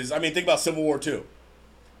buildup is, I mean, think about Civil War 2.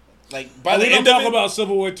 Like, by the we end don't of talk it, about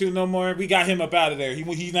Civil War 2 no more. We got him up out of there.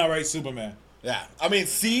 He's not right Superman. yeah. I mean,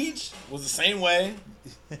 Siege was the same way.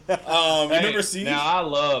 Remember Siege? Now, I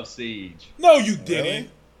love Siege. No, you didn't. Really?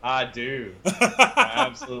 I do. I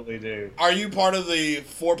absolutely do. Are you part of the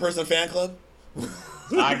 4-person fan club?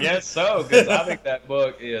 I guess so, because I think that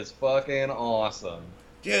book is fucking awesome.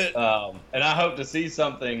 Yeah. And I hope to see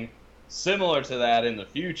something similar to that in the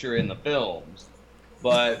future in the films.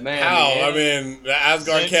 But, man. How? I mean,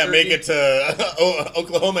 Asgard can't make it to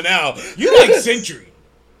Oklahoma now. You like Sentry.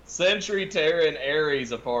 Sentry tearing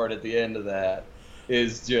Ares apart at the end of that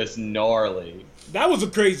is just gnarly. That was a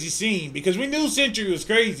crazy scene because we knew Sentry was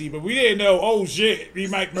crazy, but we didn't know, oh shit, he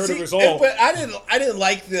might murder us all. But I didn't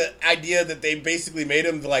like the idea that they basically made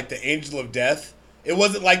him like the Angel of Death. It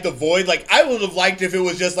wasn't like the Void. Like, I would have liked if it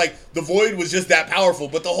was just like the Void was just that powerful.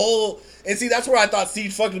 But the whole, and see, that's where I thought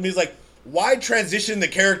Siege fucked with me. Is like, why transition the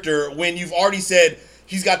character when you've already said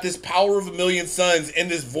he's got this power of 1,000,000 suns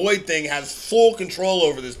and this Void thing has full control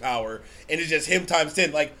over this power and it's just him times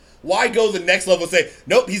 10? Like, why go the next level and say,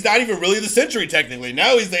 nope, he's not even really the Sentry technically.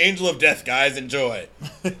 Now he's the Angel of Death, guys. Enjoy.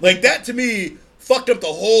 Like, that to me fucked up the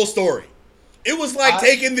whole story. It was like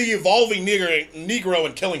taking the evolving Negro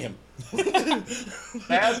and killing him.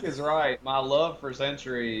 Ask is right. My love for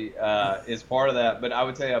Sentry is part of that, but I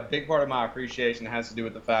would say a big part of my appreciation has to do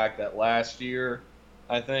with the fact that last year,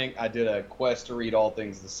 I think, I did a quest to read all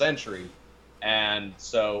things the Sentry, and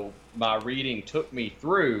so my reading took me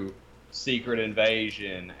through Secret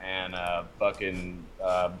Invasion and fucking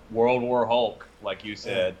World War Hulk, like you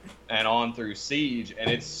said, and on through Siege, and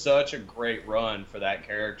it's such a great run for that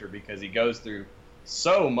character because he goes through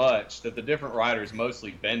so much that the different writers,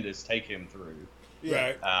 mostly Bendis, take him through.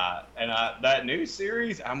 Right. And that new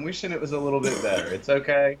series, I'm wishing it was a little bit better. It's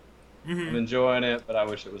okay. Mm-hmm. I'm enjoying it, but I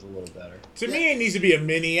wish it was a little better. To me, it needs to be a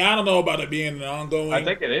mini. I don't know about it being an ongoing. I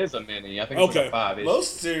think it is a mini. I think it's like a 5 issue.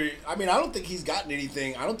 Most series, I mean, I don't think he's gotten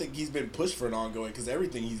anything. I don't think he's been pushed for an ongoing because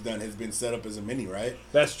everything he's done has been set up as a mini, right?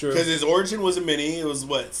 That's true. Because his origin was a mini. It was,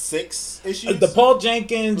 what, 6 issues? The Paul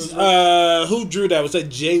Jenkins, who drew that? Was that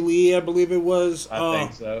Jay Lee, I believe it was? I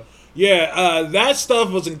think so. Yeah, that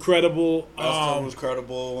stuff was incredible. That stuff was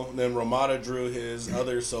incredible. And then Ramada drew his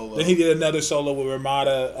other solo. Then he did another solo with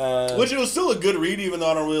Ramada. Which it was still a good read, even though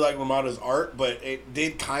I don't really like Ramada's art, but it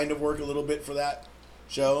did kind of work a little bit for that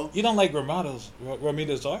show. You don't like Ramada's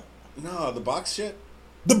art? No, the box shit.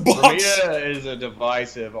 The box. Ramita is a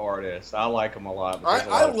divisive artist. I like him a lot.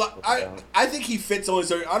 I think he fits on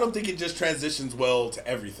certain. I don't think it just transitions well to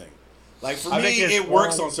everything. Like, for me, it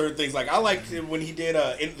works on certain things. Like, I liked him when he did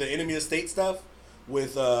the Enemy of State stuff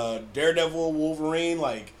with Daredevil, Wolverine.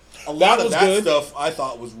 Like, a lot of that stuff I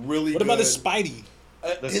thought was really good. What about his Spidey?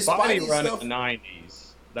 His Spidey run in the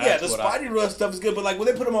 90s. Yeah, the Spidey run stuff is good. But, like, when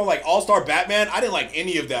they put him on, like, All-Star Batman, I didn't like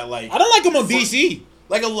any of that. Like, I don't like him on DC.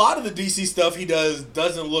 Like, a lot of the DC stuff he does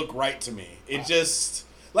doesn't look right to me. It just...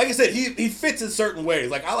 Like I said, he fits in certain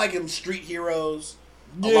ways. Like, I like him Street Heroes.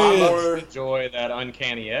 A lot more. Enjoy that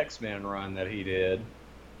Uncanny X-Men run that he did.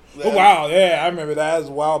 Oh wow, yeah, I remember that. That was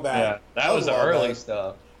a while back. Yeah, that was the early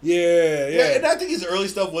stuff. Yeah, and I think his early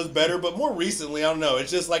stuff was better, but more recently, I don't know.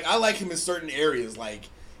 It's just like I like him in certain areas. Like,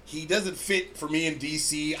 he doesn't fit for me in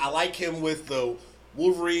DC. I like him with the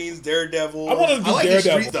Wolverines, Daredevil. I want him to do like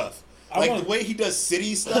Daredevil. his street stuff. The way he does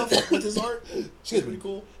city stuff with his art. It's pretty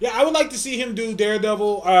cool. Yeah, I would like to see him do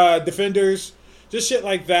Daredevil, Defenders. Just shit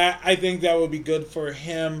like that. I think that would be good for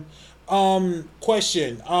him.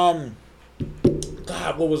 Question. God,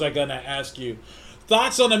 what was I gonna ask you?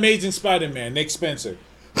 Thoughts on Amazing Spider-Man, Nick Spencer?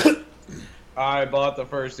 I bought the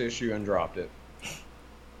first issue and dropped it.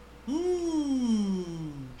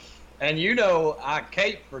 And you know I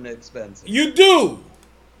cape for Nick Spencer. You do.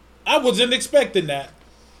 I wasn't expecting that.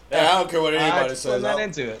 Yeah, I don't care what anybody says. I'm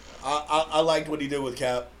into it. I liked what he did with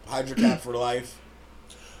Cap, Hydra Cap for life.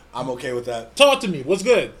 I'm okay with that. Talk to me. What's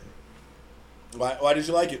good? Why did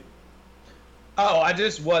you like it? Oh, I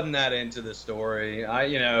just wasn't that into the story.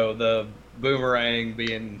 The Boomerang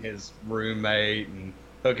being his roommate and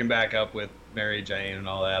hooking back up with Mary Jane and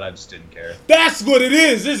all that. I just didn't care. That's what it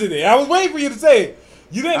is, isn't it? I was waiting for you to say it.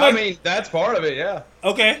 You didn't I mean, that's part of it, yeah.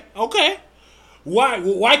 Okay.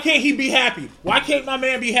 Why can't he be happy? Why can't my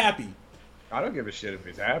man be happy? I don't give a shit if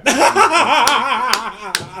he's happy.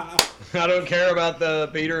 I don't care about the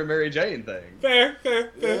Peter and Mary Jane thing. Fair.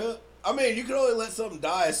 Yeah. I mean, you can only let something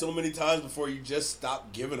die so many times before you just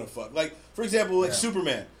stop giving a fuck. Like, for example, like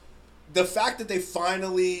Superman. The fact that they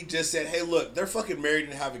finally just said, hey, look, they're fucking married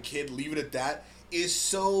and have a kid, leave it at that, is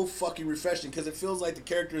so fucking refreshing because it feels like the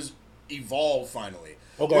characters evolve finally.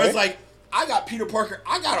 Okay. Where it's like, I got Peter Parker,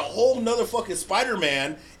 I got a whole nother fucking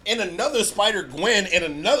Spider-Man and another Spider-Gwen and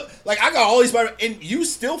another, like, I got all these Spider, and you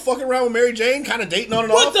still fucking around with Mary Jane, kind of dating on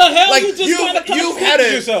and What off? the hell? Like, You just kinda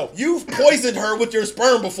contradicted yourself. You've poisoned her with your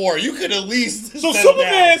sperm before. You could at least So settle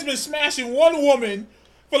Superman's down. been smashing one woman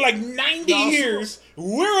for like 90 No, years.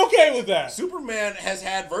 We're okay with that. Superman has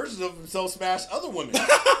had versions of himself smash other women.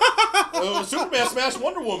 Superman smashed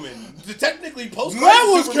Wonder Woman. Technically, post-crisis That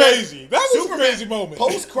was Superman, crazy. That was a crazy moment.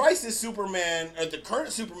 Post-crisis Superman, or the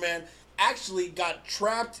current Superman, actually got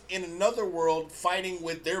trapped in another world fighting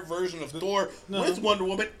with their version of Thor with Wonder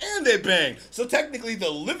Woman, and they banged. So technically, the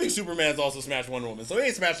living Superman's also smashed Wonder Woman. So he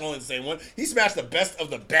ain't smashed only the same one. He smashed the best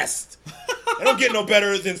of the best. They don't get no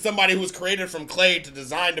better than somebody who was created from clay to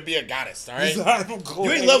design to be a goddess, all right?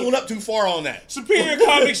 You ain't leveling up too far on that. Superior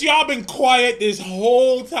Comics, y'all been quiet this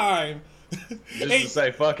whole time. Just to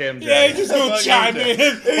say, fuck MJ. Yeah, he just gonna Fuck chime MJ. in.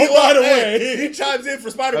 Hey, Oh, by the hey, way. he chimes in for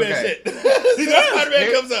Spider-Man Okay. shit. He does. Spider-Man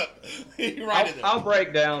Here- comes up. He right in there. I'll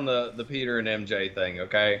break down the Peter and MJ thing,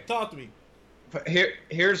 okay? Talk to me.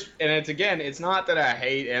 Here's it's not that I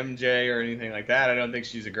hate MJ or anything like that. I don't think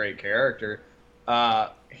she's a great character.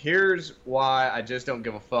 Here's why I just don't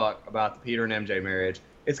give a fuck about the Peter and MJ marriage.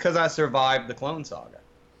 It's because I survived the Clone Saga,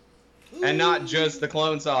 and not just the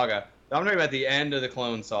Clone Saga. I'm talking about the end of the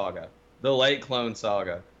Clone Saga, the late Clone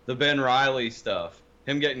Saga, the Ben Reilly stuff,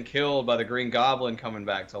 him getting killed by the Green Goblin coming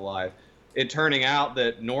back to life. It turning out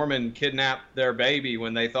that Norman kidnapped their baby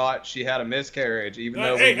when they thought she had a miscarriage, even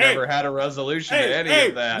though we never had a resolution to any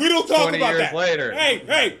of that. We don't talk 20 about years that. later.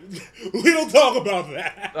 Hey, we don't talk about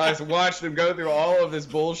that. I just watched them go through all of this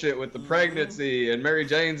bullshit with the pregnancy and Mary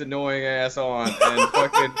Jane's annoying ass on, and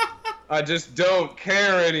fucking, I just don't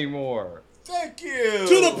care anymore. Thank you.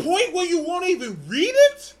 To the point where you won't even read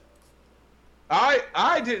it?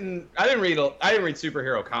 I didn't read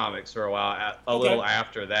superhero comics for a while, a little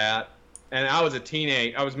after that. And I was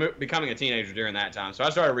becoming a teenager during that time, so I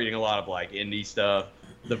started reading a lot of like indie stuff,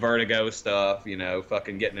 the Vertigo stuff,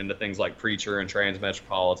 fucking getting into things like Preacher and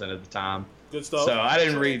Transmetropolitan at the time. Good stuff. So I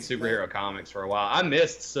didn't read superhero comics for a while. I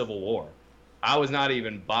missed Civil War. I was not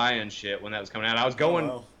even buying shit when that was coming out. I was going,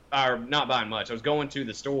 or not buying much. I was going to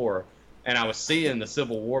the store, and I was seeing the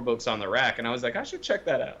Civil War books on the rack, and I was like, I should check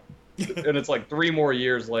that out. And it's like 3 more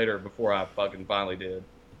years later before I fucking finally did.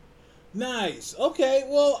 Nice. Okay.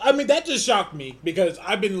 Well, I mean, that just shocked me because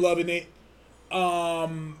I've been loving it.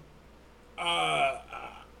 I'm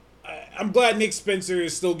glad Nick Spencer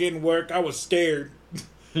is still getting work. I was scared.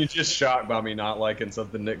 You're just shocked by me not liking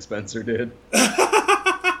something Nick Spencer did. I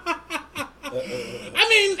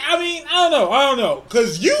mean, I don't know,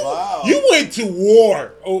 cause you went to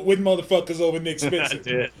war with motherfuckers over Nick Spencer. I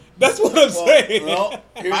did. That's what I'm saying. Well,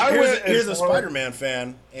 went here's a as far- Spider-Man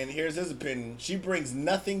fan, and here's his opinion. She brings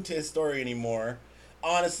nothing to his story anymore.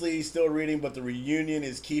 Honestly, he's still reading, but the reunion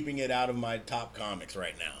is keeping it out of my top comics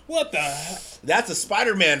right now. What the hell? That's a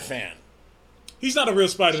Spider-Man fan. He's not a real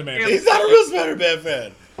Spider-Man. He's not a real Spider-Man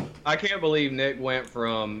fan. I can't believe Nick went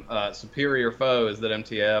from Superior Foes that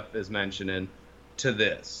MTF is mentioning to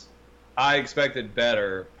this. I expected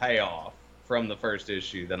better payoff from the first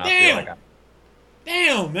issue than I feel like I.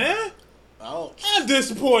 Damn, man. Oh, I'm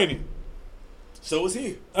disappointed. so was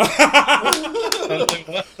he. Fuck.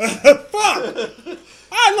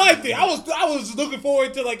 I liked it. I was looking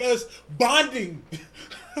forward to like us bonding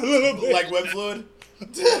a little bit. Like web fluid.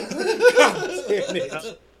 God damn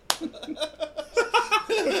it.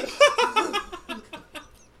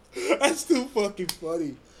 That's too fucking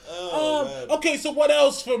funny. Oh, man. Okay, so what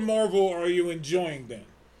else from Marvel are you enjoying then?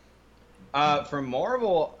 From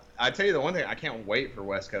Marvel, I tell you the one thing, I can't wait for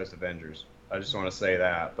West Coast Avengers. I just want to say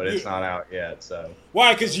that, but it's not out yet, so.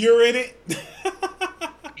 Why? Because you're in it?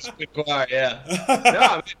 Be quiet, yeah.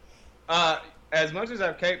 No, I mean, as much as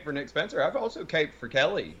I've caped for Nick Spencer, I've also caped for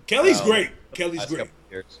Kelly. Kelly's great. the Kelly's last great. couple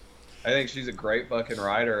of years. I think she's a great fucking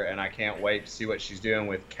writer, and I can't wait to see what she's doing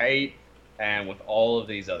with Kate and with all of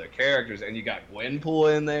these other characters. And you got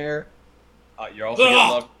Gwenpool in there. You're also gonna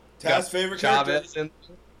love Taz's favorite Chavez character. in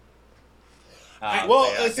Well,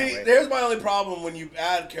 yeah, I can't see, wait. there's my only problem when you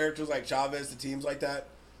add characters like Chavez to teams like that.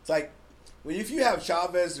 It's like, if you have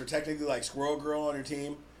Chavez or technically like Squirrel Girl on your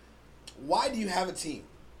team, why do you have a team?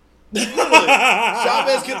 Literally,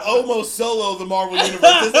 Chavez can almost solo the Marvel Universe.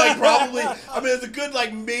 It's like probably, it's a good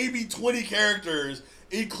like maybe 20 characters,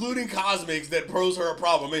 including Cosmics, that pose her a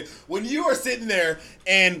problem. When you are sitting there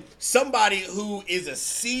and somebody who is a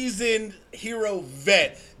seasoned hero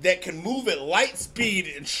vet that can move at light speed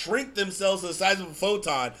and shrink themselves to the size of a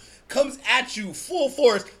photon comes at you full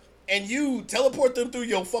force and you teleport them through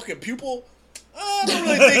your fucking pupil, I don't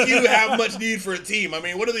really think you have much need for a team.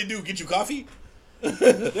 What do they do? Get you coffee?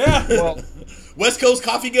 Yeah. Well, West Coast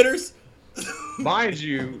coffee getters? mind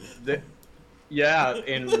you,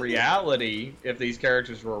 in reality, if these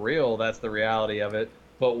characters were real, that's the reality of it.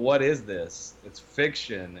 But what is this? It's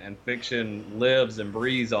fiction, and fiction lives and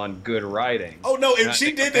breathes on good writing. Oh, no, And and I she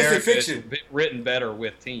think did this in America is fiction. Written better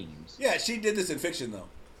with teams. Yeah, she did this in fiction, though.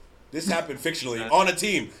 This happened fictionally on a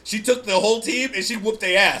team. She took the whole team and she whooped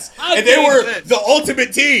their ass. I And they think were that- the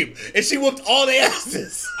ultimate team. And she whooped all their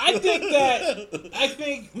asses. I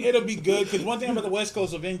think it'll be good because one thing about the West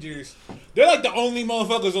Coast Avengers, they're like the only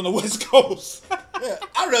motherfuckers on the West Coast. Yeah,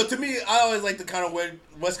 I don't know. To me, I always like the kind of way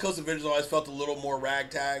West Coast Avengers always felt a little more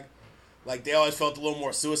ragtag. Like, they always felt a little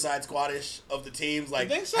more Suicide Squad-ish of the teams. Like,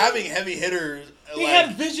 think so? having heavy hitters. He like,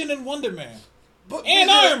 had Vision and Wonder Man. but and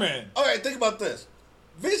Iron Man. All right, think about this.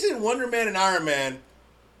 Vision, Wonder Man, and Iron Man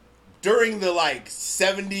during the,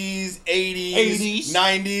 70s, 80s,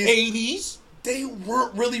 90s, 80s. they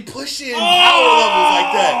weren't really pushing Oh! power levels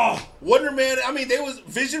like that. Wonder Man,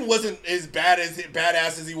 Vision wasn't as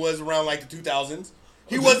badass as he was around the 2000s.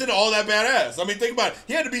 He wasn't all that badass. Think about it.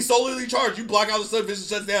 He had to be solarly charged. You block out the sun, Vision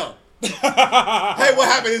shuts down. Hey, what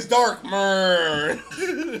happened? It's dark.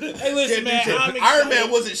 Hey, listen, man. I'm Iron Man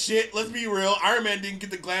excited. wasn't shit. Let's be real. Iron Man didn't get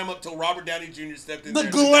the glam up till Robert Downey Jr. stepped in The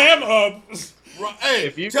there. glam up. Hey,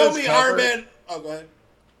 If you tell just me cover- Iron Man. Oh, go ahead.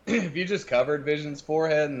 If you just covered Vision's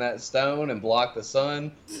forehead in that stone and blocked the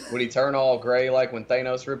sun, would he turn all gray like when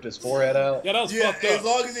Thanos ripped his forehead out? Yeah, that was Yeah, fucked as up.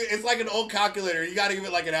 long as it's like an old calculator. You got to give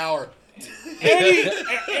it an hour.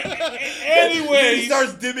 Anyway, He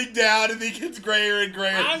starts dimming down and he gets grayer and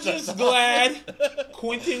grayer. I'm just glad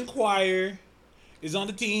Quentin Quire is on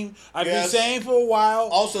the team. I've been Yes. saying for a while.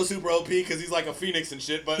 Also super OP because he's like a phoenix and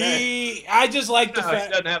shit. But hey, I just like the No, he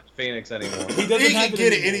fact doesn't have the Phoenix anymore. he doesn't he have can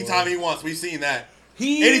get it anymore. anytime he wants. We've seen that.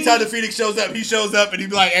 He Anytime the Phoenix shows up, he shows up and he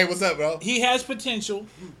be like, "Hey, what's up, bro?" he has potential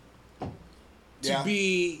to Yeah.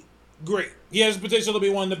 be great. He has the potential to be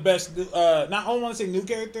one of the best. Not I don't want to say new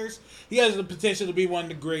characters. He has the potential to be one of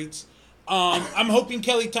the greats. I'm hoping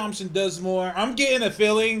Kelly Thompson does more. I'm getting a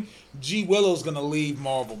feeling G. Willow's gonna leave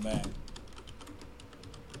Marvel, man.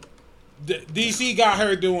 DC got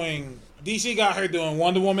her doing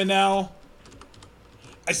Wonder Woman now.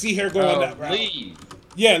 I see her going that route. Lead.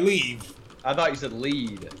 Yeah, leave. I thought you said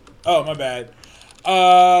lead. Oh, my bad.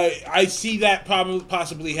 I see that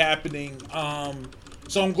possibly happening.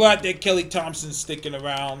 So I'm glad that Kelly Thompson's sticking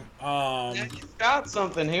around. Yeah, you've got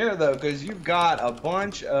something here though, because you've got a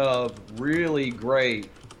bunch of really great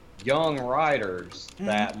young writers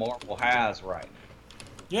that Marvel has right now.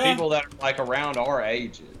 Yeah, People that are around our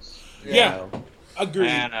ages. you Yeah. know. agreed.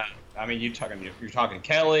 And you're talking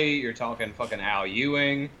Kelly, you're talking fucking Al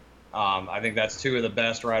Ewing. I think that's two of the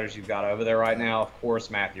best writers you've got over there right now. Of course,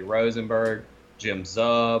 Matthew Rosenberg, Jim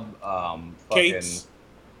Zub, Cates.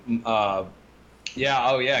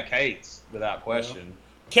 Cates, without question.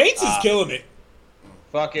 Cates is killing it.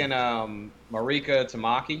 Fucking Marika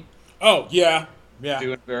Tamaki, Oh, yeah.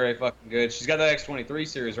 doing very fucking good. She's got the X-23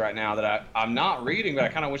 series right now that I'm not reading, but I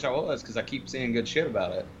kind of wish I was because I keep seeing good shit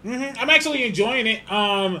about it. I'm actually enjoying it.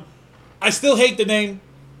 I still hate the name,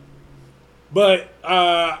 but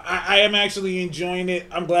I am actually enjoying it.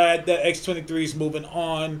 I'm glad that X-23 is moving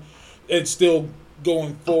on. It's still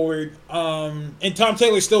going forward. And Tom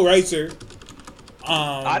Taylor still writes her.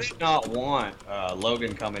 I did not want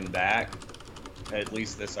Logan coming back, at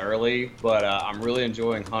least this early, but I'm really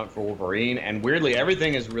enjoying Hunt for Wolverine, and weirdly,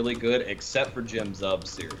 everything is really good except for Jim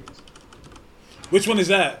Zub's series. Which one is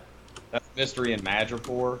that? That's Mystery in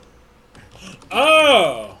Madripoor.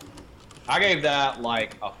 Oh, I gave that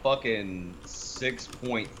like a fucking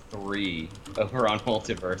 6.3 over on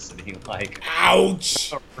Multiversity, like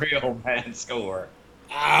ouch. a real bad score.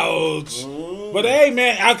 Ouch. But hey,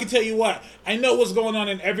 man, I can tell you what. I know what's going on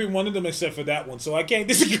in every one of them except for that one, so I can't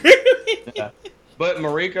disagree. But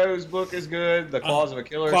Mariko's book is good. The Claws of a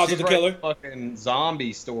Killer. Claws of She's the writing Killer. a fucking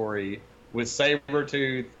zombie story with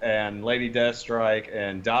Sabretooth and Lady Deathstrike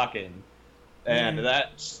and Daken. And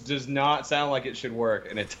that does not sound like it should work,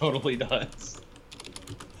 and it totally does.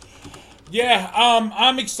 Yeah,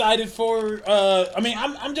 I'm excited for.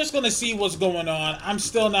 I'm just gonna see what's going on. I'm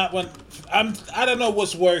still not when. I don't know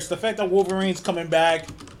what's worse: the fact that Wolverine's coming back,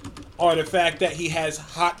 or the fact that he has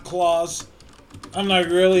hot claws. I'm not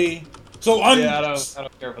really. So I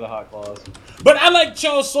don't care for the hot claws. But I like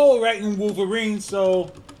Charles Soule writing Wolverine,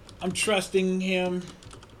 so I'm trusting him.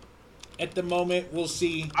 At the moment, we'll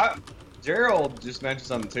see. Gerald just mentioned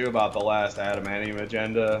something too about the last Adamantium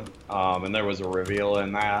agenda, and there was a reveal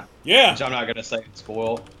in that. Yeah. Which I'm not gonna say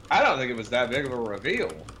spoil. I don't think it was that big of a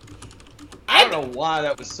reveal. I don't know why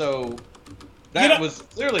that was so. That was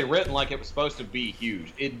clearly written like it was supposed to be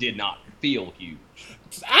huge. It did not feel huge.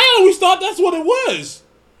 I always thought that's what it was.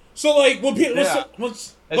 So like when people, as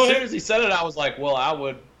soon as he said it, I was like, well, I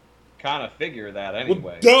would kind of figure that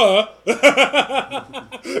anyway. Well, duh.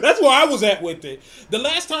 That's where I was at with it. The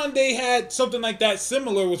last time they had something like that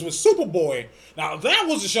similar was with Superboy. Now that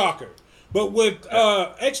was a shocker. But with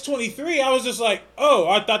X-23, I was just like, oh,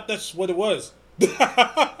 I thought that's what it was.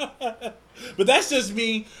 But that's just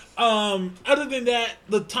me. Other than that,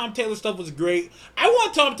 the Tom Taylor stuff was great. I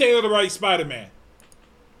want Tom Taylor to write Spider-Man.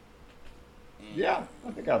 Yeah,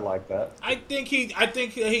 I think I'd like that. I think he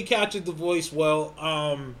captured the voice well.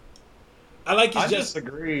 I like his. I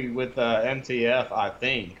disagree with MTF. I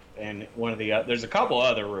think, and one of the there's a couple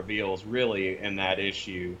other reveals really in that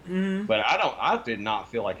issue, but I did not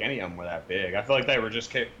feel like any of them were that big. I feel like they were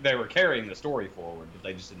just they were carrying the story forward, but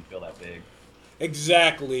they just didn't feel that big.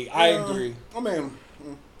 Exactly, I agree. I mean,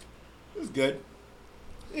 it was good.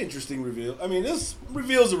 Interesting reveal. I mean, this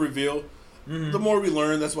reveal's a reveal. The more we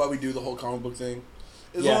learn, that's why we do the whole comic book thing.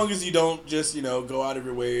 As long as you don't just, go out of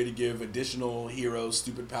your way to give additional heroes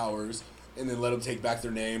stupid powers and then let them take back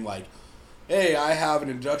their name. Like, hey, I have an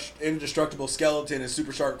indestructible skeleton and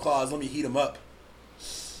super sharp claws. Let me heat them up.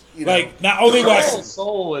 Not only Charles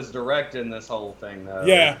Soule is directing this whole thing, though.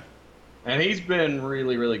 Yeah. And he's been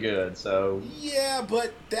really, really good, so... Yeah,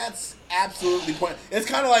 but that's absolutely pointless. That's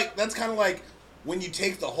kind of like when you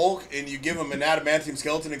take the Hulk and you give him an adamantium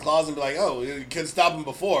skeleton and claws and be like, oh, you couldn't stop him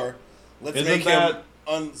before. Let's make him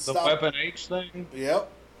unstoppable. The Weapon H thing?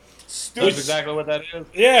 Yep. Stupid. That's exactly what that is?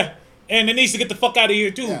 Yeah. And it needs to get the fuck out of here,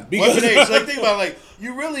 too. Yeah. Because Weapon H. Think about it.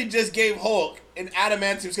 You really just gave Hulk an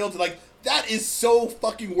adamantium skeleton. That is so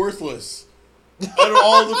fucking worthless. Out of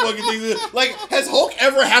all the fucking things. Has Hulk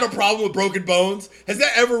ever had a problem with broken bones? Has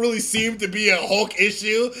that ever really seemed to be a Hulk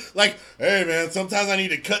issue? Hey man, sometimes I need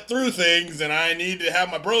to cut through things and I need to have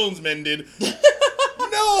my bones mended.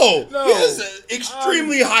 No. He has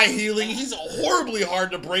extremely high healing. He's horribly hard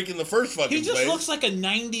to break in the first fucking place. He just looks like a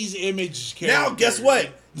 90s image character. Now, guess what?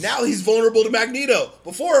 Now he's vulnerable to Magneto.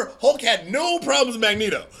 Before, Hulk had no problems with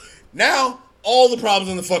Magneto. Now, all the problems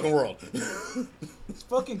in the fucking world. It's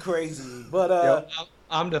fucking crazy. But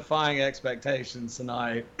I'm defying expectations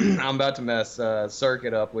tonight. I'm about to mess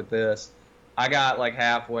Circuit up with this. I got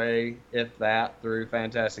halfway, if that, through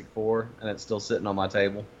Fantastic Four, and it's still sitting on my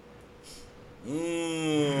table.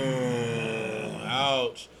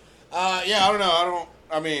 Ouch. Yeah, I don't know.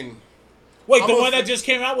 Wait, the one that just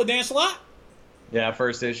came out with Dan Slott? Yeah,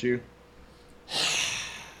 first issue.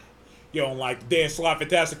 You don't like the Dan Slott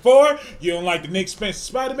Fantastic Four? You don't like the Nick Spencer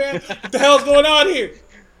Spider-Man? What the hell's going on here?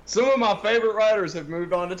 Some of my favorite writers have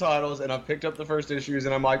moved on to titles, and I've picked up the first issues,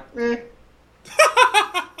 and I'm like, eh.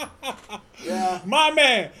 Yeah. My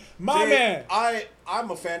man.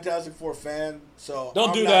 I'm a Fantastic Four fan, so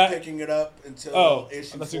I'm not picking it up until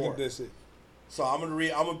issue 4. You can diss it. So I'm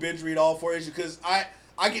gonna binge read all 4 issues because I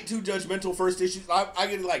get too judgmental first issues. I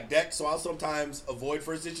get decked, so I'll sometimes avoid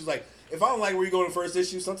first issues. If I don't like where you go in the first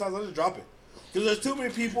issue, sometimes I just drop it. Because there's too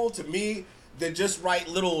many people, to me, that just write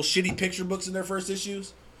little shitty picture books in their first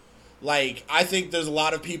issues. I think there's a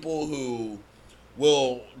lot of people who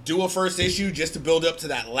will do a first issue just to build up to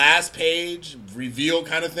that last page, reveal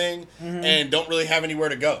kind of thing, and don't really have anywhere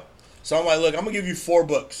to go. So I'm look, I'm going to give you 4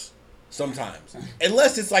 books sometimes.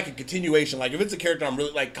 Unless it's a continuation. If it's a character I'm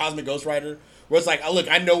really, Cosmic Ghost Rider, where it's look,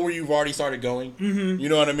 I know where you've already started going. You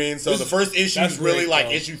know what I mean? So the first issue is really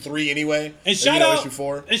issue 3 anyway. And shout out issue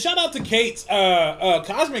 4. And shout out to Kate's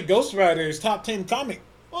Cosmic Ghost Rider's top 10 comic.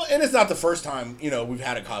 Well, and it's not the first time, we've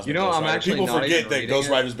had a Cosmic Ghost I'm Rider. actually People not forget even that Ghost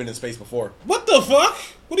Rider's been in space before. What the fuck?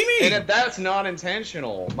 What do you mean? And that's not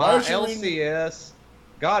intentional. My LCS,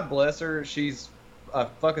 God bless her, she's a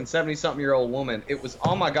fucking 70-something-year-old woman. It was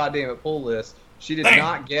on my goddamn pull list. She did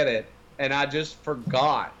not get it, and I just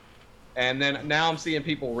forgot. And then now I'm seeing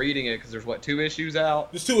people reading it because there's 2 issues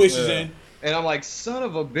out. There's 2 issues in. And I'm like, son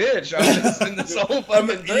of a bitch! I was in this whole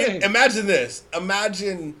fucking thing. Imagine this.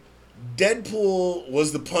 Imagine Deadpool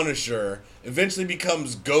was the Punisher, eventually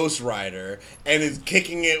becomes Ghost Rider, and is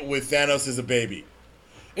kicking it with Thanos as a baby.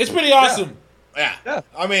 It's pretty awesome. Yeah.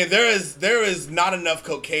 I mean, there is not enough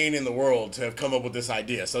cocaine in the world to have come up with this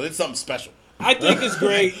idea, so it's something special. I think it's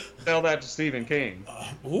great. Tell that to Stephen King.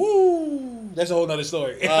 Ooh, that's a whole nother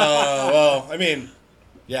story. Well, I mean,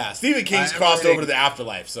 yeah, Stephen King's crossed over to the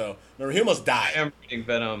afterlife, so remember, he almost died. I am reading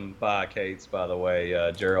Venom by Cates, by the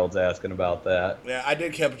way. Gerald's asking about that. Yeah, I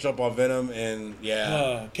did catch up on Venom, and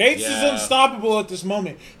Cates is unstoppable at this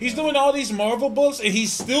moment. He's doing all these Marvel books, and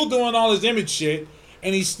he's still doing all his Image shit,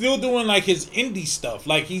 and he's still doing like his indie stuff.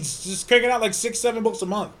 Like he's just cranking out like 6-7 books a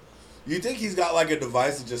month. You think he's got like a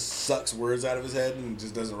device that just sucks words out of his head and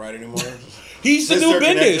just doesn't write anymore? He's the new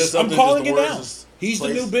Bendis. I'm calling it now. He's the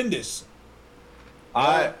new Bendis.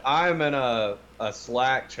 I'm in a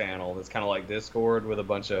Slack channel that's kind of like Discord with a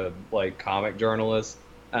bunch of like comic journalists,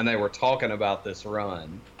 and they were talking about this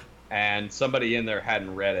run, and somebody in there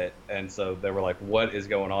hadn't read it, and so they were like, "What is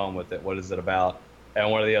going on with it? What is it about?" And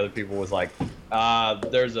one of the other people was like,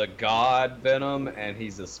 "There's a god Venom, and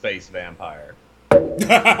he's a space vampire."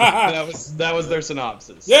 that was their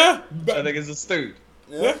synopsis. Yeah, I think it's astute.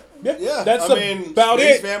 Yeah. That's about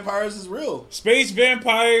Space it. Vampires is real. Space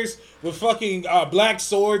vampires with fucking black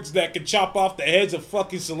swords that can chop off the heads of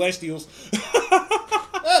fucking Celestials.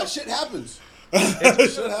 Yeah, shit happens.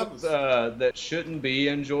 Shit happens. That shouldn't be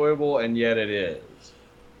enjoyable, and yet it is.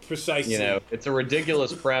 Precisely. You know, it's a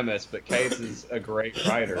ridiculous premise, but Cates is a great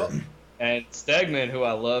writer. And Stegman, who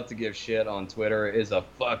I love to give shit on Twitter, is a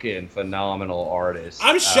fucking phenomenal artist.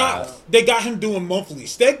 I'm shocked they got him doing monthly.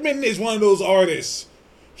 Stegman is one of those artists.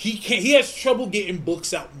 He has trouble getting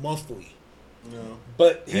books out monthly. No.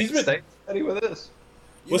 But he's been stayed steady with this.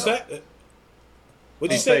 What's that?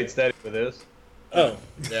 What'd you say? say? Steady with this. Oh.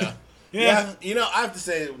 Yeah. Yeah. You know, I have to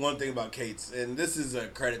say one thing about Cates, and this is a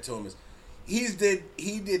credit to him, is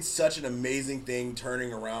he did such an amazing thing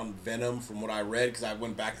turning around Venom from what I read, because I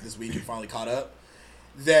went back this week and finally caught up,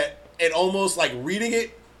 that it almost, like, reading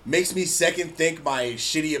it makes me second think my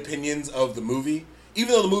shitty opinions of the movie.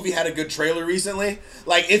 Even though the movie had a good trailer recently,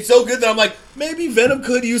 like, it's so good that I'm like, maybe Venom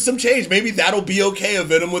could use some change. Maybe that'll be okay, a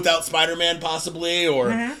Venom without Spider-Man possibly,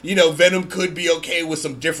 or, you know, Venom could be okay with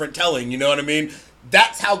some different telling, you know what I mean?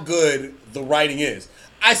 That's how good the writing is.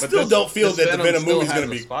 I still don't feel that the Venom movie is going to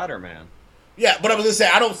be Spider-Man. Yeah, but I was going to say,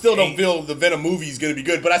 I don't feel the Venom movie is going to be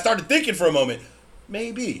good, but I started thinking for a moment,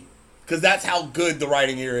 maybe, because that's how good the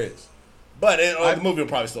writing here is. But the movie will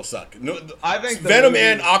probably still suck. I think Venom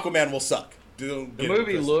and Aquaman will suck. The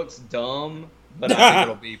movie looks dumb, but I think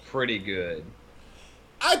it'll be pretty good.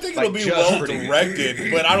 I think it'll be well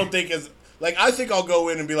directed, but I don't think I think I'll go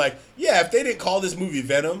in and be like, yeah, if they didn't call this movie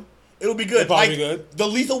Venom, it'll be good. Probably good. The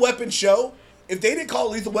Lethal Weapon show, if they didn't call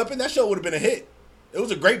it Lethal Weapon, that show would have been a hit. It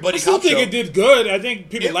was a great buddy cop show. I still think it did good. I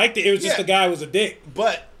think people liked it. It was just the guy was a dick.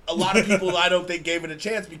 But a lot of people I don't think gave it a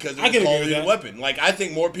chance because it was called Lethal Weapon. Like, I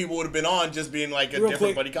think more people would have been on just being like a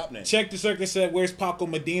different buddy cop name. Check the Circus said, where's Paco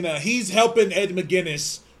Medina? He's helping Ed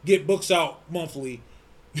McGuinness get books out monthly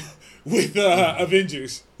with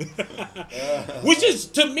Avengers. Which is,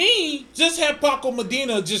 to me, just have Paco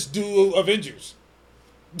Medina just do Avengers.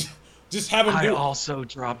 Just have him do it. I also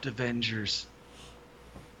dropped Avengers.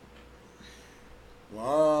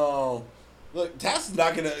 Wow. Look, Tass is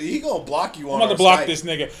not he gonna block you on I'm about to block Skype. this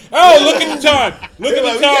nigga. Oh, look at the time. Look at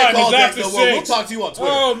the time. It's after 6. We'll talk to you on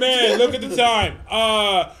Twitter. Oh man, look at the time.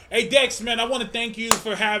 Hey Dex, man, I want to thank you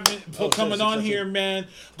for coming on here, man.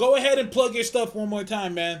 Go ahead and plug your stuff one more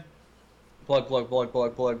time, man. Plug.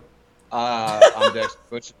 I'm Dex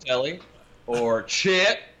Buchatelli, or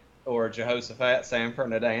Chit, or Jehoshaphat San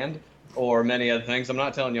Fernandand, or many other things. I'm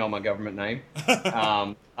not telling you all my government name.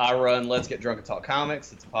 I run Let's Get Drunk and Talk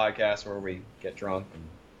Comics. It's a podcast where we get drunk and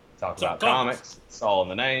talk about comics. It's all in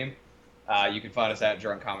the name. You can find us at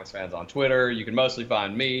Drunk Comics Fans on Twitter. You can mostly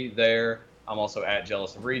find me there. I'm also at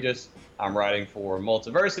Jealous of Regis. I'm writing for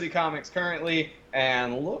Multiversity Comics currently,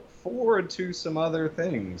 and look forward to some other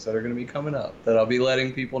things that are going to be coming up that I'll be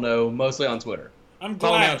letting people know, mostly on Twitter. I'm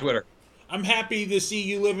Follow me glad. on Twitter. I'm happy to see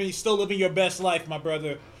you still living your best life, my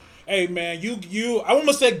brother. Hey man, I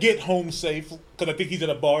almost said get home safe because I think he's at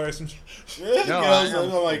a bar or something.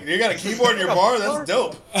 I'm like, you got a keyboard in your bar? That's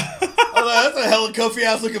dope. That's a hella comfy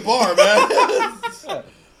ass looking bar, man.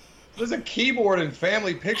 There's a keyboard and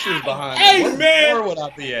family pictures behind Hey, it. What man. floor would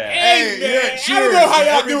I be at? Hey man, I don't know how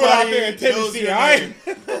y'all do it out there in Tennessee, alright?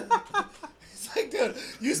 It's like, dude,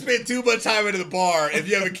 you spend too much time into the bar if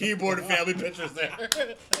you have a keyboard and family pictures there.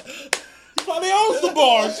 He probably owns the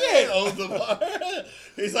bar, shit. Owns the bar.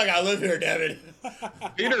 He's like, I live here, damn it.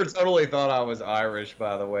 Peter totally thought I was Irish,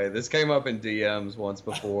 by the way. This came up in DMs once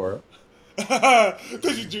before.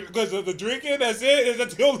 Because of the drinking, that's it? Is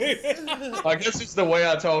that the only... I guess it's the way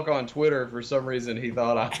I talk on Twitter. For some reason, he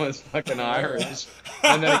thought I was fucking Irish.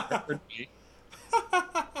 And then he heard me.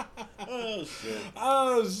 Oh shit.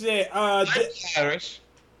 Oh, shit. I'm Irish.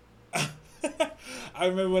 I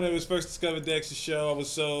remember when it was first discovered Dex's show, I was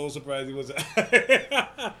so surprised he wasn't.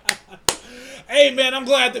 Hey, man, I'm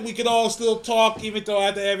glad that we could all still talk, even though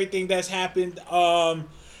after everything that's happened.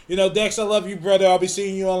 You know, Dex, I love you, brother. I'll be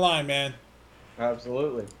seeing you online, man.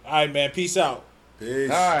 Absolutely. All right, man. Peace out. Peace.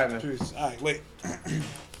 All right, man. Peace. All right, wait.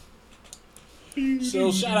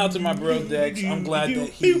 So, shout out to my bro, Dex. I'm glad that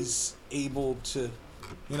he's able to,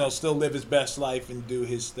 you know, still live his best life and do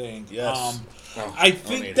his thing. Yes. I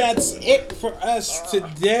think that's it for us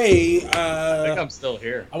today. I think I'm still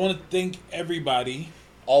here. I want to thank everybody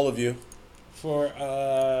All of you. for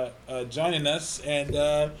joining us,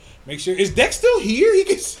 and make sure, is Dex still here? He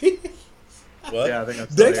can see. What? Yeah, I think I'm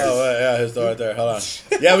still Dex here. Oh, yeah, his door right there. Hold on.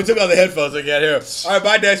 Yeah, we took out the headphones. So we can't hear him. All right,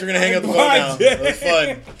 bye, Dex. We're going to hang up the phone Bye, now. Dex. It was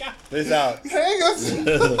fun. Peace out. Hang us.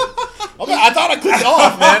 Okay, I thought I clicked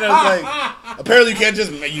off, man. I was like, apparently you can't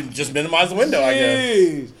just minimize the window, I guess.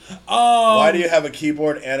 Jeez. Why do you have a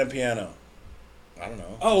keyboard and a piano? I don't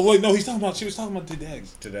know. Oh wait, no, she was talking about the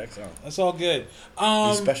Dex. To Dex, oh. That's all good.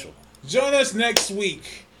 He's special. Join us next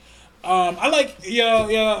week. I like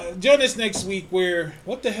join us next week where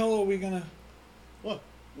what the hell are we gonna What?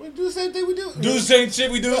 We do the same thing we do. do the same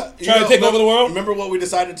shit we do? You Try to know, take over the world? Remember what we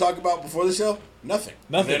decided to talk about before the show? Nothing.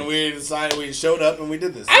 Nothing. And then we decided, we showed up and we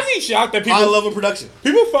did this. I'd be shocked that High people level production.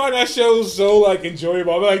 find that show so like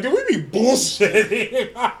enjoyable. I'm like, dude, we be bullshitting.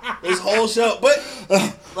 This whole show. But,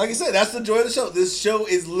 like I said, that's the joy of the show. This show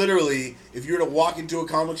is literally, if you were to walk into a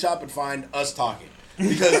comic shop and find us talking.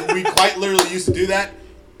 Because we quite literally used to do that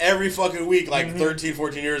every fucking week, like 13,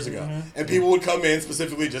 14 years ago. And people would come in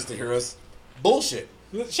specifically just to hear us bullshit.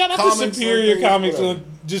 Shout out Comics to Superior and Comics whatever.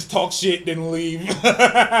 and just talk shit then leave.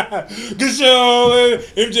 Good show.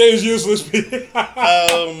 MJ is useless.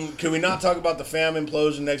 Can we not talk about the fam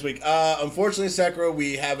implosion next week? Unfortunately, Sekiro,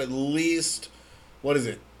 we have at least, what is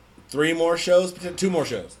it? 3 more shows? 2 more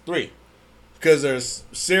shows. 3. Because there's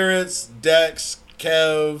Sirits, Dex,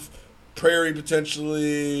 Kev, Prairie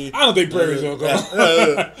potentially. I don't think Prairie's gonna go.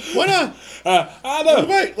 Why not? I know.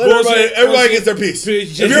 Let everybody gets their piece.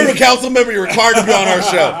 If you're a council member, you're required to be on our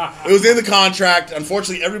show. It was in the contract.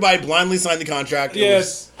 Unfortunately, everybody blindly signed the contract.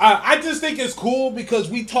 Yes. I just think it's cool because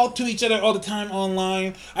we talk to each other all the time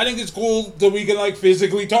online. I think it's cool that we can like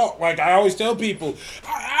physically talk. Like I always tell people,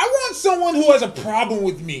 I want someone who has a problem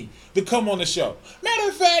with me to come on the show. Matter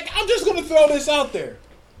of fact, I'm just gonna throw this out there.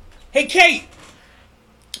 Hey Kate,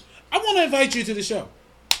 I want to invite you to the show.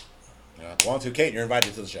 Want to, Kate? You're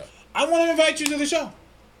invited to the show. I want to invite you to the show.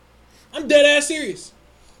 I'm dead ass serious.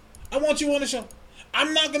 I want you on the show.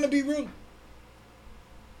 I'm not gonna be rude.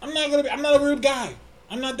 I'm not a rude guy.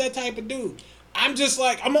 I'm not that type of dude. I'm just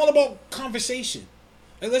like, I'm all about conversation.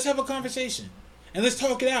 Like, let's have a conversation. And let's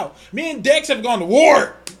talk it out. Me and Dex have gone to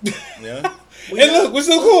war. Yeah. And look, we're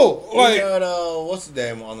still cool. We Like, got, what's the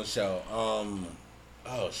name on the show?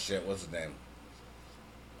 Oh shit, what's his name?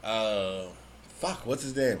 Fuck, what's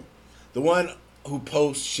his name? The one who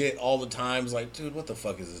posts shit all the time is like, dude, what the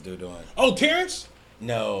fuck is this dude doing? oh, Terrence?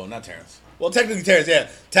 No, not Terrence. Well, technically Terrence, yeah.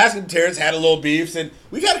 Task and Terrence had a little beefs, and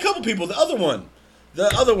we got a couple people. The other one.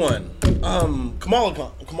 Kamala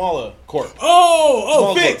Corp.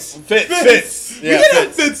 Oh, Kamala Fitz. Corp. Fitz. We Yeah, did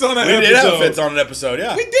have Fitz on an We episode. did have Fitz on an episode,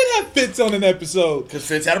 yeah. We did have Fitz on an episode. Because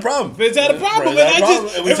Fitz had a problem. Fitz had a problem, Fitz had a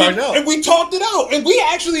problem, and we talked it out. And we talked it out, and we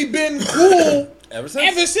actually been cool Ever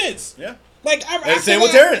since. Yeah. Yeah. Like I And same feel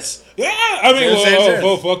with like- Terrence. Yeah, I mean, Same Terrence.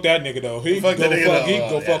 well, fuck that nigga though. He Fuck can that go nigga fuck. He though. can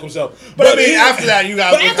go Yeah. fuck himself. But I mean, after that, you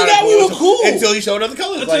guys But were after kinda that, we were cool. until he showed other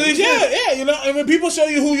colors. Until Like, yeah, you know. And when people show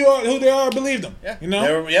you who they are, believe them. Yeah. You know.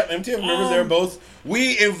 They were, yep, MTF members, they were both.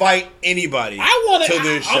 We invite anybody to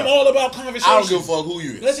this show. I'm all about conversation. I don't give a fuck who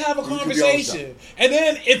you is. Let's have a You could be on the show. conversation, and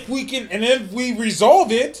then if we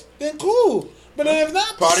resolve it, then cool. But then if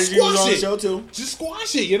not, Prodigy squash was on the it. show too. Just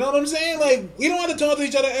squash it. You know what I'm saying? Like we don't have to talk to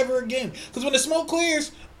each other ever again. Because when the smoke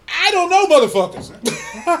clears, I don't know motherfuckers.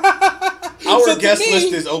 Our So to guest me-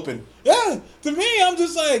 list is open. Yeah, to me, I'm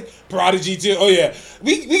just like Prodigy too. Oh yeah,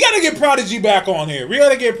 we gotta get Prodigy back on here.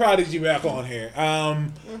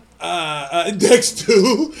 Dex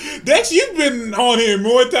too. Dex, you've been on here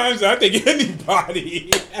more times than I think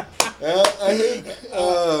anybody. I think.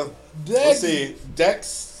 Dex, Let's see. Dex,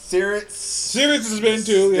 Sirits. Sirius has been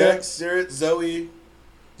too. Yeah, Dex, Sirits, Zoe.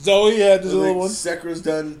 Zoe had this I little think one. Sekira's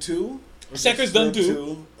done 2. Second's done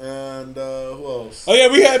too. And who else? Oh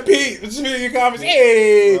yeah, we had Pete. This is your comments.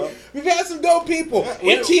 Hey, Well, we've had some dope people.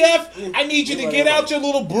 Yeah, MTF, I need you to we- get out your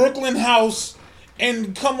little Brooklyn house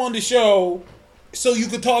and come on the show so you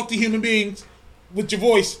can talk to human beings with your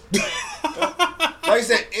voice. Like I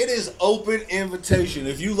said, it is open invitation.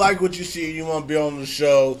 If you like what you see and you want to be on the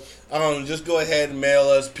show, just go ahead and mail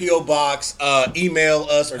us. P.O. Box, email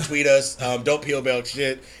us or tweet us. Don't P.O. Box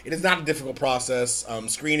shit. It is not a difficult process.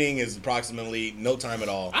 Screening is approximately no time at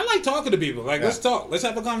all. I like talking to people. Like, Yeah. let's talk. Let's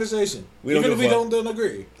have a conversation. We don't Even if give we a fuck. don't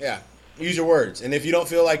agree. Yeah. Use your words. And if you don't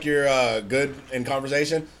feel like you're good in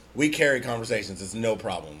conversation, we carry conversations. It's no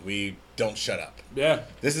problem. We don't shut up. Yeah.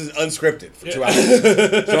 This is unscripted for 2 hours.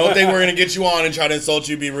 So don't think we're going to get you on and try to insult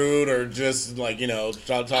you, be rude, or just, try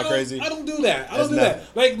to talk crazy. I don't do that. I That's don't do that. nothing.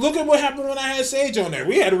 Like, look at what happened when I had Sage on there.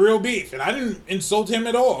 We had a real beef, and I didn't insult him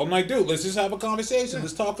at all. I'm like, dude, let's just have a conversation.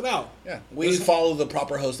 Let's talk it out. Yeah, we follow the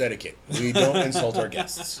proper host etiquette. We don't insult our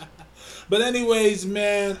guests. But anyways,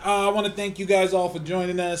 man, I want to thank you guys all for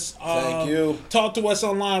joining us. Thank you. Talk to us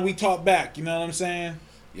online. We talk back. You know what I'm saying?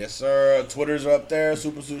 Yes, sir. Twitter's up there.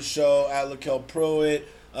 Super Suit Show at Lakel Pruitt.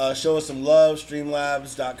 Show us some love.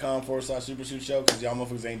 Streamlabs.com/Super Suit Show because y'all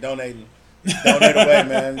motherfuckers ain't donating. Donate away,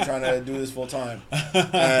 man. I'm trying to do this full time.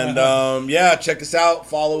 And check us out.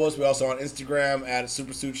 Follow us. We're also on Instagram at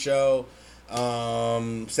Super Suit Show.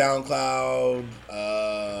 SoundCloud.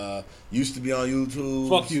 Used to be on YouTube.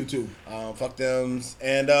 Fuck you too. Fuck them.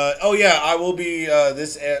 And I will be.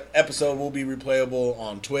 This episode will be replayable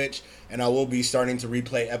on Twitch, and I will be starting to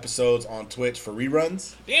replay episodes on Twitch for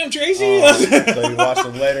reruns. Damn, Tracy. So you can watch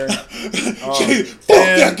them later.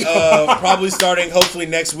 Probably starting hopefully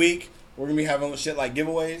next week. We're gonna be having shit like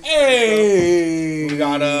giveaways. Hey. We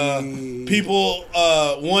got people.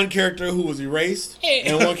 One character who was erased,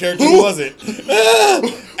 and one character who wasn't.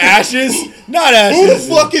 Ashes, not ashes. Who the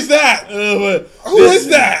fuck is that? Who is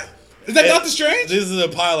that? Is that Doctor Strange? This is a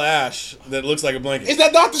pile of ash that looks like a blanket. Is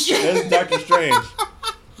that Doctor Strange? That's Doctor Strange.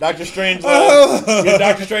 Doctor Strange. Get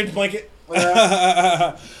Doctor Strange blanket.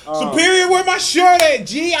 Superior, where my shirt at?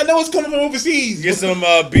 G, I know it's coming from overseas. Get some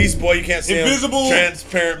Beast Boy. You can't see Invisible. him.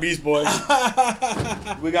 Transparent Beast Boy.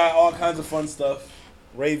 We got all kinds of fun stuff.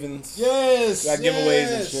 Ravens. Yes. We got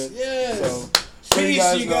giveaways and shit. Yes. So,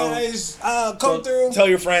 Peace, you know. guys. Come through. Tell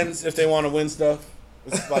your friends if they want to win stuff.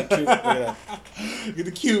 It's like cute. Look at that. Get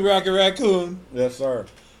the cute Rocket Raccoon. Yes, sir.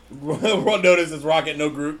 World notice is Rocket, no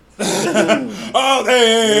group. Oh,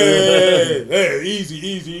 hey,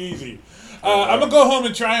 easy. I'm gonna go home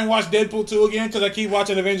and try and watch Deadpool 2 again because I keep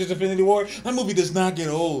watching Avengers: Infinity War. That movie does not get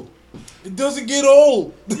old. It doesn't get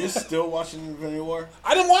old. You're still watching Infinity War?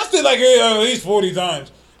 I done watched it like at least 40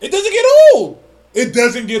 times. It doesn't get old. It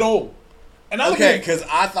doesn't get old. And I'm Okay, looking- because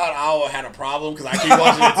I thought I had a problem because I keep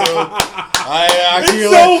watching it too. I It's keep,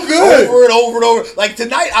 so good. over and over and over. Like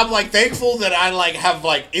tonight, I'm like thankful that I have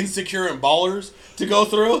Insecure and Ballers to go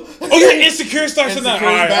through. Oh yeah, Insecure starts tonight.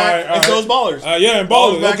 Insecure's back, and so is Ballers. Yeah, and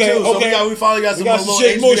Ballers. back Okay, too. So okay. we finally got some got some little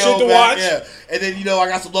shit, more HBO shit to back, watch. Yeah, and then I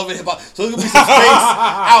got some Love and Hip Hop. So there's gonna be some space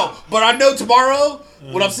out. But I know tomorrow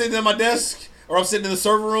when I'm sitting at my desk. Or I'm sitting in the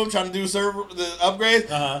server room trying to do the upgrades.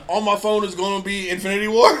 On my phone is going to be Infinity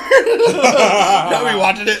War. I'll be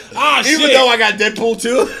watching it. Even shit. though I got Deadpool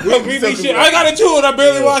too. I got it too, and I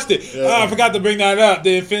barely watched it. I forgot to bring that up.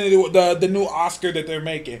 The the new Oscar that they're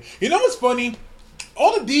making. You know what's funny?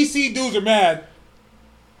 All the DC dudes are mad,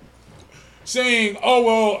 saying, "Oh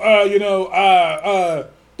well,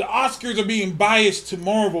 the Oscars are being biased to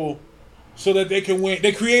Marvel." So that they can win.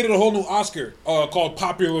 They created a whole new Oscar called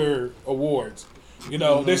Popular Awards.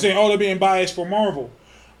 They're saying, they're being biased for Marvel.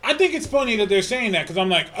 I think it's funny that they're saying that because I'm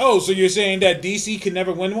like, so you're saying that DC can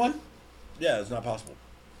never win one? Yeah, it's not possible.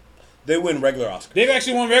 They win regular Oscars. They've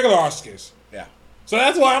actually won regular Oscars. Yeah. So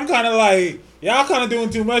that's why I'm kind of like, y'all kind of doing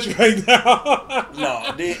too much right now.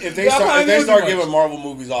 No, if they Y'all start kinda doing too much. giving Marvel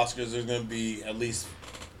movies Oscars, there's going to be at least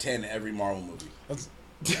 10 every Marvel movie. That's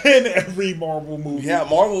 10 every Marvel movie. Yeah,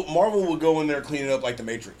 Marvel will go in there cleaning up like the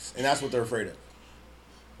Matrix, and that's what they're afraid of.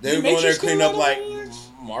 They would go in there Matrix clean up cleaned like up awards?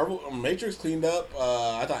 Marvel. Matrix cleaned up.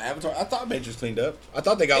 I thought Matrix cleaned up. I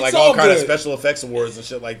thought they got It's all all kind of good. special effects awards and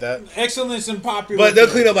shit like that. Excellence in popular. But they'll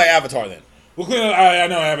film. clean up like Avatar then. We'll clean up. I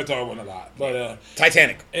know Avatar won a lot, but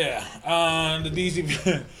Titanic. yeah. The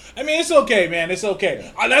DC. I mean, it's okay, man. It's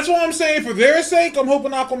okay. That's what I'm saying. For their sake, I'm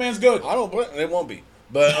hoping Aquaman's good. I don't. It won't be.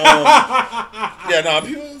 But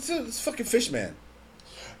people. It's fucking Fishman.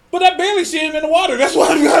 But I barely see him in the water. That's why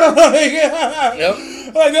I'm kind of like,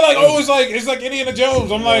 Yep. like they're like, it's like Indiana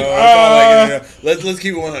Jones. I'm like, let's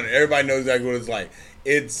keep it 100. Everybody knows exactly what it's like.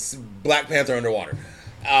 It's Black Panther underwater.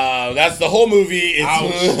 That's the whole movie.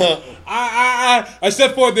 It's I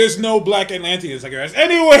set forth there's no black Atlanteans, I guess.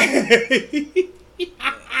 Anyway.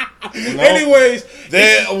 Anyways,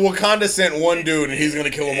 Wakanda sent one dude and he's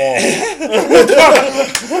gonna kill them all.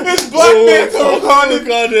 it's Black Manta Wakanda.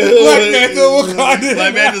 Black Manta Wakanda.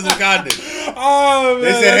 Black Manta's Wakanda. Oh man.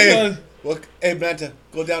 They said, hey Manta,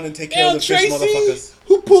 go down and take care of the fish motherfuckers.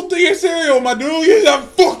 Who pooped in your cereal, my dude? You gotta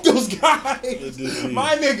fuck those guys.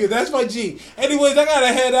 My nigga, that's my G. Anyways, I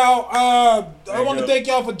gotta head out. I want to thank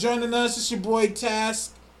y'all for joining us. It's your boy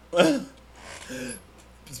Task.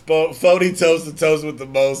 Fody toast to toast with the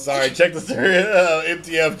most. Sorry, check the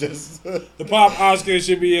MTF just. The Pop Oscar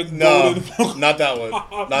should be a golden. Not that one.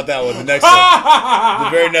 Not that one. The next one. The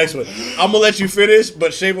very next one. I'm gonna let you finish,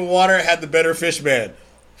 but Shape of Water had the better fish man.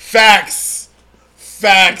 Facts.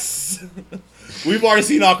 We've already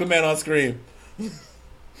seen Aquaman on screen.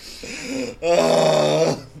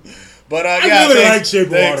 But I yeah, really like Shape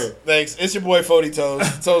of Water. Thanks. It's your boy Fody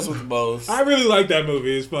Toast. Toast with the most. I really like that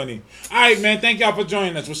movie. It's funny. All right, man. Thank y'all for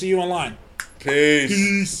joining us. We'll see you online.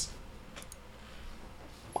 Peace.